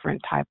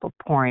different type of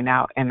pouring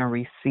out and a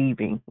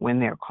receiving when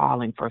they're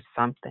calling for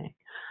something.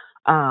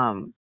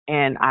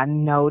 And I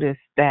noticed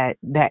that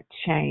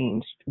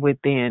changed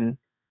within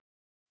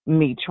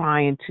me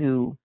trying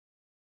to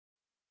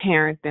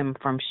parent them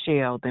from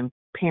Shell than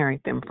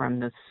parent them from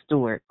the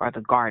steward or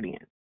the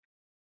guardian.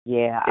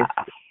 Yeah,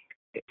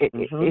 it's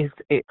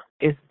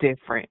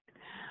different.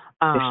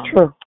 It's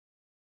true.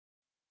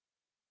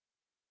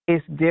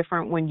 It's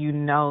different when you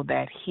know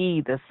that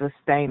he, the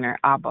sustainer,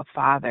 Abba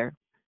Father,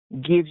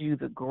 gives you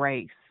the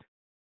grace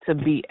to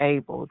be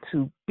able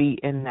to be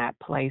in that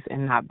place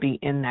and not be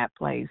in that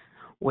place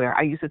where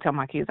I used to tell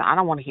my kids, I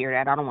don't want to hear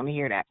that. I don't want to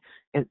hear that.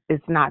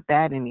 It's not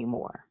that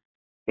anymore.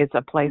 It's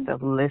a place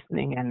of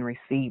listening and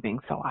receiving.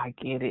 So I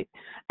get it.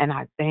 And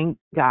I thank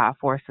God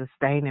for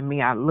sustaining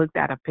me. I looked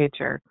at a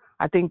picture,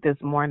 I think this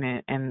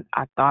morning, and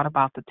I thought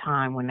about the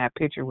time when that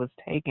picture was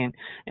taken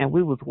and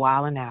we was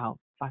wilding out.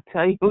 I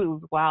tell you, we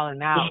was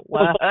wilding out.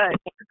 What?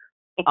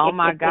 Oh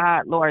my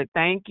God, Lord,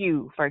 thank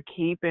you for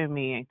keeping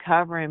me and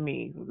covering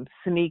me,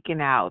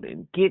 sneaking out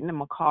and getting in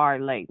my car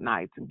late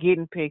nights and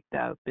getting picked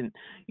up. And,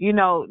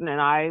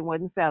 and I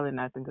wasn't selling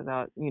nothing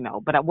because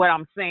but what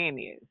I'm saying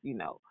is,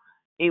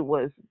 it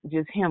was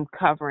just him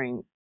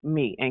covering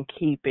me and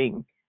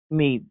keeping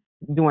me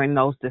during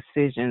those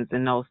decisions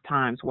and those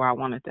times where I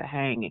wanted to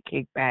hang and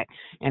kick back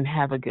and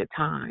have a good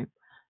time.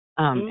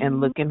 And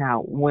looking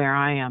out where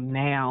I am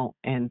now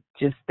and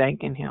just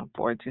thanking him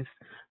for just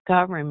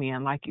covering me.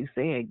 And like you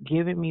said,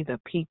 giving me the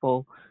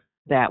people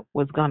that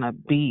was going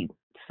to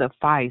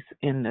suffice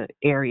in the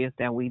areas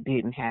that we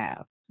didn't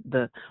have.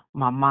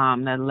 My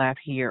mom that left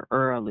here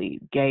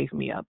early gave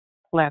me a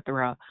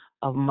plethora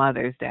of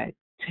mothers that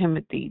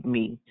Timothy'd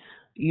me.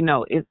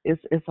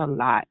 It's a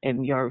lot.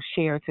 And your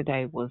share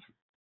today was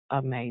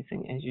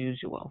amazing as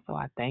usual. So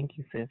I thank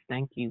you, sis.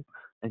 Thank you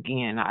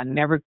again. I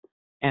never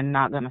am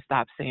not going to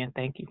stop saying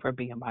thank you for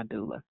being my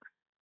doula.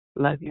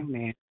 Love you.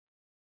 Amen.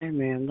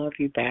 Amen. Love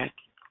you back.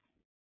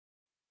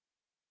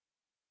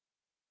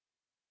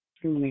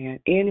 Amen.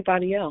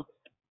 Anybody else?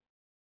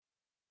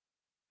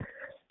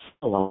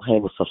 Hello. Hey,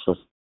 what's up, sis?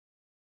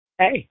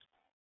 Hey.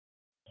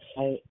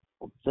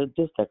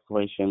 This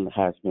declaration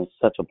has been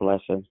such a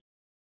blessing.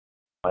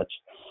 Much,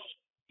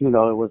 it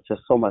was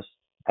just so much.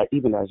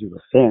 Even as you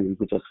were saying, you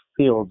could just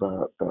feel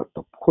the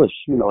push,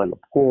 and the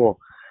pull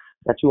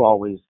that you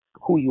always,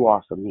 who you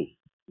are for me,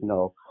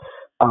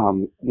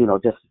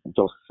 just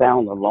those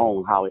sound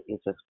alone, how it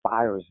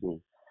inspires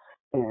me,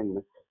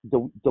 and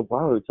the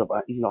words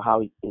about,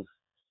 how it is.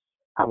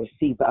 I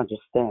received the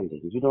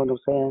understanding. You know what I'm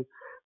saying?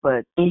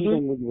 But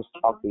even when you was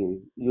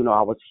talking,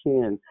 I was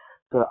hearing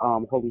the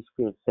Holy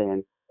Spirit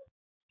saying,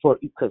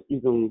 because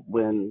even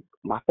when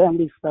my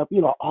family stuff,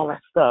 all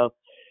that stuff,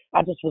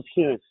 I just was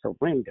hearing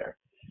surrender,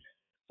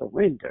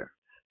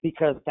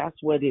 because that's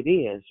what it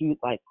is. You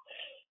like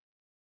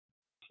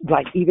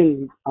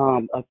even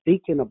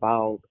thinking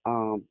about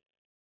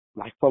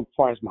like from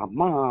far as my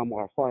mom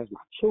or as far as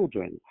my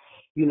children,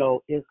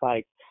 it's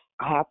like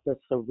I have to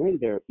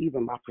surrender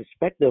even my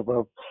perspective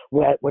of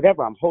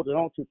whatever I'm holding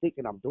on to,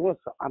 thinking I'm doing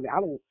something. I mean,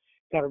 I don't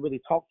got to really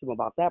talk to them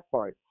about that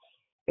part.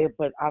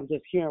 But I'm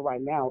just hearing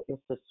right now,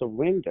 it's the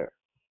surrender.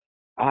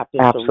 I have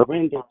to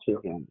surrender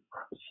to him.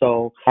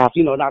 So,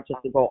 not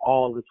just to go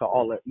all into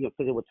all that,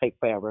 because it would take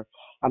forever.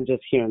 I'm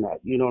just hearing that.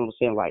 You know what I'm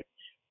saying? Like,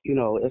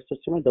 it's to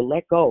surrender,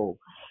 let go.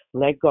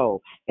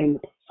 And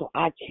so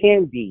I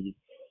can be,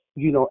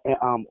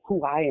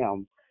 who I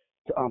am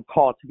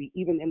called to be,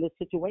 even in this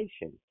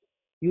situation.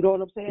 You know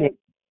what I'm saying?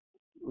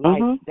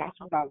 Like, that's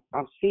what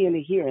I'm seeing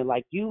and hearing.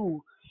 Like yeah.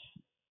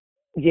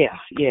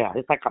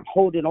 It's like I'm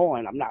holding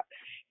on. I'm not,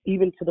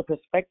 even to the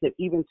perspective,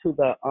 even to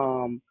the,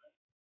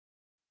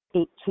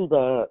 to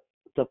the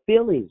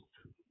feelings,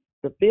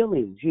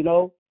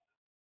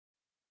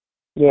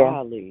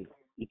 Golly,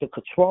 the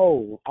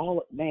control,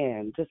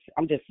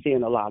 I'm just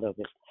seeing a lot of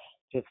it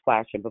just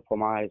flashing before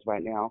my eyes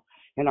right now,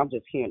 and I'm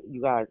just hearing,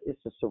 you guys,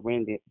 it's to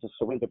surrender,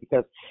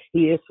 because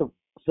he is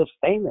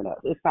sustaining us.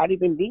 It's not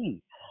even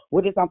me.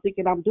 What is I'm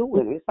thinking I'm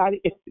doing? It's not.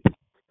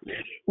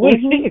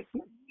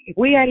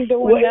 We ain't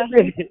doing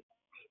nothing.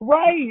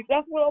 Right.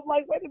 That's what I'm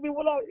like. Wait a minute.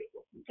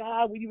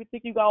 God, when you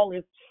think you got all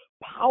this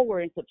power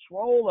and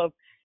control of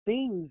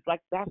things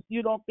like that,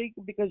 you don't think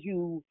because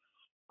you,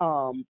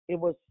 it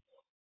was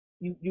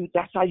you.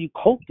 That's how you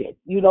coped it.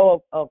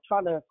 Of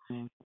trying to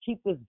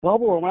keep this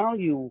bubble around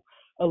you.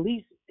 At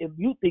least if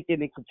you think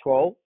in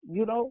control,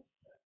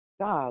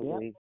 God,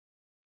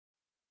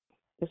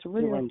 it's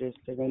real.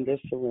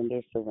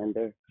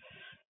 Surrender.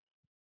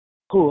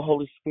 Oh,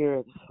 Holy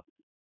Spirit.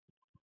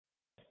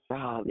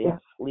 God, yes,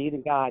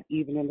 leading God,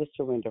 even in the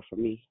surrender for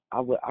me.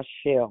 I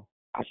shall.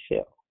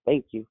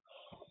 Thank you.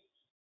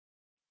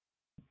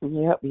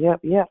 Yep.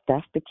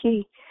 That's the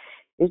key.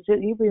 It's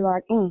just, you be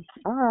like, all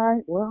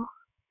right, well,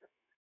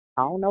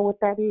 I don't know what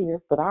that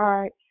is, but all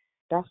right,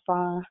 that's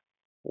fine.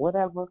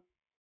 Whatever.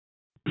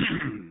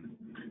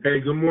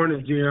 Hey, good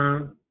morning,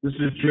 Dion. This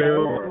is JR.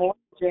 Good morning,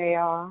 JR.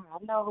 I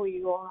know who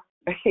you are.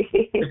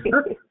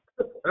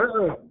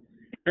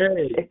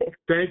 Hey,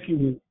 thank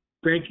you.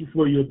 Thank you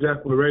for your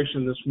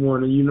declaration this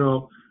morning.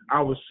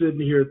 I was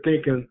sitting here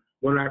thinking,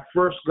 when I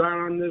first got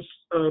on this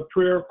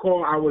prayer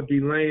call, I would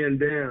be laying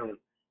down.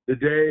 The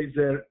days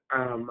that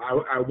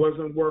I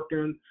wasn't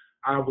working,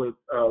 I would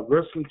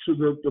listen to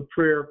the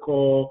prayer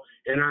call,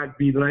 and I'd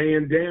be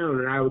laying down,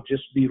 and I would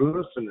just be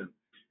listening.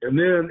 And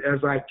then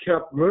as I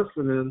kept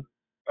listening,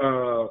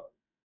 I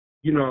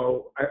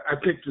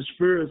think the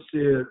Spirit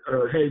said,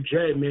 hey,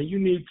 Jay, man, you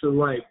need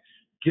to,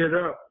 get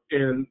up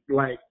and,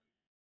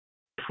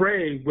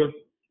 pray with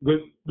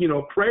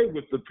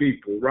the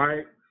people,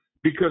 right?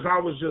 Because I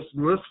was just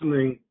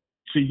listening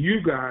to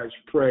you guys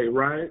pray,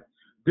 right?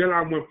 Then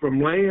I went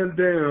from laying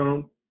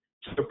down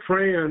to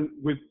praying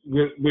with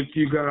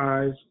you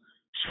guys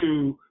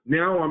to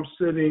now I'm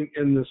sitting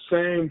in the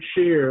same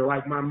chair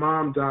like my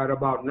mom died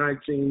about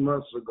 19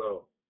 months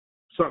ago,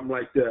 something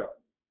like that.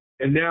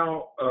 And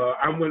now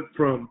I went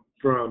from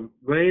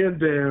laying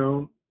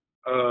down,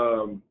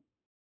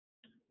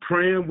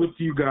 praying with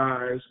you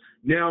guys.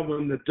 Now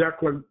when the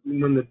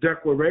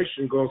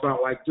declaration goes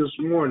out like this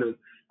morning,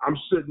 I'm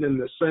sitting in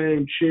the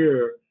same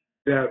chair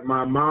that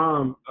my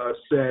mom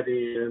sat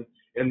in,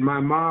 and my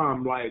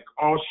mom,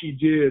 all she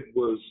did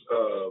was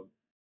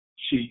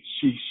she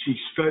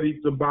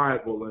studied the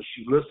Bible and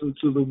she listened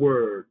to the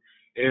Word.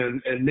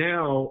 And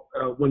now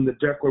when the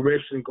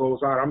declaration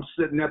goes out, I'm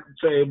sitting at the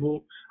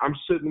table. I'm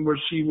sitting where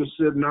she was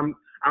sitting.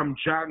 I'm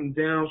jotting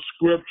down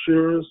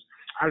scriptures.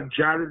 I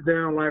jotted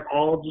down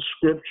all the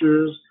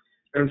scriptures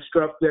and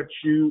stuff that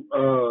you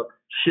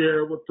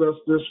shared with us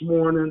this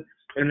morning.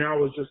 And I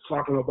was just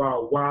talking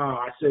about,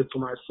 wow. I said to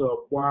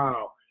myself,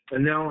 wow.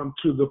 And now I'm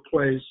to the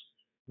place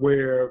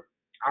where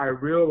I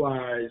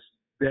realize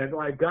that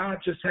God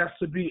just has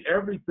to be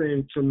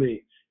everything to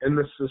me. And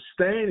the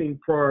sustaining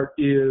part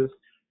is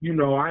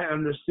I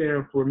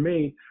understand for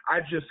me,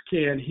 I just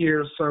can't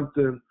hear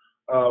something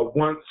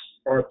once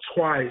or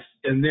twice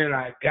and then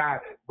I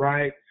got it,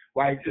 right?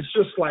 Like, it's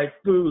just like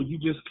food. You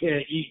just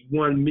can't eat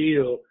one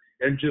meal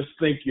and just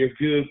think you're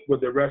good for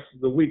the rest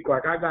of the week.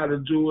 Like, I got to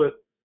do it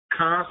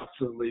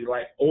constantly,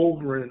 like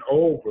over and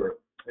over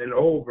and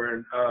over.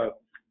 And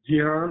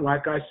Dion,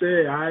 like I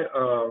say, I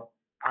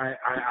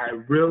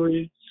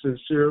really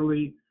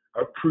sincerely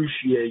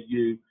appreciate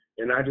you,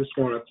 and I just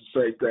wanted to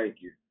say thank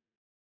you.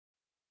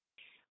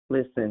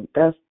 Listen,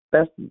 that's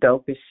the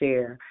dopest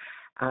share.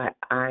 I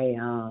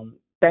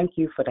thank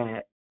you for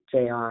that,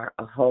 JR,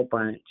 a whole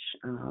bunch.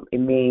 It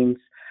means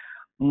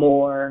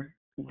more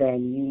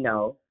than you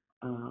know.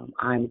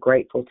 I'm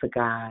grateful to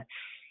God,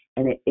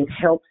 and it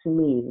helps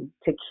me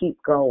to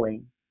keep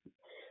going.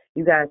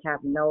 You guys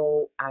have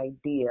no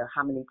idea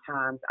how many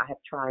times I have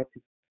tried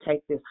to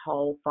take this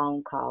whole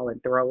phone call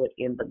and throw it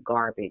in the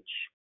garbage.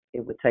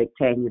 It would take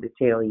Tanya to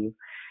tell you,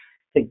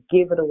 to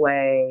give it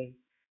away,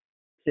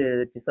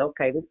 to just,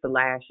 okay, this is the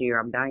last year.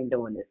 I ain't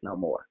doing this no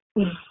more.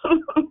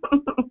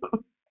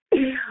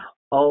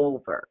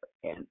 Over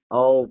and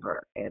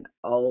over and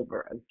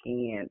over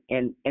again.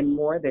 And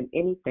more than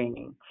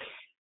anything,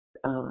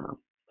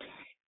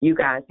 you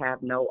guys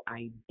have no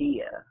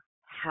idea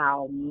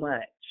how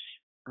much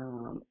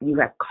you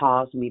have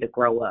caused me to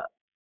grow up.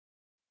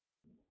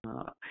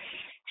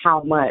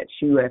 How much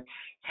you have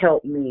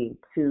helped me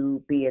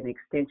to be an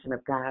extension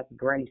of God's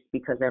grace,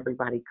 because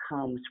everybody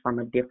comes from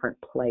a different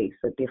place,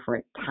 a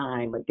different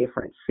time, a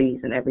different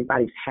season.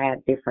 Everybody's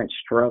had different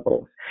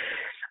struggles.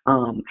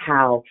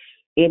 How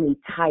any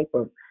type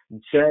of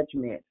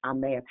judgment I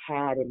may have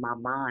had in my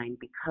mind,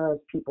 because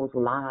people's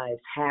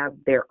lives have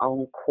their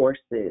own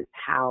courses,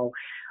 how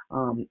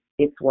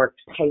it's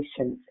worked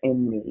patience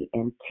in me,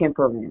 and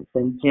temperance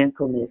and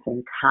gentleness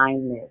and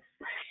kindness,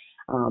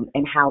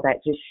 and how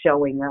that just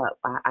showing up.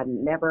 I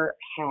never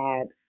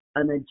had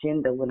an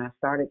agenda when I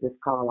started this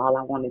call. All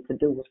I wanted to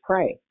do was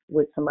pray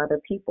with some other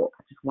people.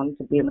 I just wanted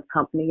to be in the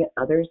company of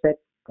others that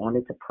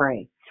wanted to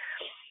pray.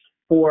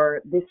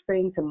 For this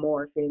thing to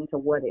morph into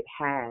what it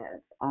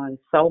has on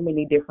so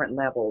many different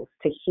levels,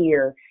 to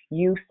hear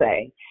you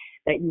say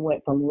that you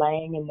went from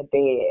laying in the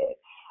bed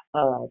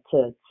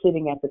to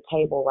sitting at the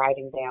table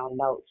writing down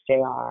notes,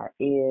 JR,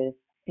 is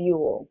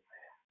fuel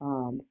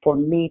for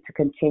me to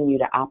continue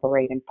to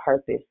operate in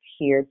purpose.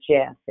 Here,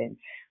 Jeff and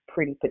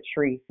Pretty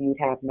Patrice, you'd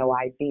have no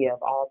idea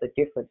of all the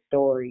different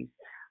stories.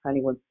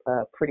 Honey, when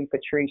Pretty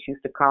Patrice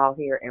used to call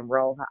here and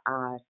roll her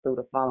eyes through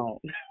the phone.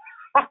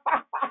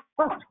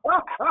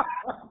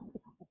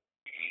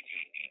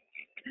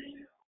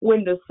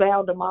 When the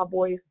sound of my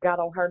voice got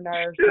on her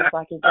nerves, just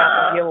like it got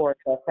on yours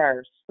at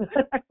first.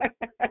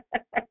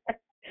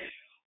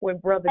 When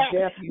Brother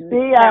Jeff used to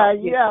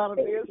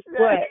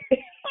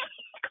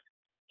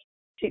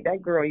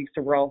that girl used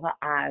to roll her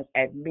eyes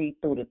at me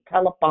through the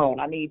telephone.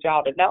 I need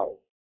y'all to know.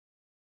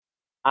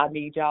 I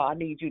need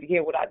you to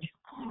hear what I just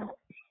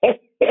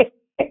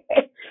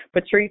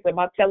Patrice, am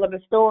I telling the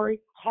story?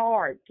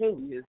 Hard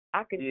too.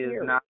 I could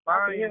hear her.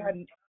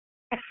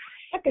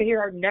 I could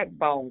hear her neck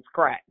bones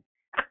crack.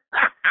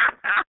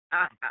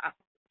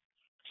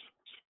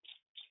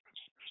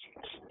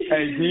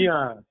 Hey,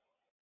 Dion.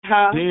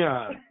 Huh?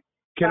 Dion,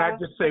 can I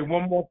just say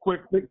one more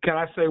quick thing?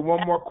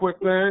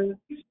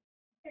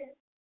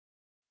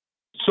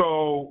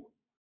 So,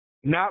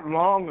 not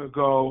long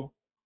ago,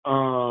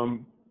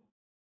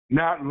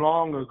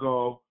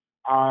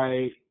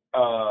 I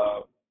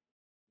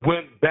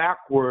went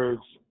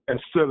backwards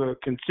instead of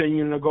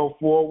continuing to go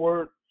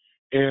forward,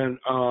 and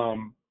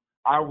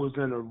I was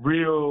in a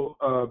real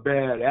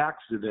bad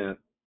accident.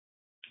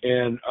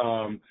 And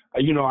I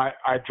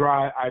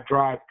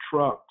drive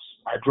trucks.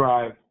 I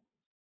drive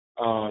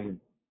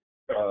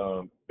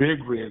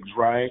big rigs,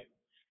 right?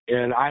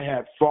 And I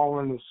had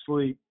fallen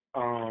asleep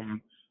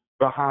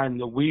behind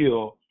the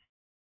wheel.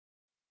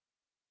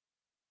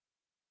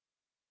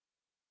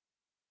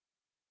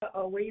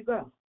 Uh-oh, where you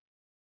go?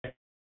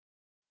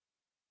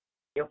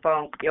 Your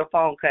phone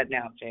cutting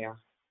out, JR.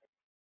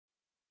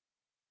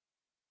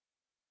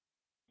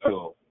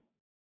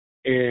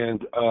 And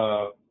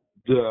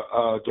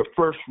the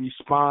first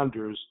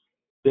responders,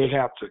 they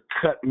had to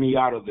cut me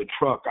out of the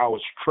truck. I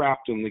was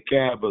trapped in the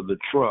cab of the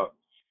truck.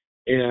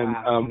 And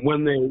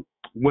when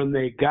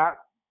they got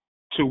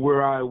to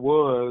where I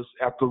was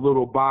at the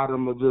little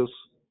bottom of this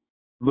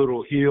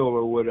little hill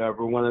or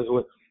whatever,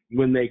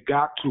 when they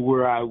got to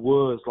where I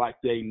was, like,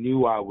 they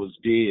knew I was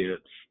dead,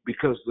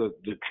 because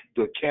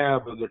the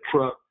cab of the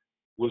truck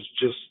was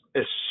just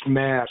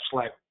smashed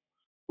like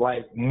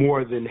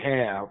more than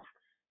half,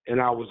 and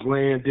I was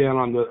laying down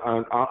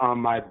on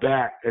my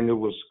back, and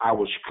I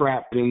was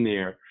trapped in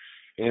there,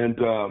 and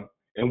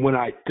when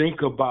I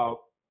think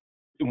about,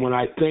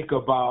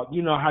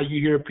 you know how you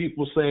hear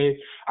people say,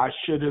 I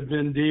should have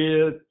been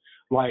dead,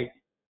 like,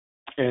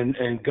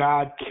 and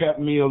God kept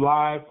me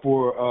alive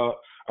for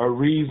a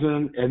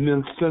reason. And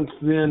then since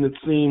then, it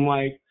seemed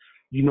like,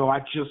 I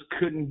just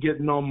couldn't get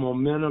no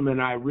momentum,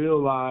 and I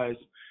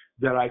realized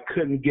that I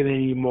couldn't get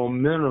any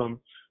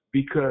momentum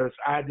because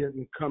I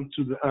didn't come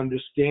to the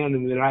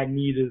understanding that I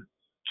needed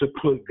to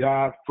put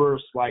God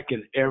first, like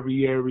in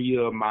every area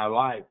of my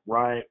life,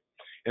 right?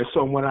 And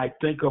so when I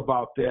think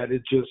about that,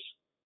 it just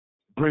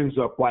brings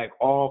up like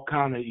all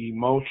kind of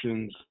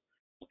emotions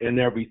and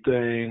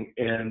everything,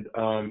 and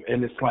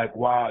it's like,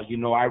 wow,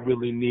 I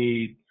really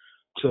need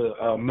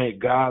to make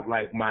God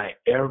like my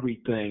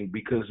everything,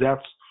 because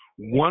that's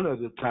one of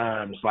the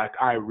times like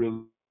I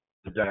really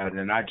did that,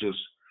 and I just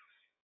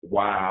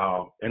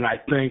wow. And I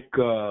thank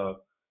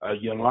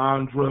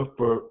Yolandra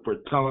for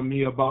telling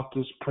me about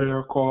this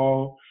prayer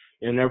call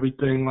and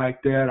everything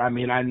like that. I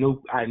mean, I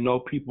know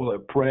people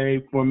have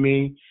prayed for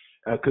me,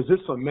 because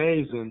it's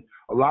amazing.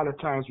 A lot of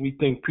times we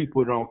think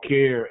people don't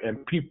care,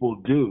 and people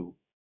do.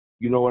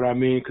 You know what I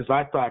mean? Because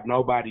I thought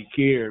nobody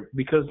cared,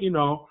 because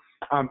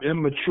I'm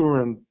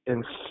immature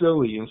and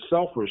silly and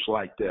selfish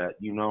like that,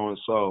 and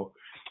so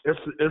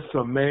it's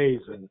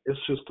amazing. It's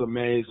just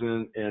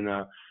amazing, and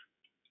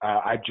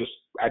I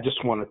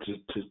just wanted to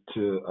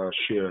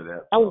share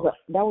that. That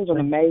was an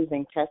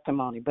amazing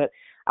testimony, but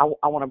I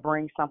want to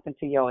bring something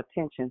to your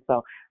attention.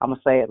 So I'm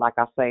gonna say it like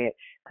I say it,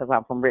 because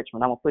I'm from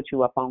Richmond. I'm gonna put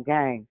you up on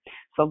game.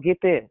 So get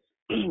this.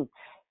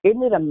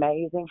 Isn't it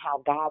amazing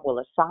how God will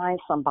assign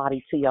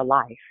somebody to your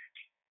life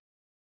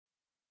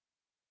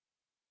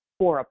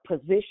for a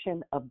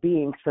position of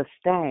being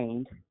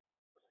sustained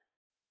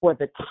for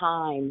the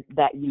time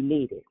that you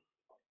need it,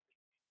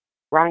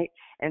 right?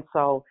 And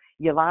so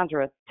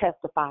Yolandra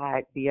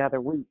testified the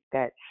other week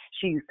that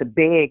she used to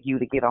beg you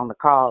to get on the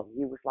call.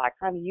 You was like,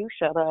 honey, you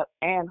shut up,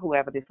 and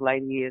whoever this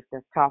lady is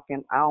that's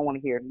talking, I don't want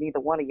to hear neither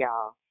one of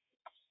y'all.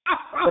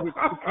 But it's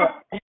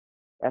because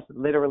that's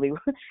literally,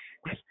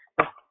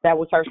 that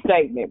was her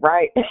statement,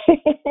 right?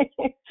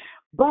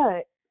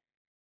 But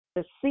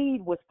the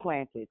seed was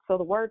planted. So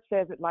the word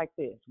says it like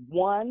this: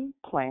 one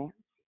plants,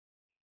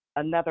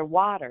 another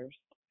waters,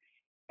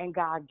 and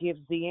God gives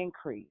the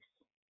increase.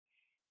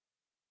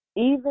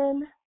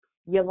 Even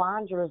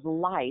Yolandra's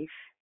life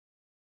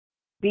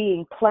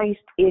being placed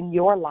in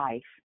your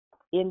life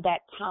in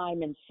that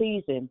time and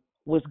season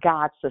was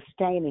God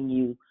sustaining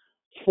you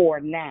for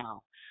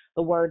now.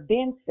 The word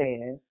then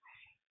says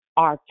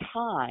our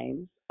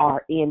times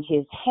are in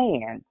his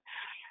hands,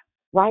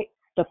 right?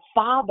 The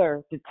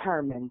Father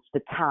determines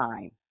the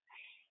time.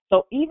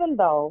 So even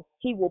though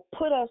he will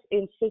put us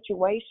in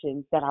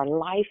situations that are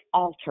life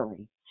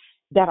altering,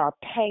 that are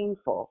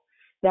painful,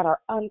 that are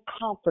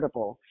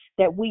uncomfortable,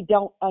 that we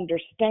don't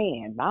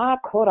understand.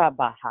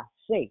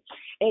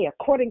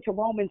 According to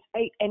Romans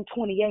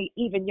 8:28,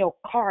 even your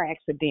car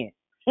accident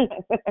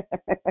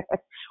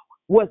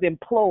was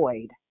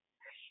employed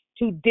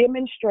to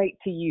demonstrate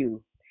to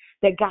you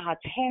that God's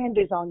hand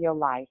is on your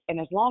life. And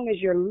as long as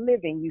you're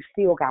living, you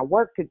still got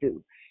work to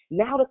do.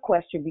 Now the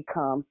question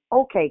becomes,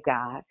 okay,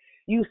 God,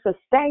 you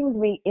sustained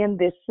me in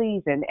this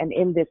season and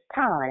in this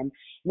time.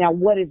 Now,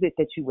 what is it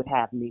that you would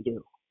have me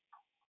do?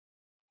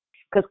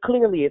 Because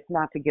clearly it's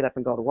not to get up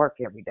and go to work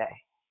every day.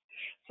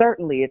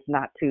 Certainly it's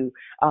not to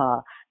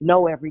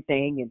know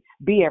everything and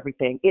be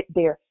everything.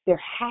 There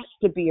has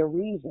to be a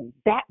reason.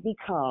 That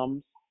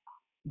becomes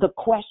the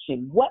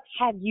question. What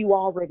have you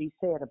already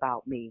said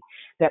about me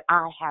that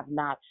I have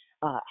not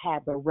had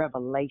the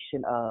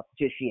revelation of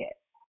just yet?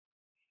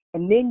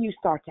 And then you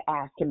start to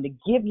ask him to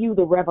give you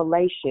the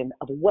revelation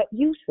of what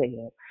you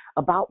said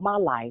about my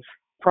life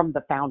from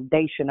the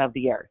foundation of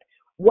the earth.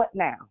 What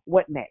now?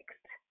 What next?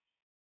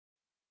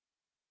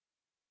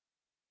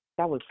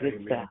 That was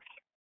good stuff.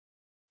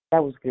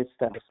 That was good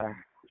stuff, sir.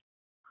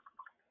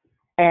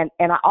 And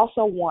I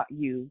also want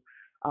you,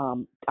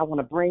 I want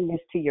to bring this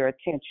to your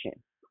attention.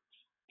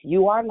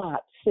 You are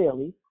not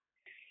silly.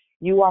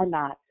 You are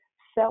not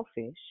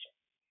selfish.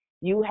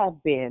 You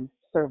have been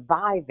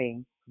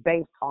surviving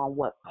based on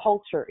what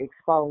culture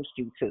exposed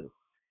you to,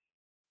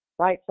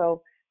 right?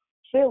 So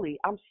silly,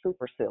 I'm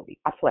super silly.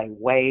 I play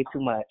way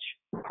too much,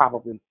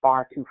 probably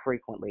far too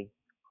frequently.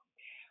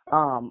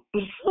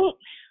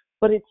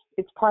 But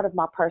it's part of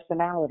my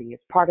personality.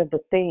 It's part of the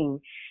thing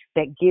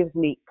that gives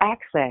me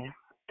access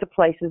to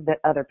places that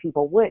other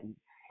people wouldn't.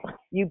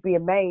 You'd be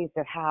amazed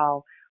at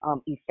how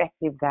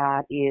effective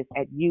God is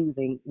at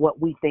using what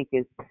we think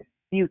is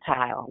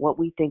futile, what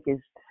we think is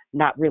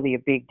not really a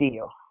big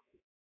deal.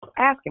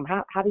 Ask him,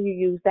 how do you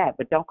use that?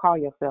 But don't call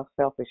yourself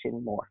selfish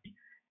anymore.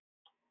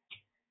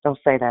 Don't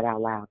say that out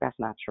loud. That's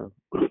not true.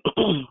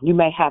 You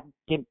may have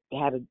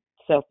had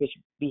selfish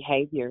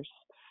behaviors,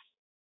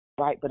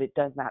 right? But it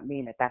does not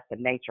mean that that's the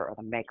nature or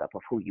the makeup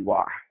of who you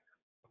are.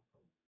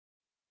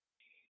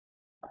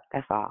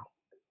 That's all.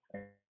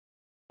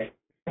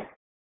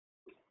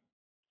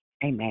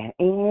 Amen.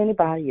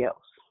 Anybody else?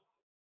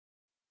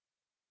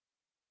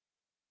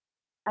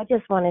 I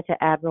just wanted to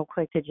add real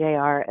quick to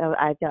JR.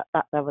 I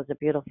thought that was a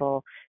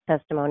beautiful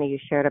testimony you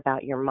shared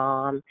about your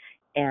mom,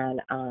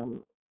 and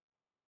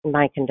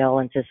my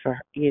condolences for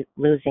you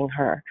losing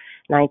her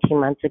 19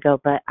 months ago.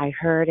 But I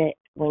heard it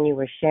when you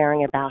were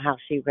sharing about how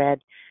she was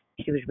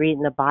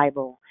reading the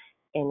Bible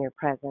in your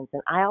presence.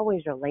 And I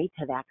always relate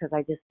to that because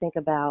I just think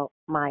about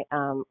my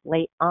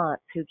late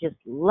aunts who just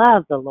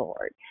love the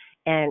Lord.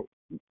 And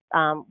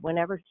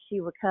whenever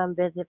she would come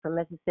visit from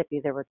Mississippi,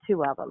 there were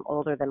two of them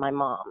older than my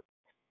mom,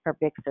 her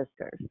big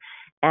sisters,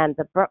 and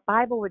the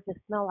Bible would just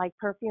smell like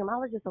perfume. I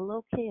was just a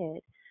little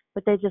kid,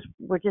 but they just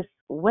were just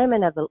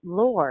women of the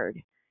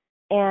Lord,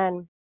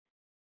 and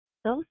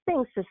those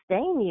things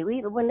sustain you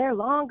even when they're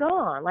long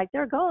gone. Like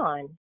they're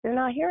gone, they're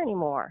not here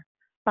anymore.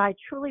 But I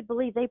truly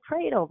believe they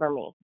prayed over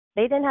me.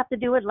 They didn't have to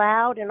do it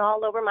loud and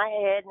all over my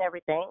head and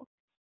everything,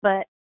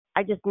 but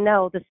I just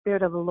know the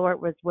Spirit of the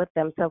Lord was with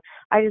them. So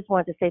I just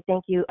wanted to say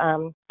thank you,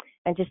 and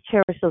just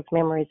cherish those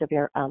memories of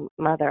your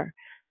mother.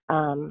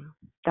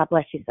 God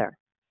bless you, sir.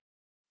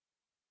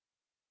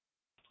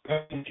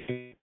 Thank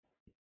you.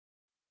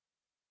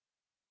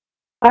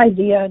 Hi,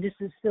 Dia. This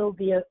is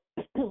Sylvia.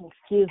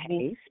 Excuse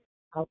me.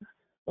 I'm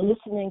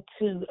listening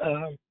to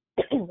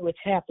which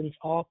happens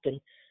often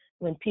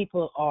when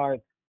people are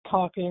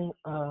talking,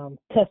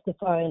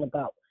 testifying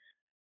about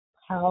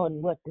how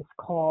and what this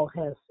call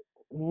has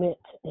meant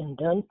and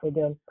done for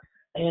them.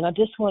 And I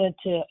just wanted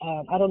to,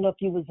 I don't know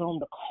if you was on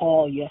the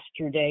call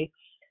yesterday,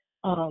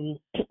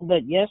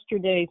 but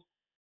yesterday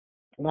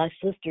my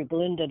sister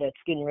Glenda,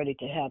 that's getting ready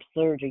to have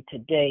surgery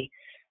today,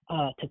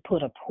 to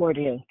put a port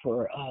in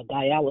for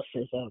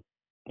dialysis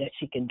that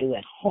she can do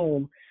at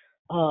home.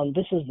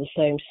 This is the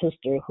same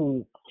sister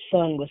whose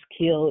son was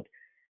killed,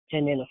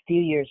 and then a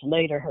few years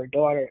later, her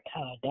daughter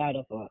died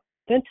of a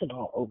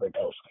fentanyl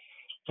overdose.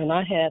 And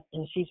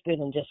she's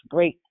been in just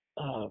great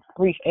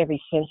grief ever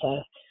since.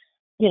 I,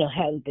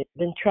 had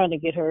been trying to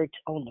get her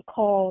on the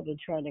call, been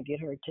trying to get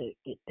her to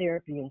get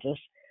therapy,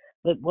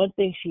 but one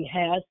thing she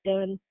has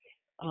done,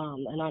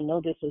 and I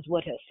know this is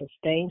what has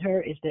sustained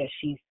her, is that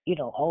she's,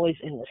 always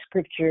in the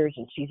scriptures,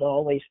 and she's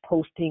always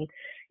posting,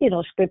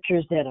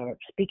 scriptures that are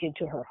speaking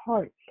to her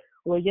heart.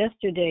 Well,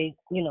 yesterday,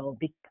 all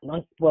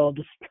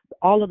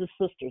of the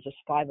sisters, there's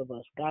 5 of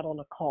us, got on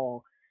a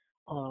call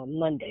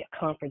Monday, a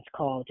conference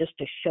call, just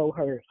to show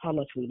her how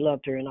much we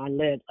loved her, and I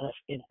led us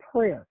in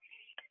prayer.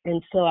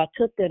 And so I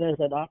took that as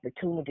an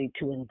opportunity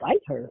to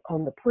invite her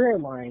on the prayer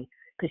line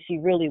because she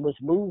really was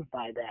moved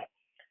by that.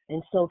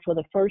 And so for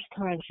the first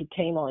time, she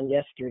came on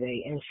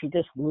yesterday and she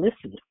just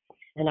listened.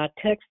 And I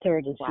texted her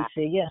and she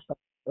said, yes,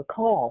 the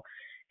call.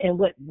 And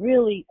what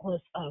really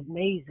was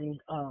amazing,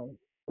 it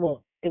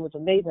was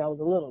amazing. I was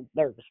a little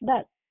nervous,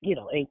 not,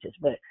 anxious,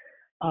 but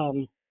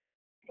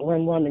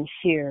one woman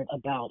shared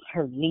about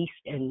her niece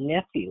and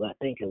nephew, I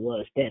think it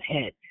was, that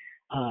had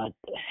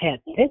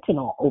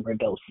fentanyl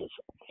overdoses.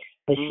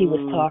 But she was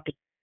talking,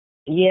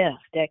 yes,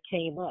 that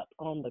came up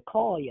on the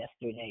call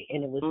yesterday,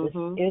 and it was just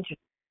interesting.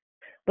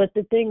 But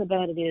the thing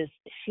about it is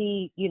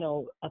she,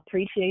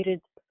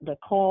 appreciated the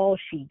call.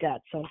 She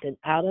got something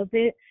out of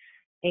it.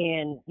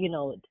 And,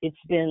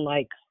 it's been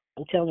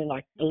I'm telling you,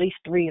 at least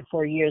 3 or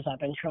 4 years I've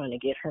been trying to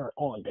get her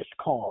on this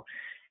call.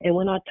 And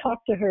when I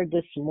talked to her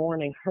this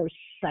morning, her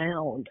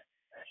sound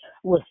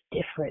was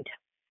different.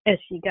 As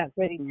she got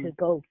ready to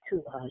go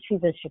to,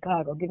 she's in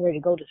Chicago, getting ready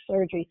to go to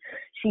surgery,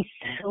 she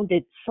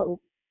sounded so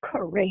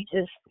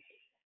courageous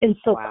and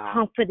so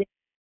confident.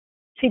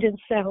 She didn't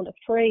sound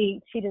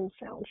afraid. She didn't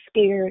sound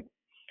scared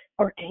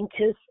or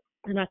anxious.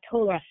 And I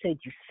told her, I said,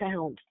 you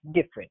sound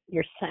different.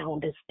 Your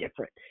sound is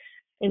different.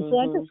 And so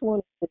I just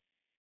wanted to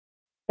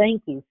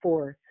thank you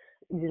for,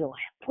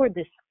 for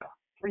this,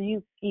 for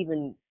you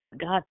even,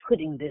 God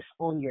putting this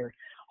on your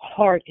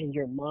heart and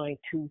your mind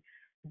to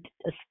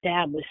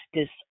establish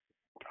this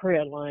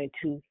prayer line,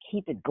 to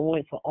keep it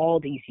going for all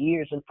these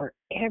years, and for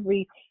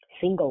every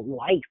single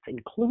life,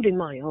 including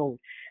my own,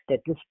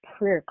 that this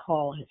prayer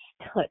call has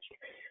touched.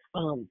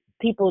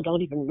 People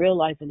don't even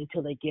realize it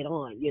until they get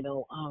on,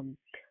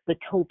 the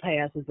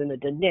Topazes and the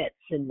Danettes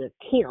and the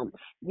Kims,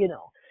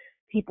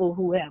 people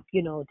who have,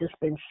 just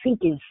been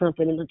seeking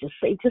something, and they'll just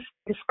say, just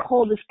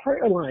call this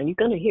prayer line. You're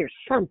going to hear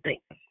something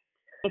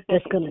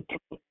that's going to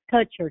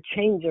touch or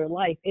change your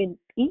life. And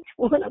each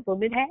one of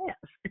them, it has,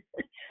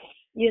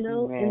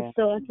 and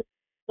so I'm just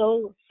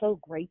so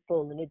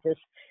grateful. And it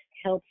just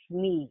helps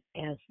me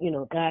as,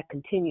 God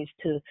continues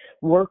to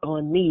work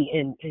on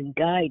me and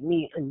guide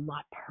me in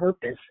my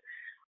purpose.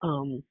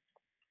 And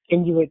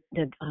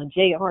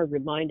JR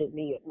reminded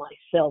me of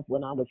myself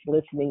when I was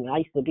listening. I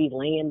used to be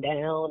laying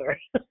down or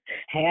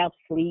half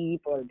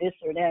sleep or this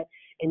or that,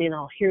 and then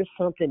I'll hear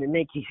something and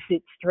make you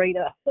sit straight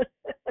up.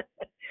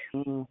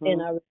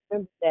 And I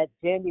remember that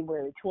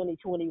January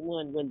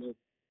 2021 when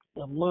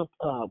the month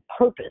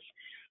purpose,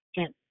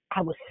 and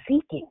I was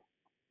seeking.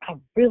 I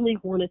really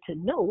wanted to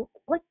know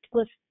what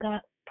was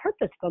God's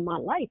purpose for my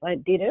life. I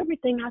did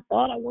everything I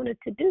thought I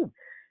wanted to do.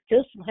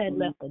 Just had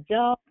left a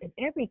job and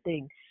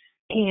everything.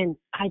 And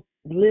I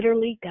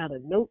literally got a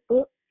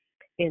notebook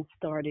and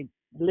started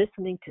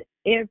listening to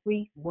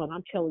every one.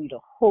 I'm telling you, the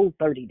whole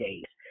 30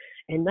 days.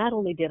 And not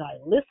only did I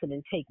listen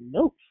and take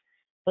notes,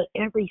 but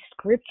every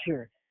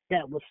scripture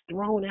that was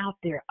thrown out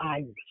there,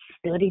 I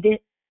studied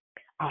it,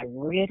 I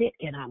read it,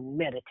 and I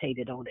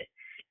meditated on it.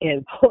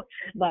 And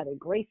by the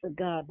grace of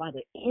God, by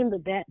the end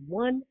of that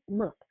 1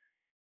 month,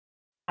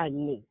 I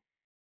knew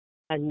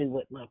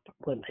what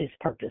his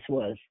purpose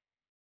was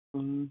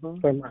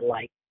for my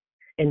life.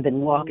 and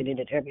been walking in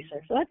it ever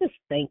since. So I just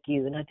thank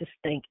you, and I just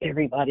thank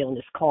everybody on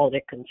this call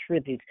that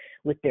contributes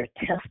with their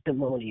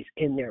testimonies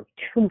and their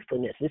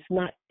truthfulness. It's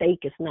not fake.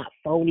 It's not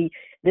phony.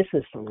 This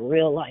is some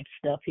real life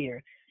stuff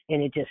here,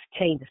 and it just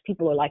changes.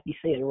 People are, like you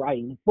said,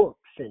 writing books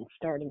and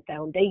starting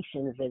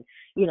foundations, and,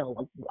 you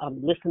know, I'm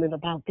listening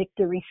about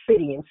Victory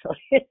City, and so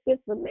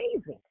it's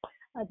amazing.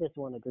 I just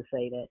wanted to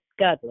say that.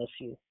 God bless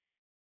you.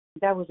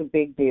 That was a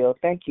big deal.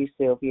 Thank you,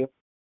 Sylvia.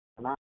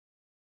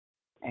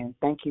 And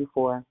thank you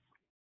for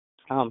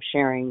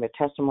sharing the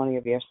testimony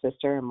of your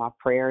sister. And my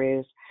prayer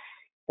is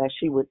that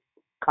she would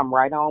come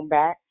right on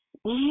back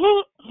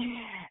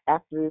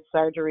after the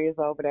surgery is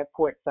over. That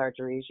port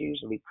surgery is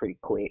usually pretty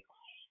quick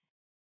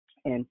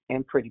and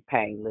pretty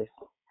painless.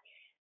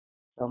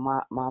 So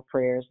my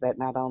prayer is that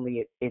not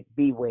only it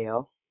be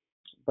well,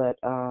 but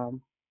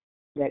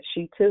that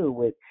she too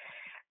would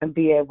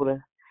be able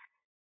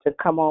to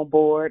come on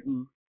board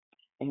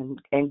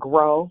and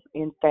grow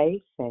in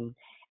faith and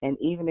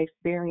even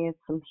experience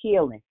some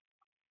healing.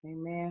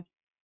 Amen.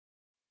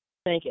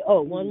 Thank you.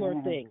 Oh, one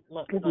more thing.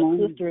 My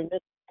sister in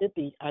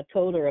Mississippi, I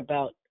told her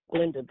about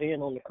Glenda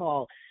being on the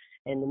call,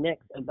 and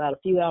about a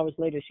few hours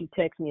later, she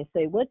texts me and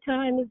say, "What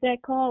time is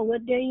that call?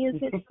 What day is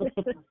it?"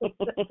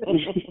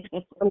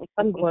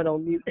 I'm going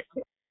on mute.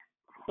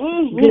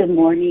 Good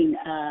morning,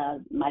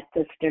 my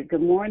sister.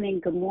 Good morning.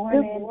 Good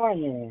morning. Good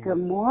morning. Good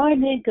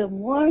morning. Good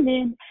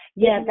morning.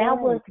 Yeah, that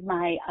was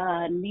my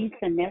niece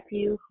and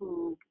nephew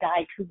who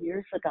died 2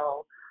 years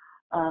ago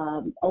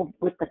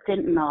with the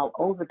fentanyl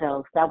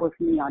overdose. That was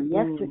me on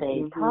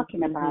yesterday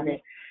talking about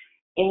it.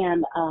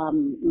 And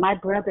my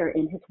brother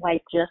and his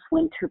wife just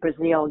went to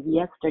Brazil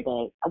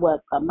yesterday.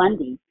 Well,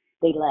 Monday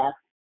they left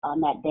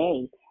on that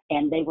day,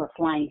 and they were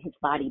flying his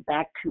body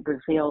back to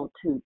Brazil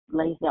to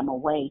lay him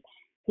away.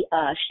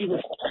 She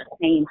was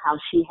saying how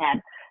she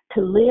had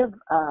to live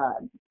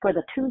for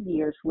the 2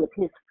 years with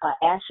his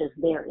ashes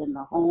there in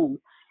the home,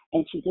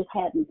 and she just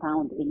hadn't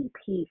found any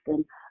peace.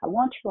 And I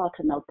want you all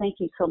to know, thank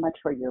you so much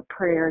for your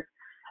prayers.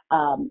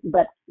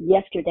 But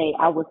yesterday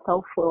I was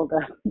so full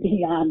of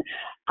Dion.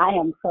 I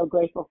am so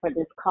grateful for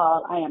this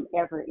call. I am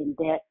ever in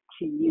debt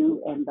to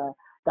you and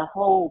the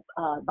whole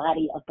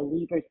body of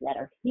believers that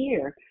are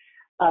here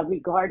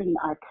regarding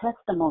our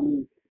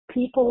testimony.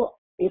 People,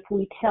 if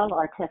we tell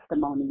our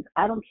testimonies,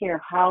 I don't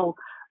care how,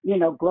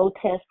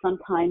 grotesque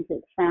sometimes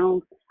it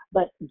sounds,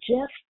 but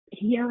just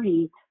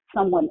hearing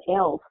someone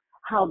else,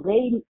 how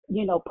they,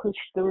 push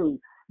through.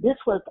 This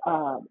was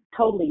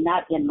totally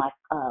not in my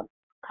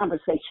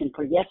conversation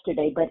for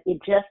yesterday, but it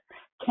just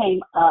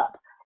came up,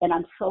 and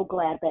I'm so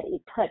glad that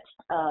it touched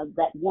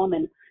that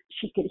woman.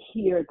 She could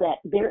hear that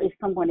there is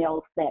someone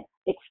else that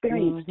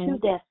experienced two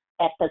deaths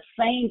at the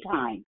same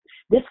time.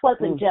 This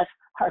wasn't just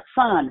her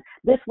son.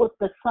 This was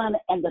the son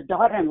and the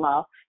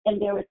daughter-in-law,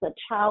 and there is a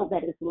child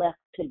that is left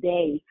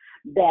today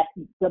that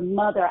the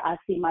mother, I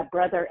see my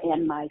brother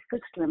and my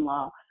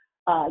sister-in-law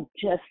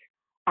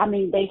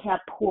they have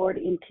poured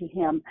into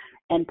him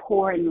and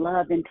pouring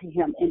love into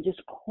him and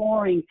just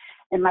pouring.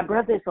 And my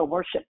brother is a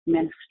worship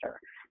minister.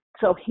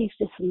 So he's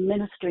just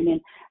ministering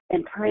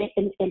and praying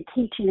and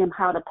teaching him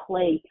how to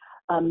play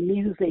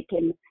music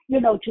and,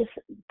 just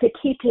to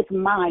keep his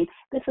mind.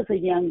 This is a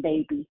young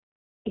baby.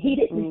 He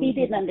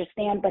didn't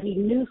understand, but he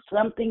knew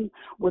something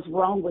was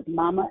wrong with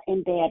mama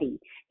and daddy.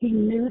 He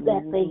knew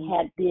that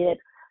they did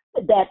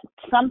that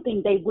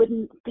something they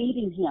wouldn't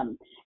feeding him,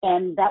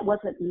 and that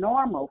wasn't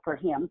normal for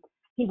him.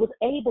 He was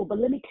able, but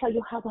let me tell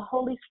you how the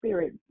Holy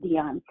Spirit,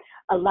 Dion,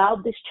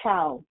 allowed this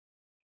child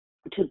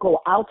to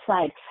go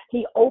outside.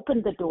 He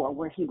opened the door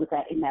where he was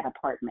at in that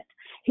apartment.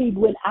 He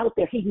went out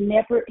there. He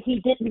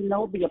didn't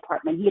know the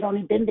apartment. He had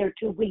only been there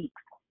 2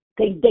 weeks.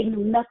 They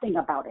knew nothing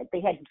about it.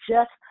 They had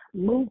just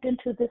moved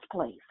into this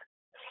place.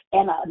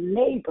 And a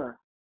neighbor,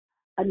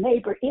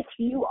 if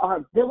you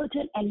are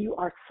vigilant and you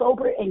are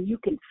sober and you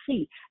can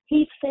see,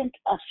 he sent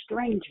a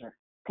stranger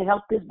to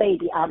help this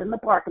baby out in the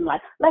parking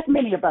lot, like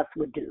many of us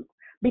would do.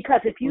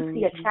 Because if you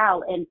see a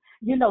child and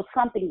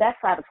something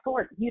that's out of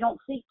sort, you don't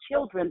see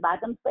children by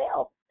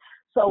themselves.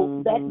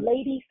 So that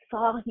lady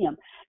saw him,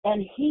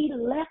 and he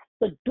left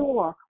the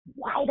door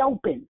wide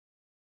open.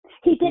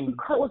 He didn't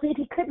close it.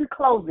 He couldn't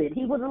close it.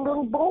 He was a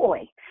little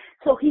boy.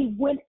 So he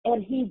went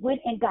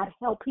and got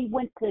help. He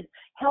went to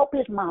help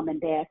his mom and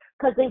dad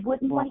because they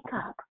wouldn't wake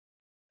up.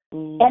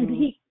 And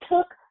he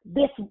took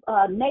this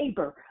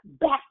neighbor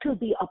back to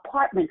the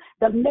apartment.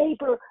 The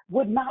neighbor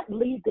would not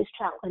leave this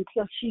child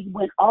until she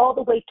went all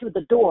the way to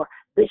the door,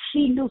 that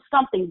she knew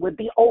something would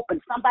be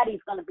open.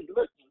 Somebody's going to be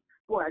looking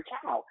for a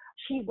child.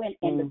 She went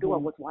and the door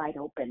was wide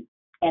open.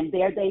 And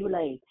there they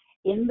lay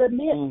in the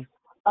midst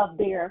of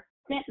their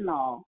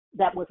fentanyl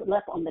that was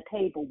left on the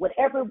table.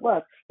 Whatever it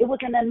was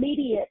an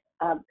immediate,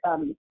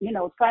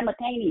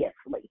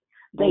 simultaneously.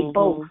 They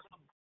both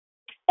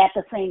at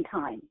the same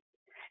time.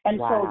 And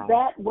so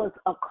that was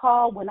a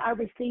call. When I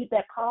received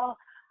that call,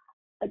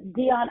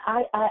 Dion,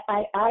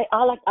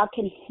 all I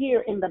can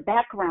hear in the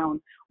background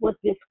was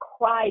this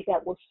cry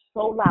that was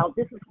so loud.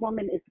 This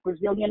woman is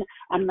Brazilian.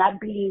 I'm not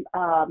being,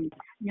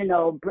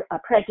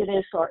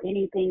 prejudiced or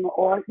anything,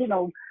 or,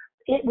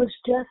 it was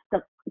just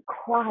the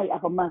cry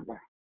of a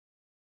mother,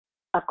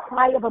 a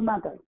cry of a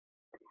mother.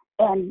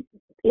 And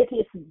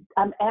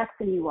I'm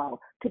asking you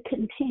all to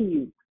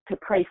continue to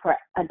pray for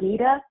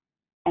Adita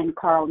and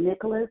Carl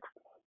Nicholas.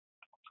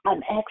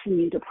 I'm asking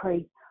you to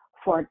pray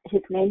for,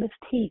 his name is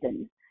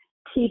Tegan.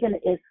 Tegan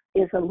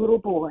is a little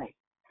boy,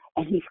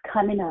 and he's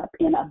coming up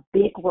in a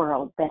big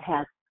world that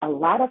has a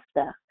lot of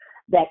stuff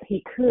that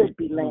he could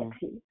be led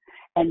to,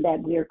 and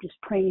that we're just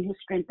praying his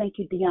strength. Thank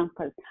you, Dion,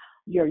 for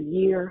your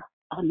year.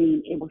 I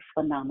mean, it was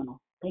phenomenal.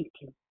 Thank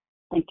you.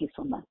 Thank you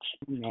so much.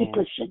 Man, keep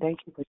pushing. thank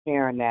you for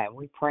sharing that.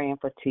 We're praying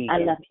for Tegan. I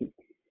love you.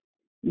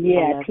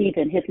 Yeah,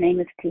 Tegan. His name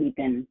is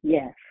Tegan.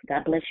 Yes.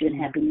 God bless you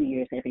and Happy New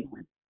Year's,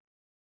 everyone.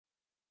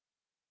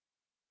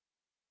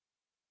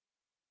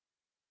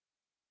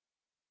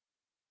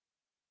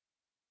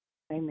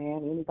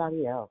 Amen.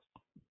 Anybody else?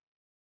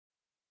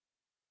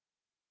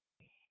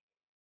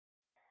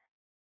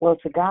 Well,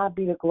 to God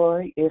be the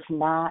glory. If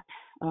not,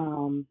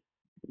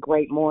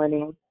 great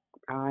morning.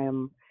 I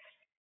am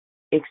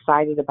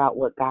excited about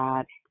what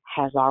God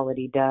has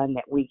already done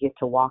that we get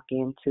to walk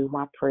into.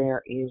 My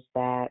prayer is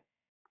that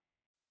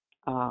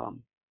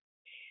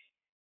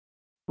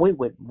we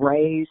would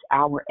raise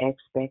our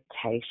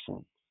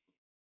expectations,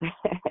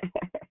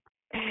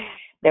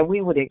 that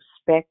we would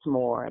expect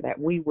more, that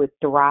we would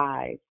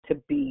thrive to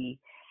be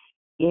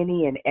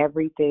any and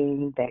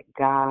everything that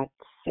God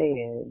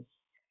says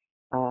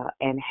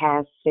and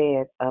has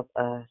said of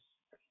us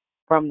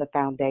from the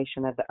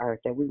foundation of the earth,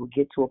 that we would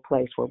get to a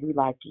place where we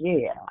like,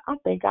 yeah, I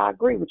think I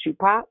agree with you,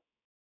 Pop.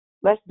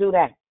 Let's do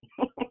that.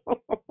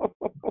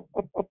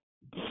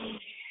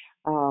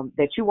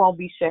 That you won't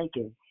be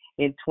shaken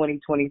in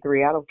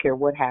 2023. I don't care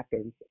what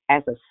happens.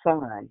 As a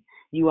son,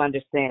 you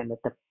understand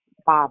that the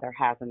father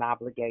has an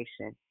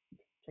obligation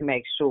to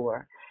make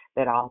sure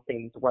that all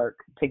things work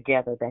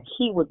together, that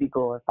he would be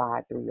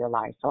glorified through your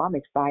life. So I'm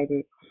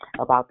excited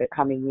about the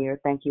coming year.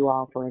 Thank you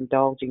all for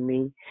indulging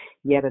me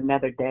yet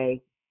another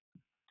day.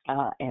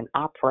 And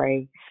I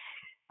pray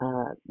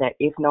that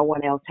if no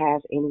one else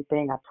has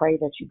anything, I pray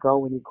that you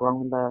go and you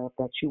grow in love,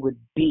 that you would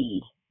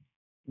be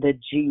the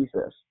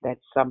Jesus that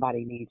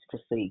somebody needs to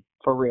see,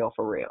 for real,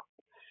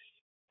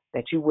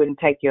 that you wouldn't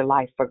take your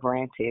life for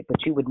granted,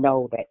 but you would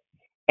know that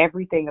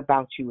everything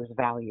about you is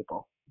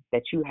valuable,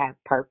 that you have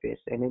purpose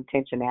and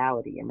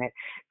intentionality, and that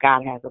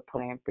God has a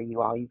plan for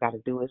you. All you got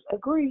to do is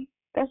agree.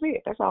 That's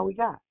it. That's all we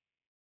got.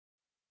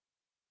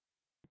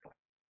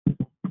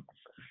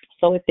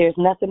 So if there's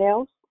nothing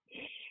else,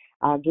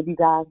 I'll give you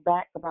guys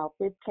back about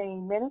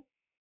 15 minutes.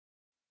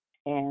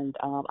 And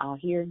I'll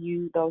hear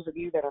you, those of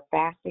you that are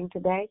fasting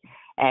today,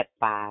 at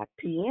 5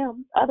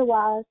 p.m.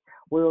 Otherwise,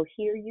 we'll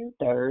hear you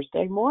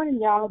Thursday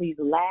morning, y'all, these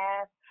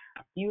last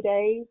few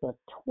days of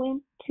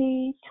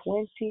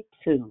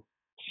 2022.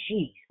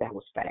 Jeez, that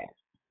was fast.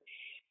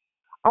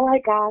 All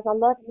right, guys, I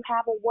love you.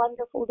 Have a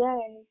wonderful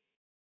day.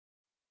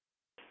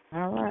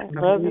 All right.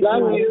 Love you.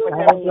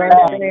 Have a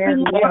blessed day,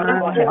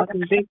 everyone.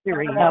 Happy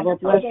victory. Have a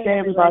blessed day,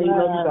 everybody.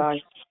 Love you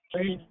guys.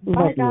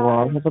 Love you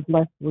all. Have a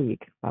blessed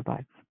week.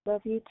 Bye-bye.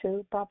 Love you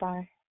too.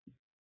 Bye-bye.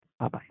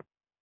 Bye-bye.